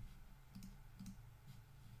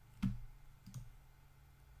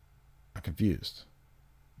 I'm confused.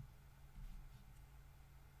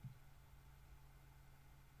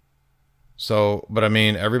 So, but I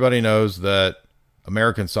mean, everybody knows that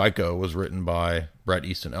American Psycho was written by Bret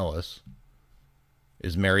Easton Ellis.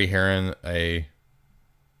 Is Mary Herron a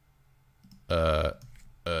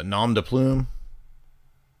nom de plume?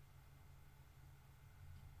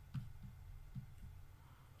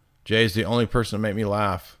 Jay's the only person to make me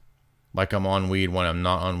laugh like I'm on weed when I'm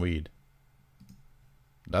not on weed.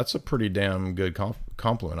 That's a pretty damn good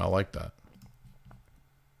compliment. I like that.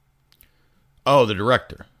 Oh, the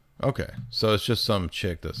director. Okay, so it's just some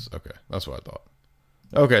chick okay, that's what I thought.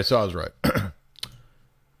 Okay, so I was right.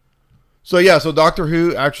 So yeah, so Doctor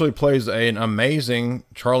Who actually plays an amazing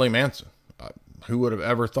Charlie Manson. Who would have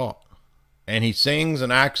ever thought? And he sings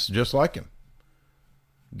and acts just like him.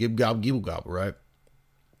 Gib gob, gibble gob, right?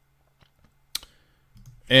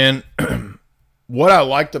 And what I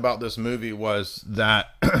liked about this movie was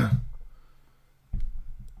that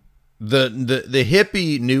the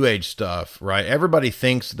hippie new age stuff, right? Everybody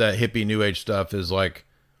thinks that hippie new age stuff is like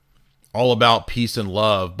all about peace and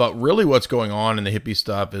love, but really what's going on in the hippie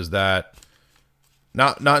stuff is that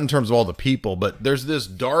not in terms of all the people, but there's this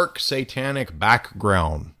dark satanic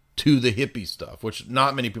background to the hippie stuff, which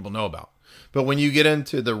not many people know about. But when you get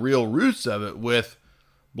into the real roots of it with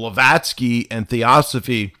Blavatsky and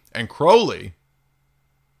Theosophy and Crowley,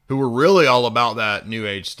 who were really all about that new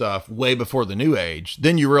age stuff way before the new age,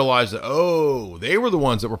 then you realize that, oh, they were the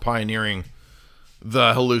ones that were pioneering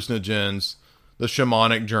the hallucinogens, the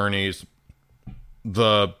shamanic journeys,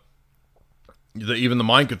 the even the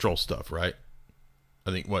mind control stuff, right? I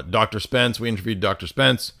think Dr. Spence, we interviewed Dr.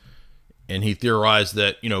 Spence, and he theorized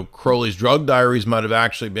that, Crowley's drug diaries might have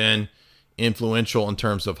actually been influential in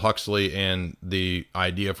terms of Huxley and the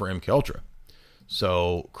idea for MK Ultra.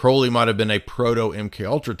 So Crowley might have been a proto MK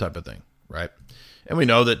Ultra type of thing, right? And we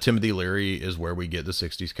know that Timothy Leary is where we get the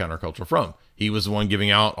 60s counterculture from. He was the one giving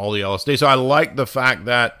out all the LSD. So I like the fact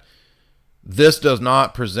that this does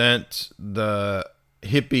not present the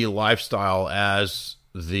hippie lifestyle as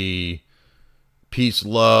the peace,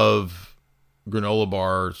 love, granola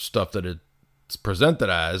bar stuff that it's presented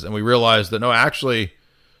as. And we realize that, no, actually,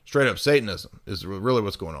 straight up Satanism is really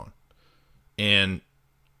what's going on. And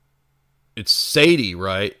it's Sadie,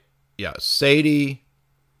 right? Yeah, Sadie.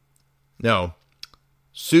 No,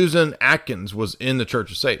 Susan Atkins was in the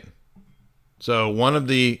Church of Satan. So one of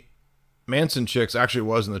the Manson chicks actually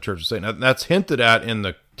was in the Church of Satan. That's hinted at in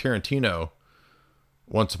the Tarantino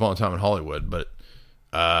Once Upon a Time in Hollywood, but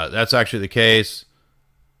that's actually the case.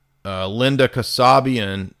 Linda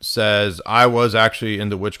Kasabian says, I was actually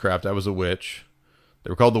into witchcraft. I was a witch. They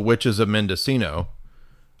were called the Witches of Mendocino.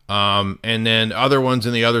 And then other ones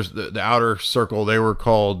in the outer circle, they were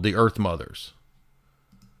called the Earth Mothers.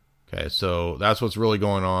 Okay, so that's what's really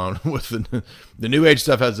going on with the New Age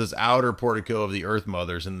stuff. Has this outer portico of the Earth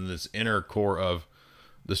Mothers and this inner core of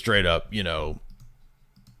the straight up,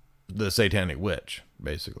 the satanic witch,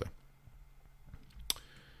 basically.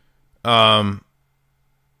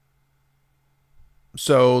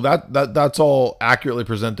 So that's all accurately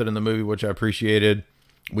presented in the movie, which I appreciated.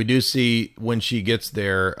 We do see when she gets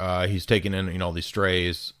there, he's taking in, all these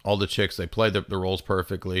strays, all the chicks, they play the roles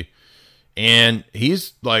perfectly. And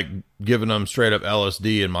he's like giving them straight up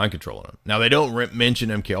LSD and mind controlling them. Now they don't mention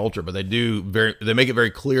MK Ultra, but they make it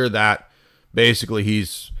very clear that basically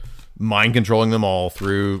he's mind controlling them all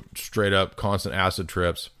through straight up constant acid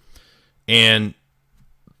trips. And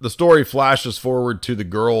the story flashes forward to the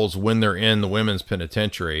girls when they're in the women's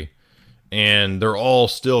penitentiary, and they're all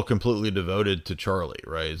still completely devoted to Charlie,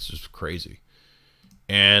 right? It's just crazy.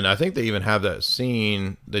 And I think they even have that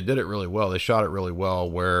scene. They did it really well. They shot it really well.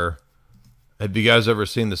 Where, have you guys ever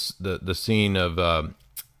seen the scene of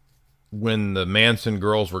when the Manson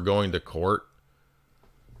girls were going to court,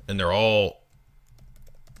 and they're all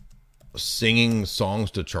singing songs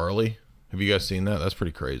to Charlie? Have you guys seen that? That's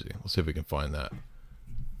pretty crazy. Let's see if we can find that.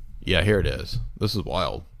 Yeah, here it is. This is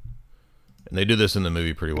wild. And they do this in the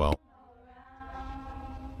movie pretty well.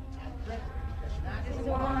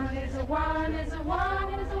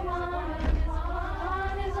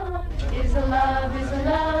 Is a love, is a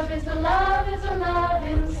love, is a love, is a love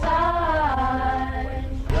inside.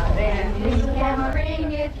 Then we can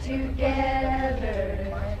bring it together.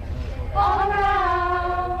 All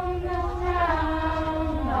around,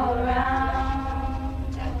 around, all around.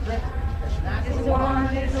 Is a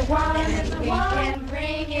one, is a one, is a one. We can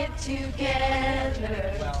bring it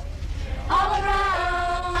together. All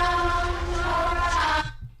around, all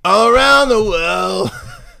around. All around the world.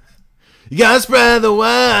 You gotta spread the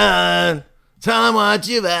word. Tell them what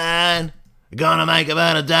you've had. You're gonna make a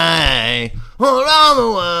better day. All around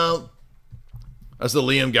the world. That's the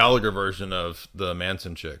Liam Gallagher version of the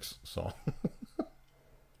Manson Chicks song.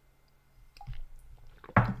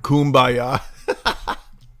 Kumbaya.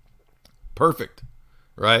 Perfect.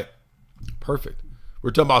 Right? Perfect.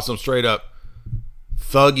 We're talking about some straight up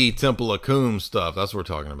thuggy Temple of Coom stuff. That's what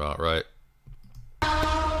we're talking about, right?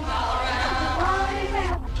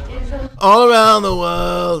 All around the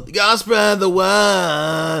world, you gotta spread the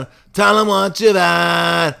word. Tell them what you've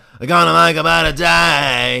had. They're gonna make a better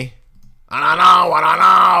day. And I know what I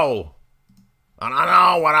know. And I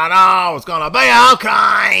know what I know. It's gonna be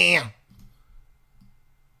okay.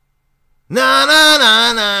 Na na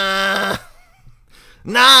na na.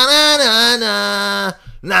 Na na na na.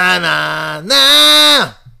 Na na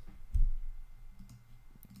na.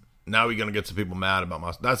 Now we're gonna get some people mad about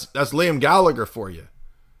my. That's Liam Gallagher for you.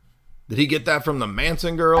 Did he get that from the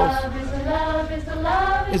Manson girls? Is the love, is the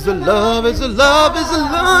love, is the love, is the love, is the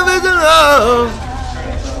love, is the love.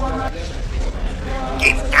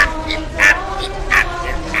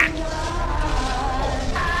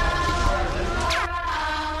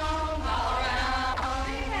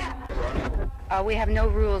 We have no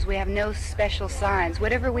rules, we have no special signs.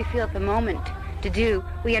 Whatever we feel at the moment to do,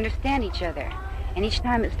 we understand each other. And each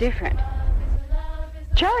time it's different.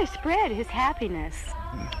 Charlie spread his happiness.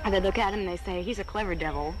 They look at him and they say, he's a clever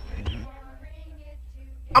devil.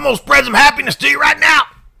 I'm going to spread some happiness to you right now.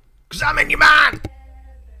 Because I'm in your mind.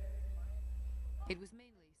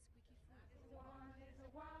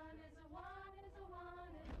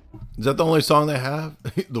 Is that the only song they have?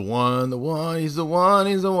 The one, he's the one,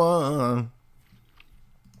 he's the one.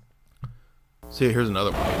 See, here's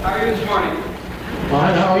another one. How are you this morning?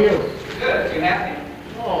 Fine, how are you? Good. You happy?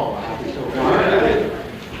 Oh, happy so good.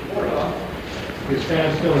 You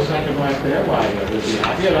stand still a second right there, why, you'll be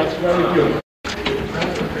happy. That's very good.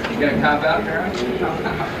 You gonna cop out there?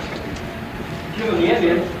 Killing the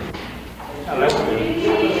Indians. Oh, that's good.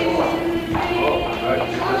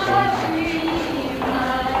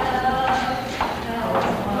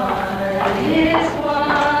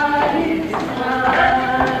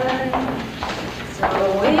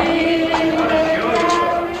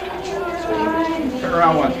 Turn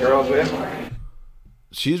around once, girls, will you?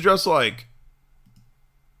 She's dressed like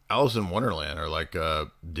Alice in Wonderland or like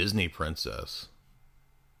a Disney princess.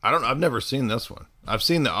 I've never seen this one. I've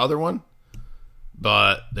seen the other one,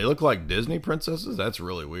 but they look like Disney princesses. That's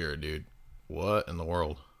really weird, dude. What in the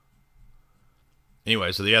world?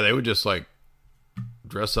 Anyway, so yeah, they would just like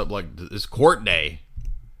dress up like it's court day.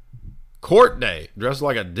 Court day. Dressed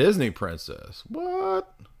like a Disney princess.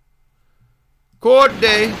 What? Court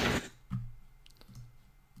day.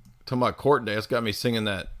 Talking about court day. It's got me singing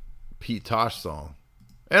that Pete Tosh song.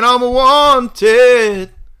 And I'm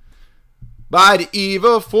wanted by the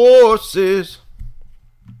evil forces.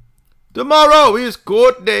 Tomorrow is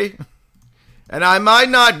court day, and I might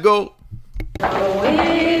not go. Turn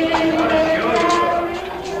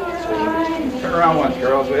around once,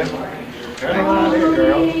 girls, will you? Turn around here,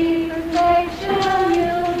 girls.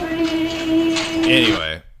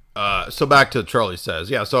 Anyway, so back to Charlie Says.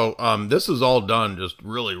 Yeah, so this is all done just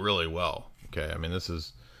really, really well. Okay, I mean, this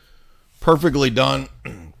is perfectly done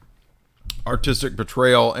artistic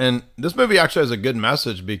portrayal, and this movie actually has a good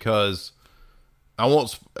message because I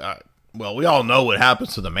won't well, we all know what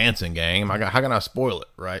happens to the Manson gang. How can I spoil it,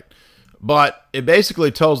 right? But it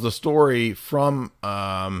basically tells the story from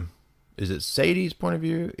is it Sadie's point of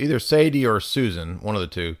view? Either Sadie or Susan, one of the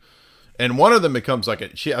two. And one of them becomes like I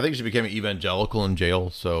think she became an evangelical in jail,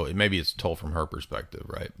 so maybe it's told from her perspective,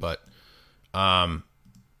 right? But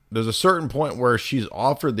there's a certain point where she's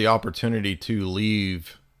offered the opportunity to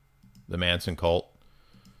leave the Manson cult,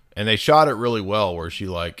 and they shot it really well where she's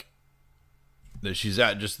at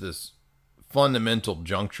just this fundamental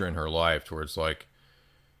juncture in her life where it's like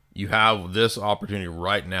you have this opportunity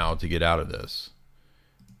right now to get out of this,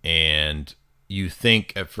 and you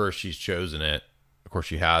think at first she's chosen it. Of course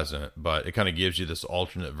she hasn't, but it kind of gives you this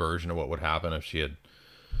alternate version of what would happen if she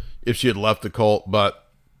had left the cult. But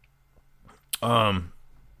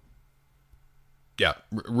yeah,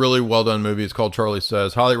 really well done movie. It's called Charlie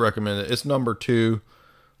Says. Highly recommend it. It's number 2.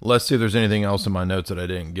 Let's see if there's anything else in my notes that I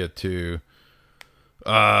didn't get to.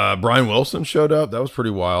 Brian Wilson showed up. That was pretty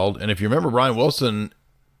wild. And if you remember, Brian Wilson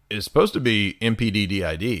is supposed to be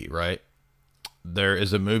MPD-DID, right? There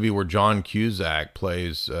is a movie where John Cusack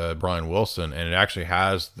plays Brian Wilson, and it actually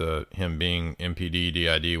has him being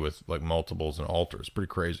MPD-DID with like multiples and alters. Pretty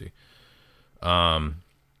crazy. I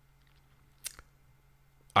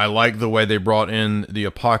like the way they brought in the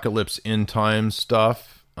apocalypse end time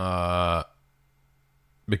stuff,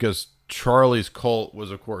 because Charlie's cult was,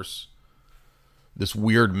 of course, this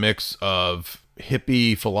weird mix of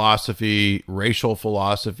hippie philosophy, racial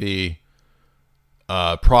philosophy,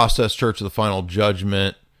 process church of the final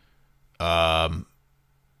judgment. A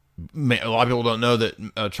lot of people don't know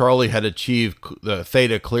that Charlie had achieved the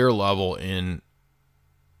theta clear level in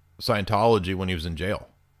Scientology when he was in jail.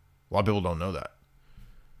 A lot of people don't know that,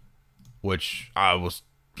 which I was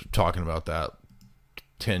talking about that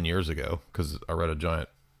 10 years ago because I read a giant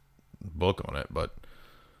book on it. But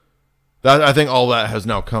that, I think all that has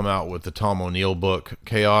now come out with the Tom O'Neill book,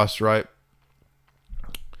 Chaos, right?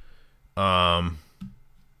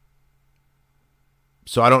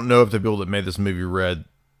 So I don't know if the people that made this movie read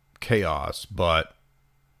Chaos, but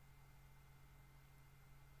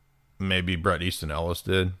maybe Bret Easton Ellis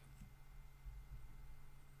did.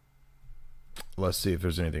 Let's see if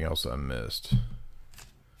there's anything else I missed.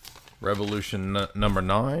 Revolution number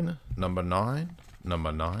 9.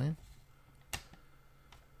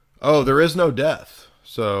 Oh, there is no death.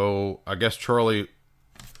 So I guess Charlie...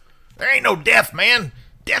 There ain't no death, man.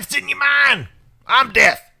 Death's in your mind. I'm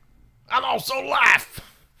death. I'm also life.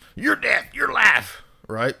 You're death. You're life.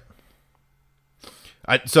 Right?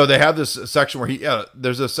 So they have this section where I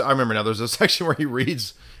remember now, there's a section where he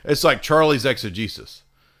reads, it's like Charlie's exegesis.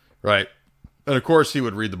 Right? And of course he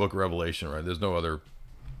would read the book of Revelation, right? There's no other...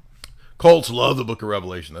 Cults love the book of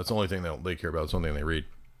Revelation. That's the only thing they care about. It's the only thing they read.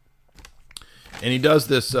 And he does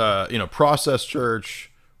this, process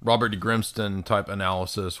church, Robert D. Grimston type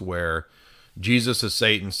analysis where Jesus is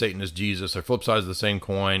Satan, Satan is Jesus. They're flip sides of the same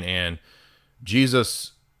coin, and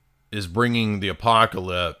Jesus is bringing the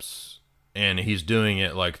apocalypse, and he's doing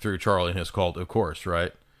it like through Charlie and his cult, of course,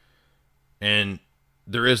 right? And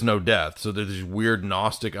there is no death, so there's these weird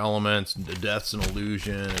Gnostic elements. The death's an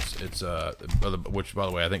illusion. It's which, by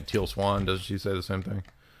the way, I think Teal Swan, does she say the same thing?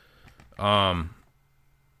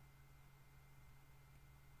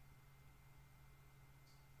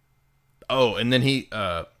 Oh, and then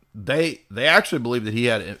they actually believe that he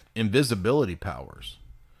had invisibility powers.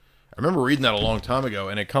 I remember reading that a long time ago,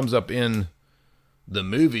 and it comes up in the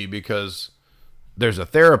movie because there's a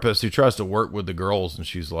therapist who tries to work with the girls, and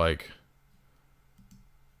she's like,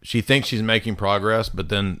 she thinks she's making progress, but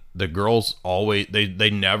then the girls always, they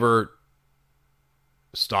never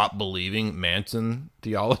stop believing Manson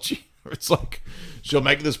theology. It's like, she'll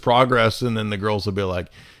make this progress, and then the girls will be like,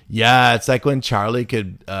 yeah, it's like when Charlie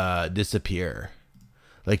could disappear.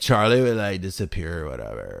 Like, Charlie would, like, disappear or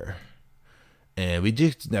whatever. And we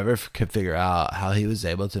just never could figure out how he was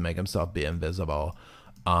able to make himself be invisible.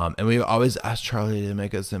 And we always asked Charlie to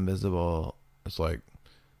make us invisible. It's like,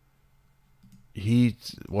 he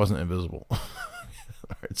wasn't invisible.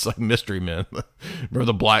 It's like Mystery Men. Remember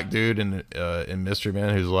the black dude in Mystery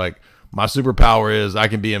Men who's like, my superpower is I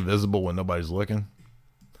can be invisible when nobody's looking.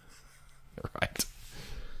 Right.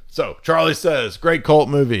 So, Charlie Says, great cult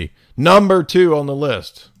movie. Number 2 on the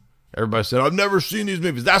list. Everybody said, I've never seen these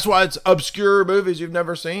movies. That's why it's obscure movies you've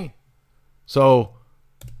never seen. So,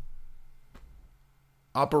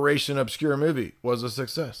 Operation Obscure Movie was a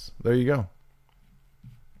success. There you go.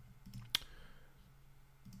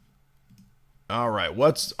 All right,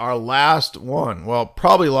 what's our last one? Well,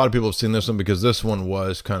 probably a lot of people have seen this one because this one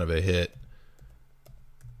was kind of a hit.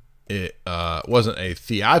 It wasn't a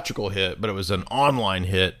theatrical hit, but it was an online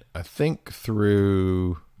hit, I think,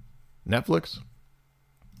 through Netflix.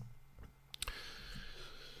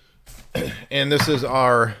 And this is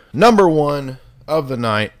our number 1 of the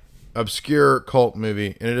night obscure cult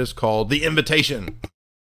movie, and it is called The Invitation.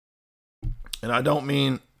 And I don't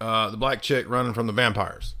mean the black chick running from the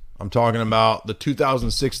vampires. I'm talking about the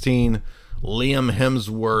 2016 Liam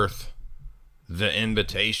Hemsworth, The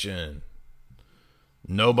Invitation.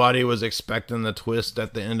 Nobody was expecting the twist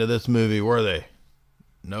at the end of this movie, were they?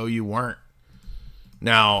 No, you weren't.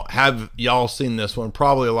 Now, have y'all seen this one?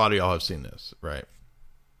 Probably a lot of y'all have seen this, right?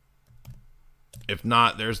 If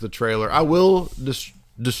not, there's the trailer. I will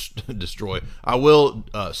destroy. I will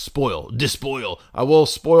despoil. I will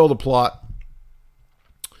spoil the plot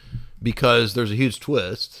because there's a huge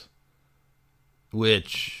twist,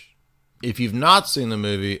 which, if you've not seen the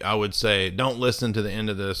movie, I would say don't listen to the end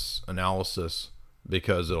of this analysis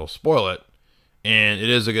because it'll spoil it. And it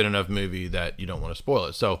is a good enough movie that you don't want to spoil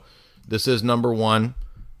it. So this is number one.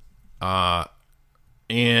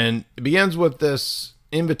 And it begins with this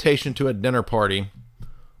invitation to a dinner party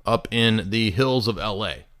up in the hills of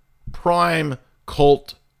LA. Prime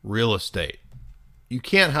cult real estate. You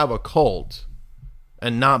can't have a cult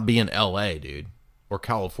and not be in LA, dude. Or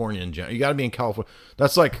California in general. You got to be in California.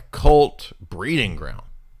 That's like cult breeding ground.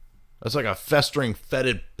 That's like a festering,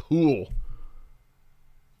 fetid pool.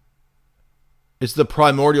 It's the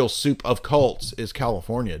primordial soup of cults is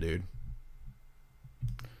California, dude.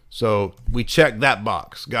 So we checked that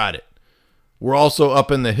box. Got it. We're also up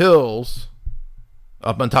in the hills,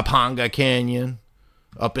 up in Topanga Canyon,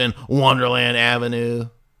 up in Wonderland Avenue,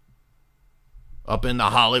 up in the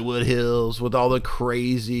Hollywood Hills with all the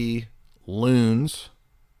crazy loons,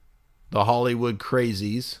 the Hollywood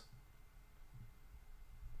crazies.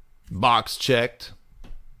 Box checked.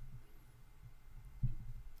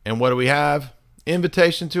 And what do we have?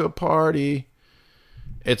 Invitation to a party.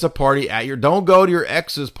 It's a party at your... Don't go to your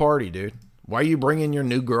ex's party, dude. Why are you bringing your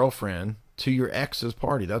new girlfriend to your ex's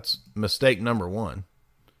party? That's mistake number one.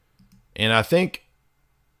 And I think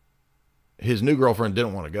his new girlfriend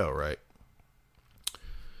didn't want to go, right?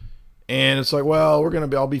 And it's like, well, we're going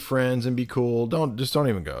to all be friends and be cool. Don't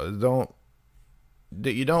even go.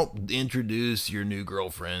 You don't introduce your new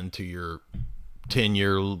girlfriend to your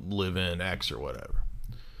 10-year live-in ex or whatever.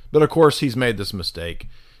 But of course, he's made this mistake,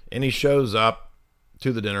 and he shows up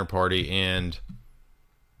to the dinner party, and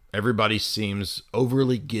everybody seems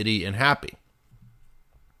overly giddy and happy.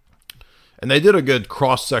 And they did a good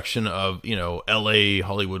cross-section of, LA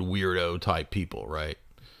Hollywood weirdo type people, right?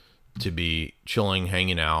 To be chilling,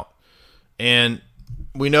 hanging out. And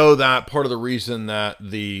we know that part of the reason that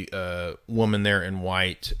the woman there in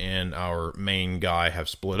white and our main guy have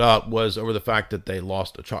split up was over the fact that they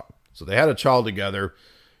lost a child. So they had a child together.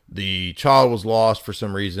 The child was lost for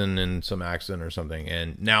some reason in some accident or something.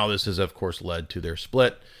 And now this has, of course, led to their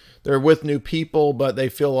split. They're with new people, but they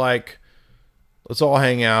feel like, let's all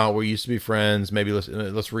hang out. We used to be friends. Maybe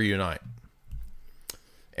let's reunite.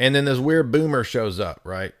 And then this weird boomer shows up,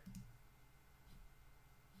 right?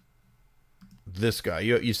 This guy.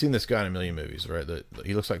 You've seen this guy in a million movies, right?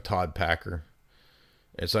 He looks like Todd Packer.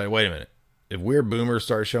 It's like, wait a minute. If weird boomers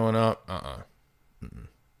start showing up, Mm-mm.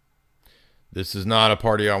 This is not a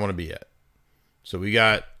party I want to be at. So we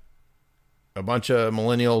got a bunch of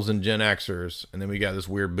millennials and Gen Xers, and then we got this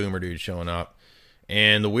weird boomer dude showing up.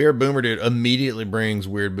 And the weird boomer dude immediately brings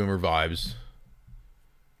weird boomer vibes,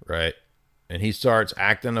 right? And he starts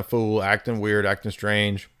acting a fool, acting weird, acting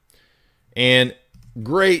strange. And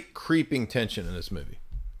great creeping tension in this movie.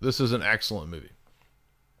 This is an excellent movie.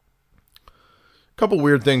 A couple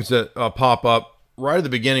weird things that pop up right at the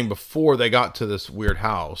beginning before they got to this weird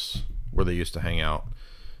house where they used to hang out.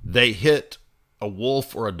 They hit a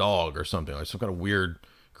wolf or a dog or something, like some kind of weird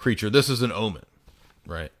creature. This is an omen,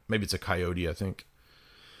 right? Maybe it's a coyote, I think.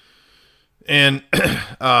 And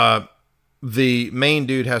the main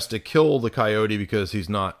dude has to kill the coyote because he's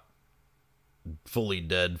not fully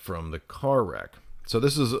dead from the car wreck. So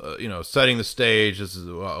this is, setting the stage. This is,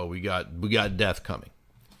 we got death coming.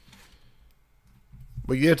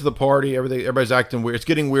 We get to the party. Everybody's acting weird. It's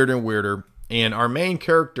getting weirder and weirder. And our main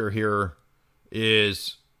character here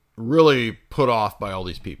is really put off by all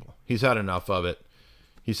these people. He's had enough of it.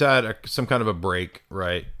 He's had some kind of a break,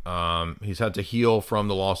 right? He's had to heal from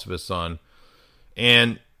the loss of his son.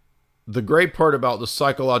 And the great part about the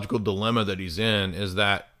psychological dilemma that he's in is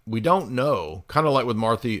that we don't know, kind of like with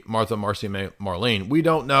Marcy, Marlene, we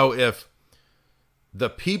don't know if the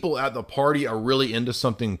people at the party are really into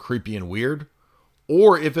something creepy and weird,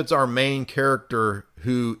 or if it's our main character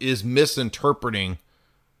who is misinterpreting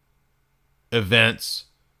events,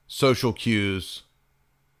 social cues,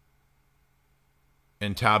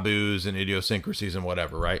 and taboos and idiosyncrasies and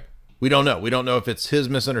whatever, right? We don't know. We don't know if it's his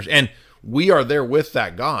misunderstanding. And we are there with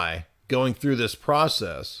that guy going through this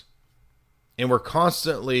process, and we're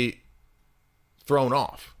constantly thrown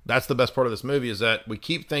off. That's the best part of this movie, is that we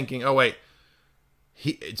keep thinking, oh, wait,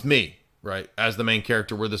 it's me. Right? As the main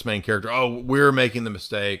character, we're this main character. Oh, we're making the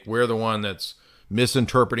mistake. We're the one that's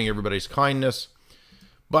misinterpreting everybody's kindness.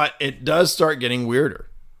 But it does start getting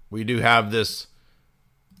weirder. We do have this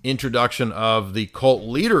introduction of the cult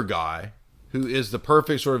leader guy, who is the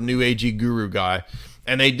perfect sort of new agey guru guy.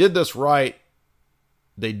 And they did this right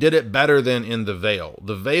They did it better than in The Veil.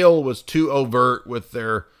 The Veil was too overt with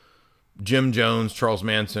their Jim Jones, Charles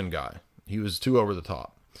Manson guy. He was too over the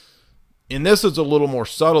top. In this, it's a little more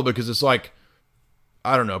subtle because it's like,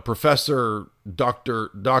 I don't know, Professor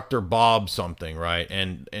Dr. Bob something, right?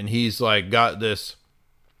 And he's like got this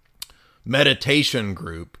meditation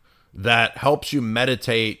group that helps you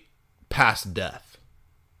meditate past death,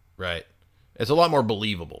 right? It's a lot more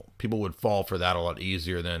believable. People would fall for that a lot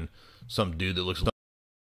easier than some dude that looks.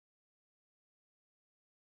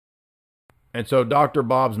 And so Dr.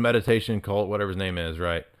 Bob's meditation cult, whatever his name is,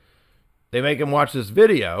 right? They make him watch this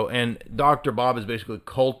video, and Dr. Bob is basically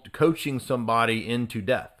coaching somebody into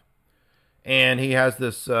death. And he has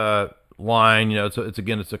this line, it's a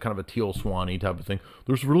kind of a Teal Swanee type of thing.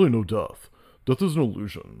 There's really no death. Death is an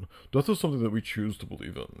illusion. Death is something that we choose to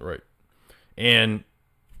believe in, right? And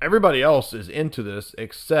everybody else is into this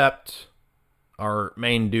except our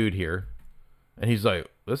main dude here. And he's like,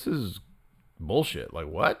 this is bullshit. Like,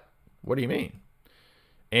 what? What do you mean?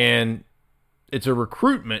 And it's a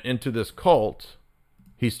recruitment into this cult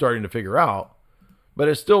he's starting to figure out, but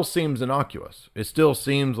it still seems innocuous. It still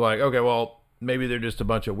seems like, okay, well, maybe they're just a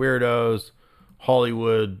bunch of weirdos,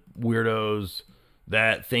 Hollywood weirdos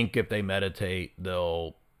that think if they meditate,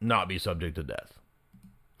 they'll not be subject to death.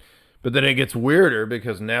 But then it gets weirder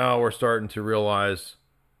because now we're starting to realize,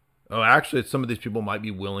 oh, actually, some of these people might be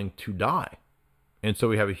willing to die. And so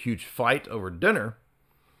we have a huge fight over dinner,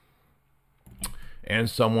 and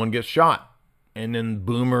someone gets shot. And then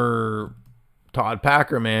Boomer Todd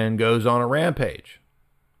Packer, man, goes on a rampage.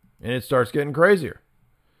 And it starts getting crazier.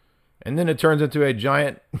 And then it turns into a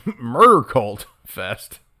giant murder cult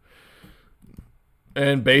fest.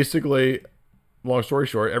 And basically, long story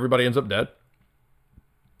short, everybody ends up dead.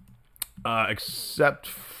 Except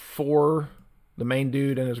for the main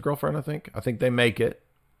dude and his girlfriend, I think. I think they make it.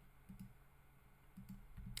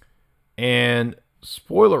 And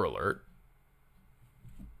spoiler alert.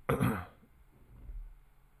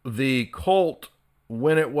 The cult,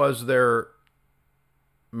 when it was their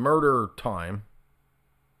murder time,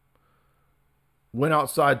 went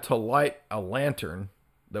outside to light a lantern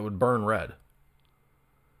that would burn red.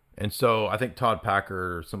 And so I think Todd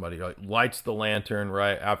Packer or somebody lights the lantern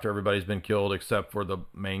right after everybody's been killed except for the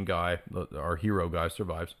main guy, our hero guy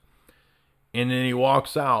survives. And then he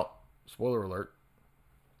walks out, spoiler alert,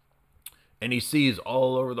 and he sees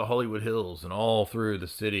all over the Hollywood Hills and all through the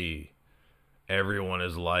city, everyone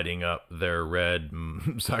is lighting up their red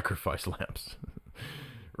sacrifice lamps.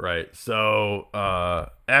 Right. So,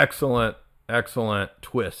 excellent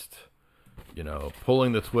twist,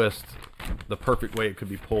 pulling the twist the perfect way it could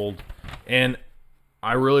be pulled. And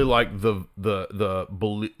I really like the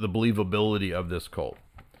believability of this cult.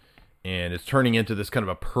 And it's turning into this kind of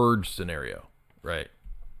a purge scenario, right?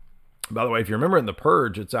 By the way, if you remember in The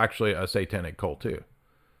Purge, it's actually a satanic cult too.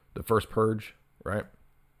 The first Purge, right?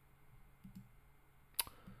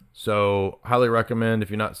 So, highly recommend,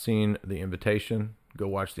 if you've not seen The Invitation, go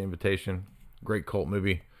watch The Invitation. Great cult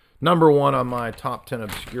movie. Number 1 on my top 10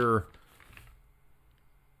 obscure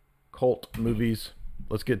cult movies.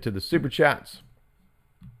 Let's get to the Super Chats.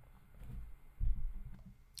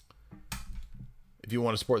 If you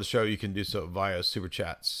want to support the show, you can do so via Super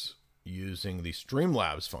Chats using the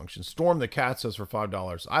Streamlabs function. Storm the Cat says for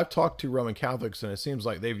 $5, I've talked to Roman Catholics and it seems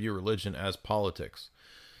like they view religion as politics.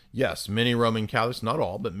 Yes, many Roman Catholics, not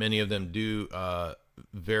all, but many of them do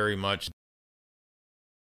very much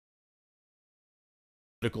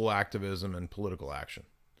political activism and political action.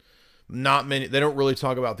 Not many, they don't really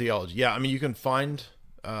talk about theology. Yeah, I mean, you can find,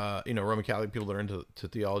 Roman Catholic people that are into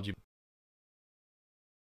theology.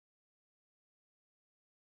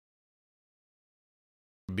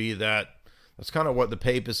 Be that's kind of what the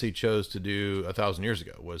papacy chose to do 1,000 years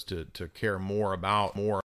ago, was to care more about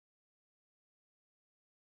more.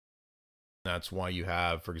 That's why you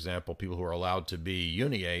have, for example, people who are allowed to be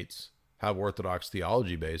uniates, have Orthodox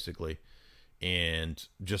theology basically, and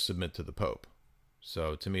just submit to the Pope.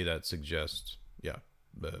 So to me, that suggests,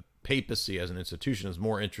 the papacy as an institution is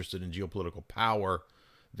more interested in geopolitical power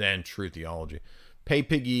than true theology. Pay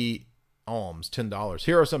Piggy Alms, $10.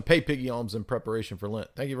 Here are some Pay Piggy Alms in preparation for Lent.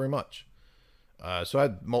 Thank you very much. So I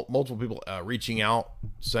had multiple people reaching out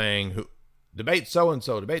saying, debate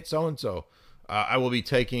so-and-so, debate so-and-so. I will be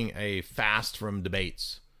taking a fast from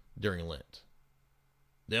debates during Lent.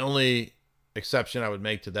 The only exception I would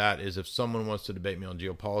make to that is if someone wants to debate me on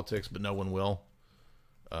geopolitics, but no one will.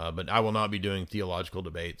 But I will not be doing theological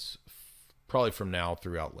debates probably from now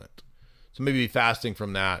throughout Lent. So maybe fasting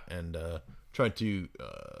from that and trying to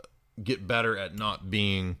get better at not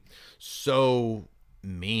being so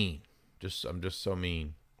mean. I'm just so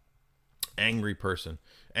mean. angry person.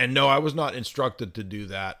 And no, I was not instructed to do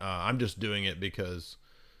that. I'm just doing it because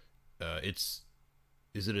is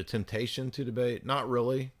it a temptation to debate? Not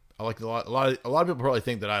really. I like a lot of people probably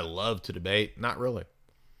think that I love to debate. Not really.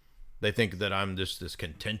 They think that I'm just this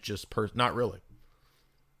contentious person. Not really.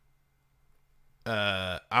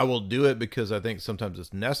 I will do it because I think sometimes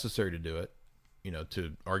it's necessary to do it,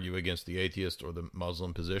 to argue against the atheist or the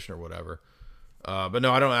Muslim position or whatever. But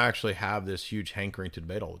no, I don't actually have this huge hankering to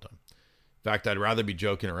debate all the time. In fact, I'd rather be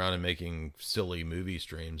joking around and making silly movie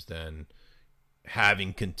streams than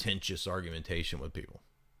having contentious argumentation with people.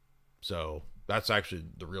 So that's actually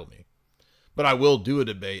the real me. But I will do a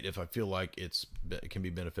debate if I feel like it can be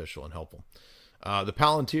beneficial and helpful. The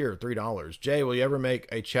Palantir, $3. Jay, will you ever make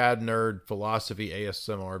a Chad Nerd philosophy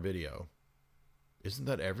ASMR video? Isn't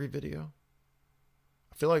that every video?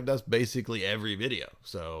 I feel like that's basically every video.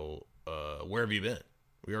 So where have you been?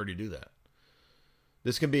 We already do that.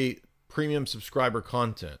 This can be premium subscriber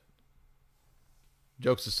content.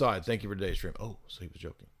 Jokes aside, thank you for today's stream. Oh, so he was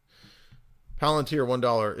joking. Palantir,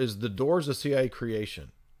 $1. Is The Doors a CIA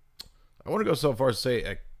creation? I want to go so far as to say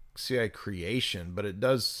a CIA creation, but it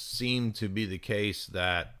does seem to be the case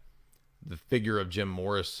that the figure of Jim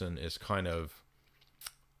Morrison is kind of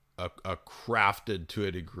a crafted to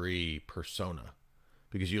a degree persona.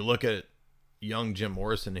 Because you look at young Jim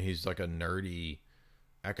Morrison, and he's like a nerdy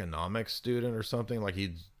economics student or something. Like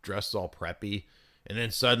he's dressed all preppy. And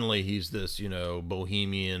then suddenly he's this,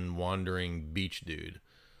 bohemian wandering beach dude,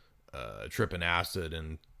 tripping acid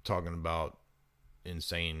and talking about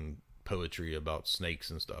insane poetry about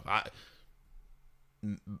snakes and stuff.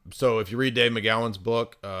 So if you read Dave McGowan's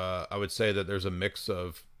book, I would say that there's a mix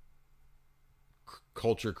of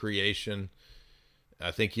culture creation.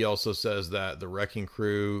 I think he also says that the Wrecking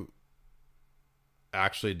Crew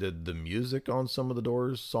actually did the music on some of the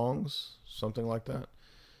Doors songs, something like that.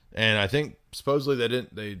 And I think supposedly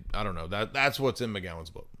I don't know, that's what's in McGowan's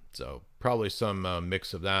book. So probably some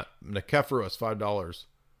mix of that. Nikephorus, $5.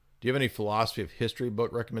 Do you have any philosophy of history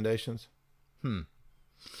book recommendations? The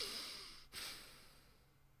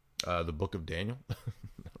Book of Daniel?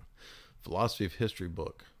 Philosophy of history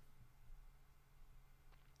book.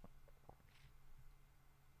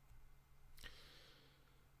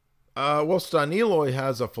 Well, Staniloy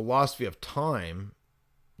has a philosophy of time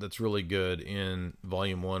that's really good in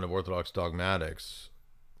Volume 1 of Orthodox Dogmatics.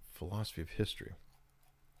 Philosophy of history.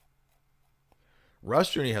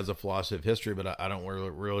 Rushdoony has a philosophy of history, but I don't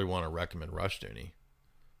really want to recommend Rushdoony.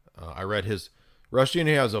 I read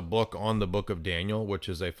Rushdoony has a book on the Book of Daniel, which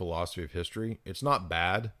is a philosophy of history. It's not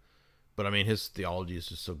bad, but I mean, his theology is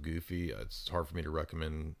just so goofy. It's hard for me to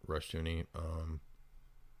recommend Rushdoony.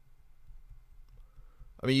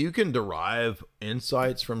 I mean, you can derive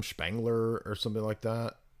insights from Spengler or something like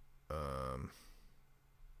that.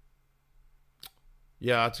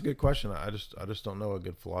 Yeah, that's a good question. I just don't know a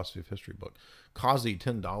good philosophy of history book. Kazi,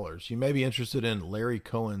 $10. You may be interested in Larry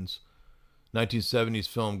Cohen's 1970s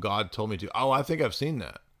film "God Told Me to." Oh, I think I've seen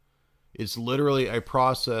that. It's literally a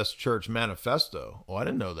Process Church manifesto. Oh, I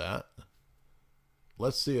didn't know that.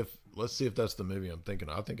 Let's see if that's the movie I'm thinking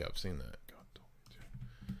of. I think I've seen that. God told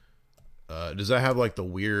me to. Does that have like the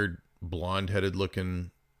weird blonde-headed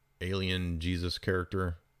looking alien Jesus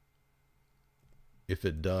character? If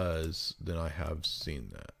it does, then I have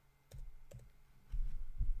seen that.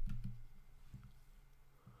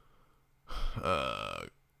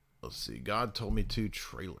 Let's see. God Told Me to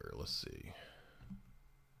trailer. Let's see.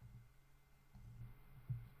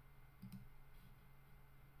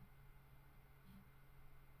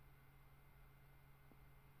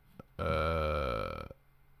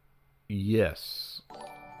 Yes.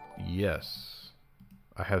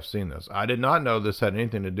 I have seen this. I did not know this had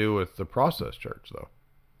anything to do with the Process Church, though.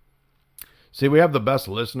 See, we have the best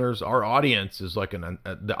listeners. Our audience is like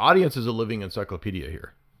the audience is a living encyclopedia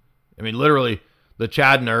here. I mean, literally, the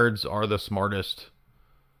Chad nerds are the smartest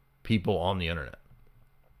people on the internet.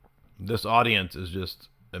 This audience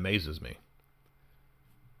amazes me.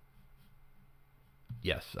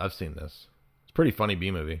 Yes, I've seen this. It's a pretty funny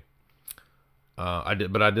B movie.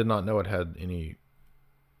 But I did not know it had any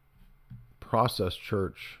Process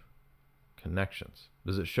Church connections.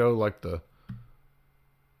 Does it show like the...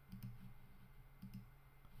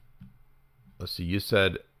 Let's see, you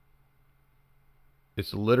said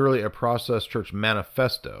it's literally a Process Church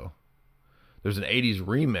manifesto. There's an 80s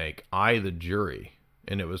remake, I, the Jury,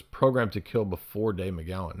 and it was programmed to kill before Dave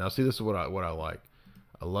McGowan. Now, see, this is what I like.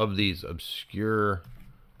 I love these obscure...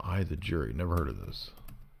 I, the Jury. Never heard of this.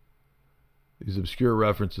 These obscure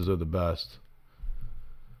references are the best.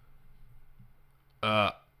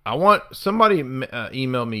 I want... Somebody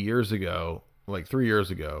emailed me years ago like 3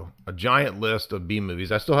 years ago, a giant list of B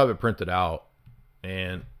movies. I still have it printed out,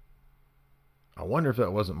 and I wonder if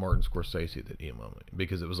that wasn't Martin Scorsese that emailed me,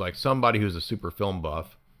 because it was like somebody who's a super film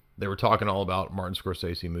buff. They were talking all about Martin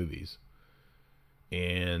Scorsese movies,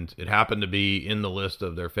 and it happened to be in the list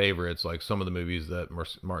of their favorites, like some of the movies that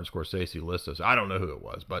Martin Scorsese listed. I don't know who it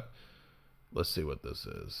was, but let's see what this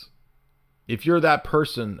is. If you're that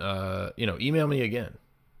person, email me again.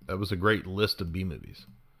 That was a great list of B movies,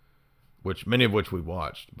 which many of which we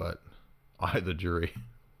watched, but I, the jury.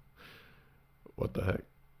 What the heck?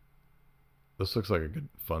 This looks like a good,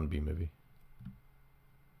 fun B movie.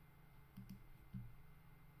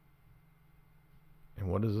 And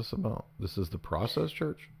what is this about? This is The Process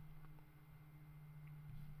Church?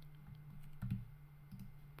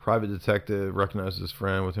 Private detective recognizes his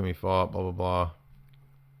friend with whom he fought, blah, blah, blah.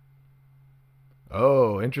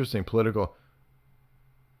 Oh, interesting. Political.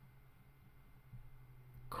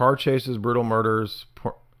 Car chases, brutal murders,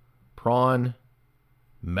 prawn,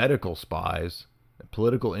 medical spies, and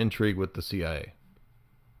political intrigue with the CIA.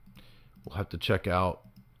 We'll have to check out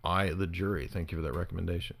I, the Jury. Thank you for that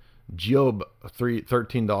recommendation. Job,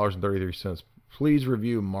 $13.33. Please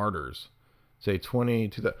review Martyrs. Say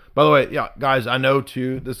 22. By the way, yeah, guys, I know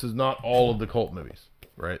too, this is not all of the cult movies,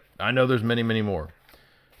 right? I know there's many, many more.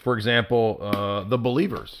 For example, The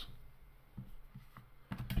Believers.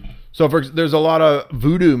 So there's a lot of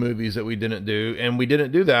voodoo movies that we didn't do, and we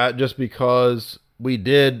didn't do that just because we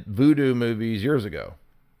did voodoo movies years ago.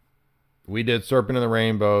 We did Serpent in the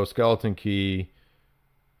Rainbow, Skeleton Key,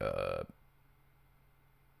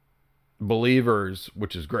 Believers,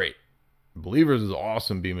 which is great. Believers is an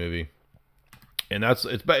awesome B movie. And it's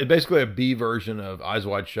basically a B version of Eyes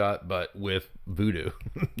Wide Shut, but with voodoo.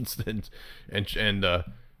 and is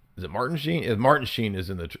it Martin Sheen? Martin Sheen is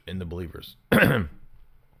in the Believers.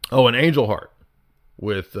 Oh, and Angel Heart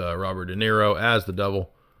with Robert De Niro as the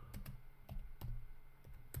devil.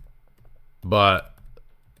 But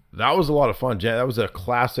that was a lot of fun. That was a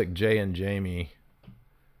classic Jay and Jamie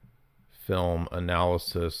film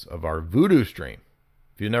analysis of our voodoo stream.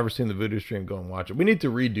 If you've never seen the voodoo stream, go and watch it. We need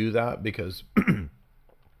to redo that because I feel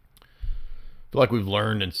like we've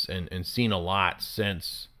learned and seen a lot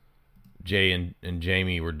since Jay and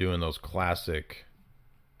Jamie were doing those classic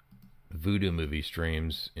voodoo movie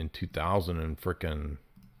streams in 2000 and frickin',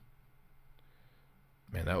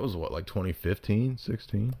 man, that was what, like 2015,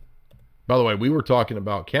 16? By the way, we were talking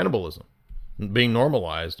about cannibalism being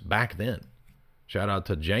normalized back then. Shout out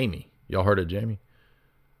to Jamie. Y'all heard of Jamie?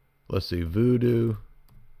 Let's see, voodoo.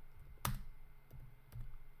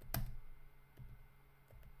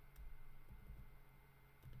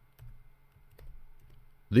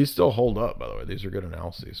 These still hold up, by the way. These are good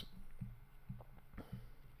analyses.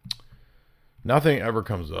 Nothing ever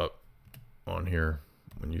comes up on here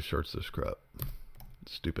when you search this crap.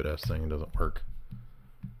 Stupid ass thing doesn't work.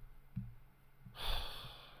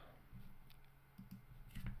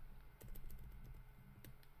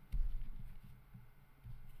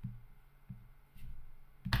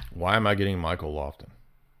 Why am I getting Michael Lofton?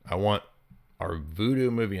 I want our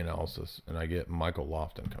voodoo movie analysis, and I get Michael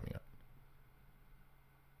Lofton coming up.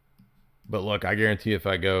 But look, I guarantee if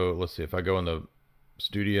I go, let's see, if I go in the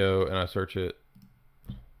studio and I search it,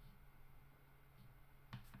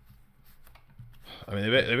 I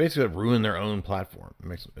mean, they basically ruined their own platform. It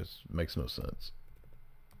makes no sense.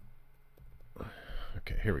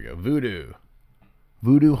 Okay, here we go.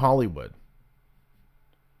 Voodoo Hollywood.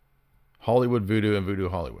 Hollywood Voodoo and Voodoo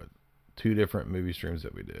Hollywood. 2 different movie streams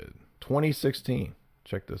that we did. 2016.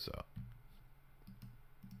 Check this out.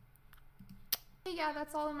 Yeah,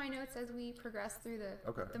 that's all in my notes as we progress through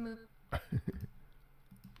the movie.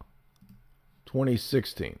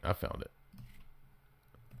 2016. I found it.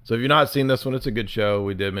 So if you've not seen this one, it's a good show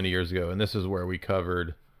we did many years ago, and this is where we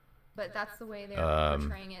covered. But that's the way they're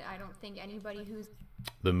portraying it. I don't think anybody who's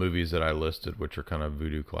the movies that I listed, which are kind of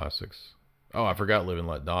voodoo classics. Oh, I forgot Live and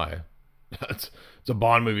Let Die. It's a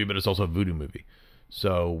Bond movie, but it's also a voodoo movie.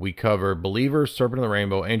 So we cover Believers, Serpent in the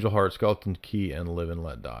Rainbow, Angel Heart, Skeleton Key, and Live and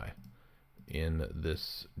Let Die in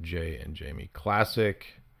this Jay and Jamie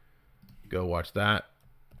classic. Go watch that.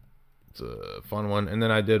 It's a fun one. And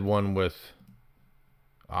then I did one with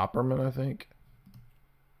Opperman, I think.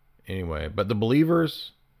 Anyway, but the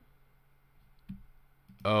Believers,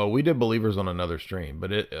 oh, we did Believers on another stream,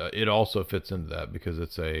 but it also fits into that because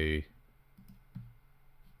it's a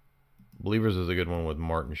Believers is a good one with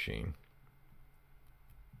Martin Sheen.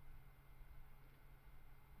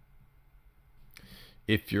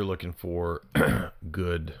 If you're looking for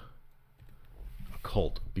good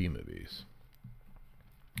occult B movies,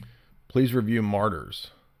 please review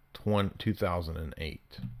Martyrs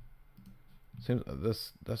 2008. Seems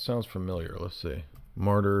that sounds familiar. Let's see.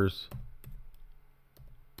 Martyrs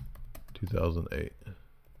 2008.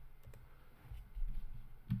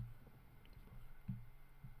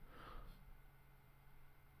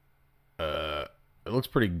 It looks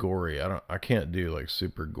pretty gory. I can't do like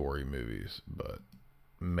super gory movies, but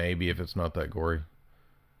maybe if it's not that gory.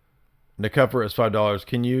 Nick Huffer is $5.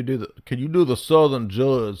 Can you do the Southern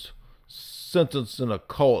judge sentencing a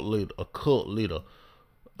cult leader?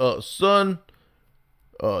 Son,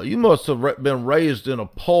 you must have been raised in a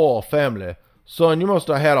poor family. Son, you must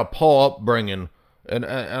have had a poor upbringing. And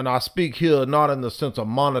I speak here not in the sense of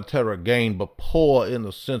monetary gain, but poor in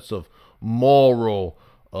the sense of moral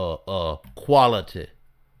quality.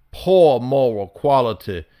 Poor moral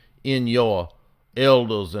quality in your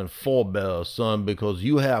elders and forebears, son, because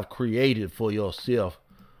you have created for yourself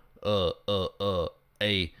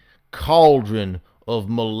a cauldron of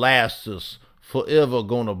molasses forever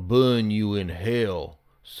gonna burn you in hell,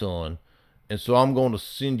 son. And so I'm gonna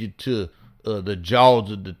send you to the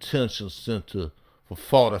Georgia Detention Center for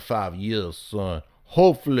 45 years, son.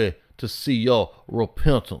 Hopefully to see your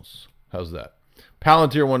repentance. How's that?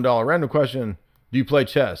 Palantir $1. Random question. Do you play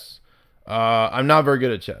chess? I'm not very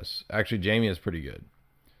good at chess. Actually, Jamie is pretty good.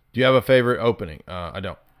 Do you have a favorite opening? I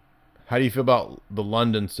don't. How do you feel about the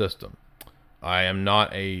London system? I am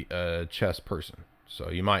not a chess person.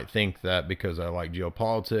 So you might think that because I like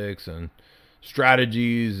geopolitics and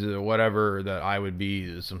strategies or whatever, that I would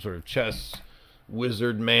be some sort of chess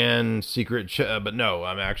wizard man, secret chess. But no,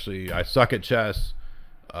 I suck at chess.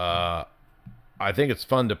 I think it's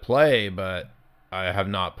fun to play, but I have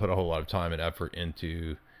not put a whole lot of time and effort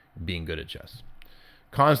into being good at chess.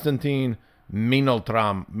 Konstantin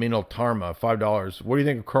Minoltarma, $5. What do you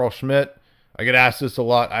think of Carl Schmitt? I get asked this a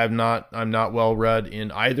lot. I'm not well read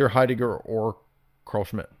in either Heidegger or Carl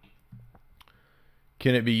Schmitt.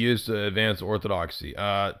 Can it be used to advance orthodoxy?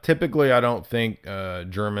 Typically, I don't think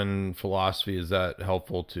German philosophy is that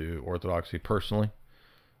helpful to orthodoxy personally,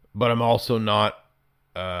 but I'm also not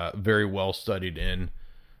very well studied in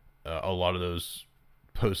a lot of those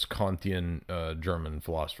post-Kantian German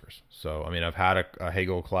philosophers. So, I've had a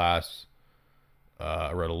Hegel class.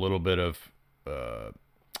 I read a little bit of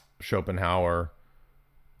Schopenhauer,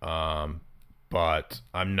 but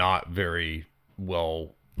I'm not very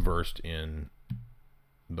well versed in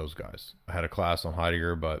those guys. I had a class on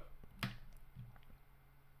Heidegger, but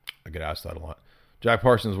I get asked that a lot. Jack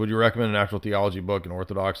Parsons, would you recommend a natural theology book in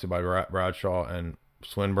Orthodoxy by Bradshaw and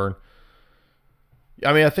Swinburne?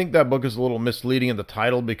 I think that book is a little misleading in the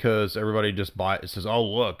title because everybody just says, oh,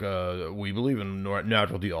 look, we believe in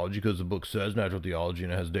natural theology because the book says natural theology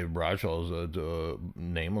and it has David Bradshaw's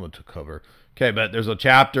name on the cover. Okay, but there's a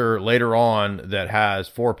chapter later on that has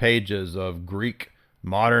 4 pages of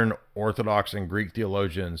modern Orthodox and Greek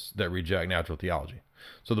theologians that reject natural theology.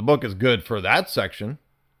 So the book is good for that section,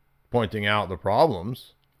 pointing out the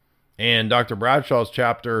problems. And Dr. Bradshaw's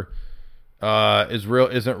chapter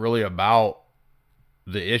isn't really about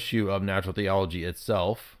the issue of natural theology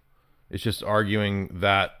itself. It's just arguing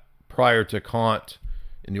that prior to Kant,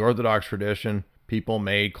 in the Orthodox tradition, people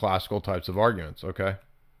made classical types of arguments. Okay,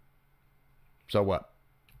 so what?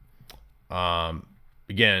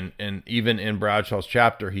 Again, and even in Bradshaw's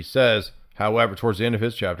chapter, he says, however, towards the end of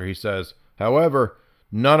his chapter, he says, however,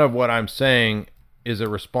 none of what I'm saying is a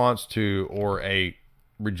response to or a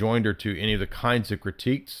rejoinder to any of the kinds of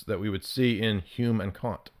critiques that we would see in Hume and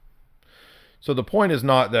Kant. So the point is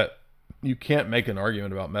not that you can't make an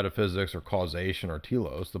argument about metaphysics or causation or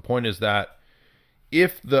telos. The point is that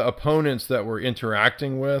if the opponents that we're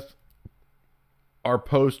interacting with are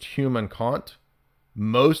post-Hume and Kant,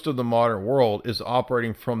 most of the modern world is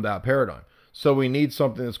operating from that paradigm. So we need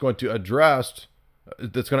something that's going to address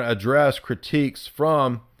critiques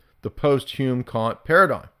from the post-Hume Kant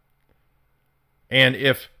paradigm. And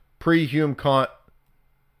if pre-Hume Kant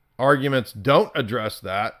arguments don't address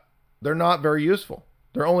that, they're not very useful.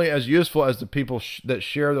 They're only as useful as the people that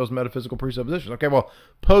share those metaphysical presuppositions. Okay, well,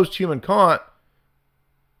 post-Hume Kant,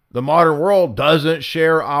 the modern world doesn't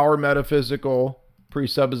share our metaphysical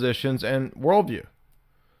presuppositions and worldview.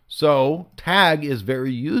 So tag is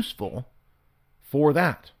very useful for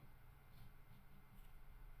that.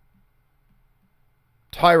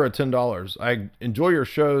 Tyra, $10. I enjoy your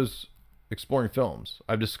shows exploring films.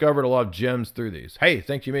 I've discovered a lot of gems through these. Hey,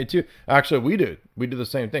 thank you, mate, too. Actually, we do the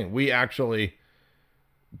same thing. We actually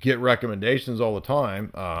get recommendations all the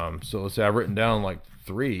time. So let's say I've written down like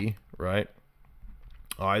 3, right?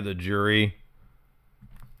 I, the Jury,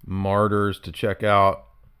 Martyrs to check out,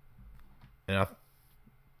 and I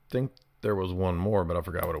think there was one more, but I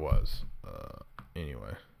forgot what it was.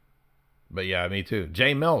 Anyway, But yeah, me too.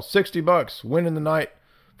 J Mel, $60, winning the night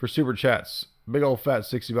for Super Chats. Big old fat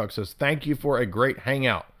 $60 says, thank you for a great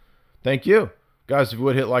hangout. Thank you. Guys, if you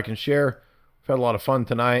would hit like and share. We've had a lot of fun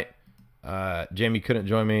tonight. Jamie couldn't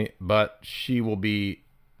join me, but she will be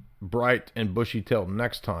bright and bushy-tailed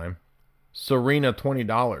next time. Serena,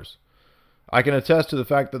 $20. I can attest to the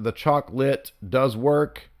fact that the chocolate does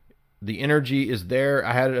work. The energy is there.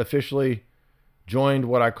 I had it officially joined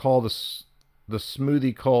what I call the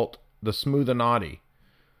smoothie cult, the Smoothinati.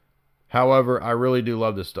 However, I really do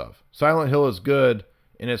love this stuff. Silent Hill is good,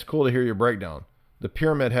 and it's cool to hear your breakdown. The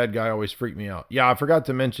Pyramid Head guy always freaked me out. Yeah, I forgot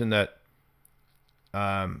to mention that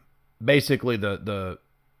basically the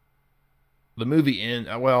movie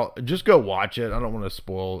well, just go watch it. I don't want to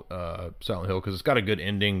spoil Silent Hill because it's got a good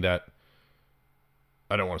ending that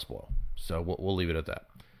I don't want to spoil. So we'll leave it at that.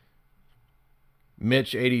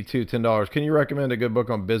 Mitch, 82, $10. Can you recommend a good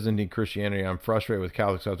book on Byzantine Christianity? I'm frustrated with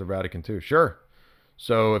Catholics after Vatican II. Sure.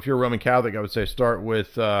 So if you're a Roman Catholic, I would say start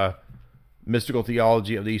with Mystical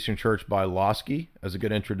Theology of the Eastern Church by Losky as a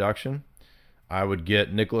good introduction. I would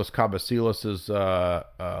get Nicholas Kabasilas'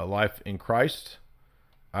 Life in Christ.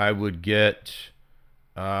 I would get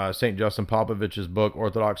St. Justin Popovich's book,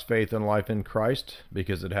 Orthodox Faith and Life in Christ,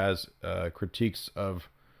 because it has critiques of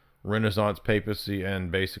Renaissance papacy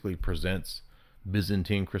and basically presents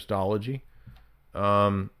Byzantine Christology.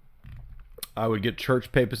 I would get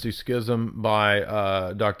Church Papacy Schism by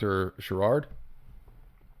Dr. Sherrard.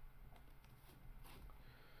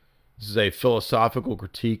 This is a philosophical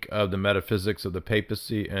critique of the metaphysics of the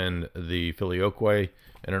papacy and the filioque,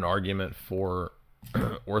 and an argument for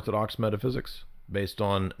Orthodox metaphysics based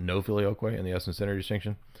on no filioque and the essence-centered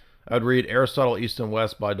distinction. I would read Aristotle East and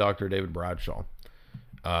West by Dr. David Bradshaw.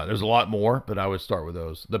 There's a lot more, but I would start with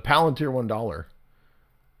those. The Palantir $1.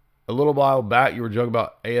 A little while back, you were joking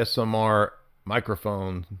about ASMR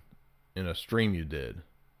microphones in a stream you did.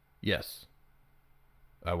 Yes,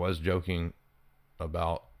 I was joking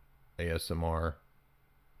about ASMR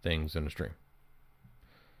things in a stream.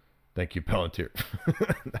 Thank you, Palantir.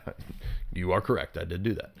 You are correct. I did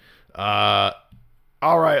do that.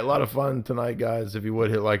 All right. A lot of fun tonight, guys. If you would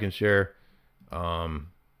hit like and share.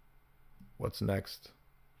 What's next?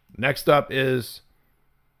 Next up is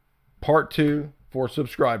part 2 for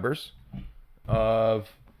subscribers of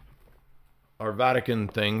our Vatican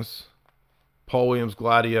things. Paul Williams,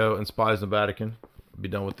 Gladio, and Spies in the Vatican. I'll be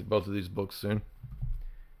done with both of these books soon.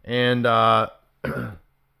 And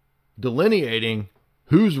delineating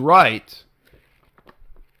who's right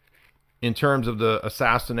in terms of the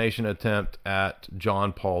assassination attempt at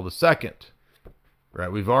John Paul II.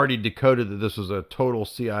 Right? We've already decoded that this was a total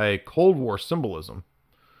CIA Cold War symbolism.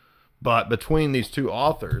 But between these two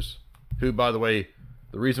authors, who, by the way,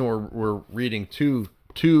 the reason we're reading two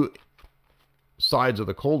sides of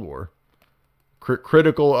the Cold War,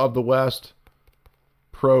 critical of the West,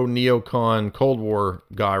 pro-neocon Cold War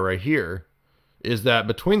guy right here, is that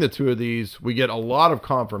between the two of these, we get a lot of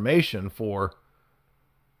confirmation for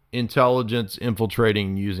intelligence infiltrating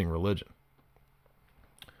and using religion.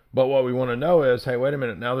 But what we want to know is, hey, wait a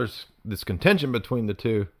minute, now there's this contention between the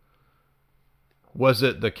two. Was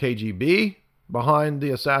it the KGB behind the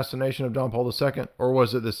assassination of John Paul II, or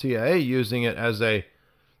was it the CIA using it as a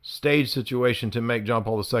stage situation to make John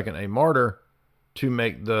Paul II a martyr, to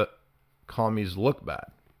make the commies look bad?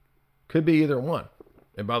 Could be either one.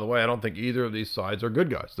 And by the way, I don't think either of these sides are good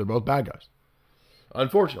guys. They're both bad guys.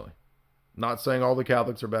 Unfortunately. Not saying all the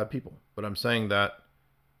Catholics are bad people, but I'm saying that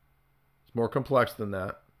it's more complex than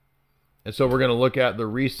that. And so we're going to look at the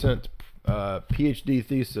recent PhD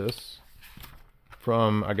thesis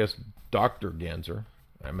from, I guess, Dr. Ganser.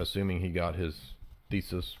 I'm assuming he got his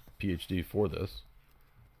thesis PhD for this.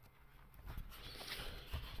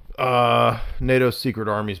 NATO's Secret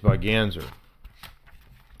Armies by Ganser.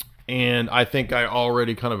 And I think I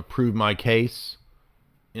already kind of proved my case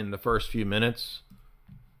in the first few minutes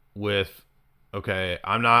with, okay,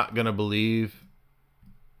 I'm not going to believe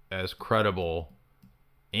as credible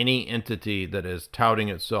any entity that is touting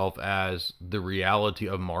itself as the reality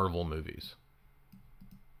of Marvel movies.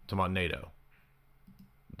 Talking about NATO.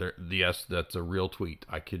 Yes, that's a real tweet.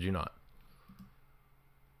 I kid you not.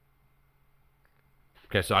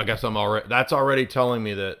 Okay, so I guess that's already telling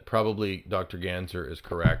me that probably Dr. Ganser is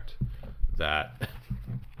correct, that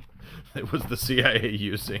it was the CIA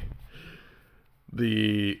using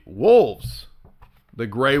the wolves, the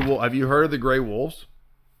gray wolf. Have you heard of the gray wolves?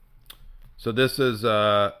 So this is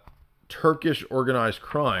a Turkish organized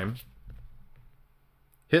crime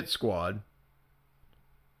hit squad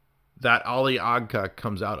that Ali Agca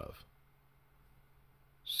comes out of.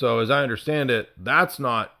 So as I understand it, that's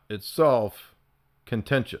not itself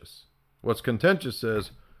contentious. What's contentious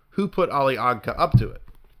is who put Ali Agca up to it.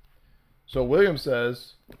 So Williams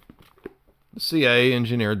says the CIA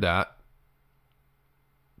engineered that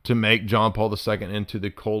to make John Paul II into the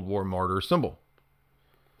Cold War martyr symbol.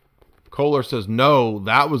 Kohler says, no,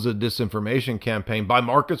 that was a disinformation campaign by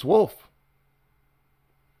Marcus Wolf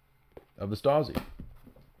of the Stasi.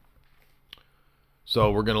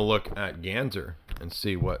 So we're going to look at Ganser and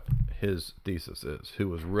see what his thesis is, who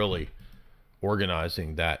was really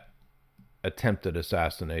organizing that attempted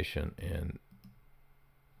assassination. And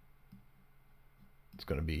it's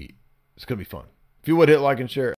going to be fun. If you would hit like and share.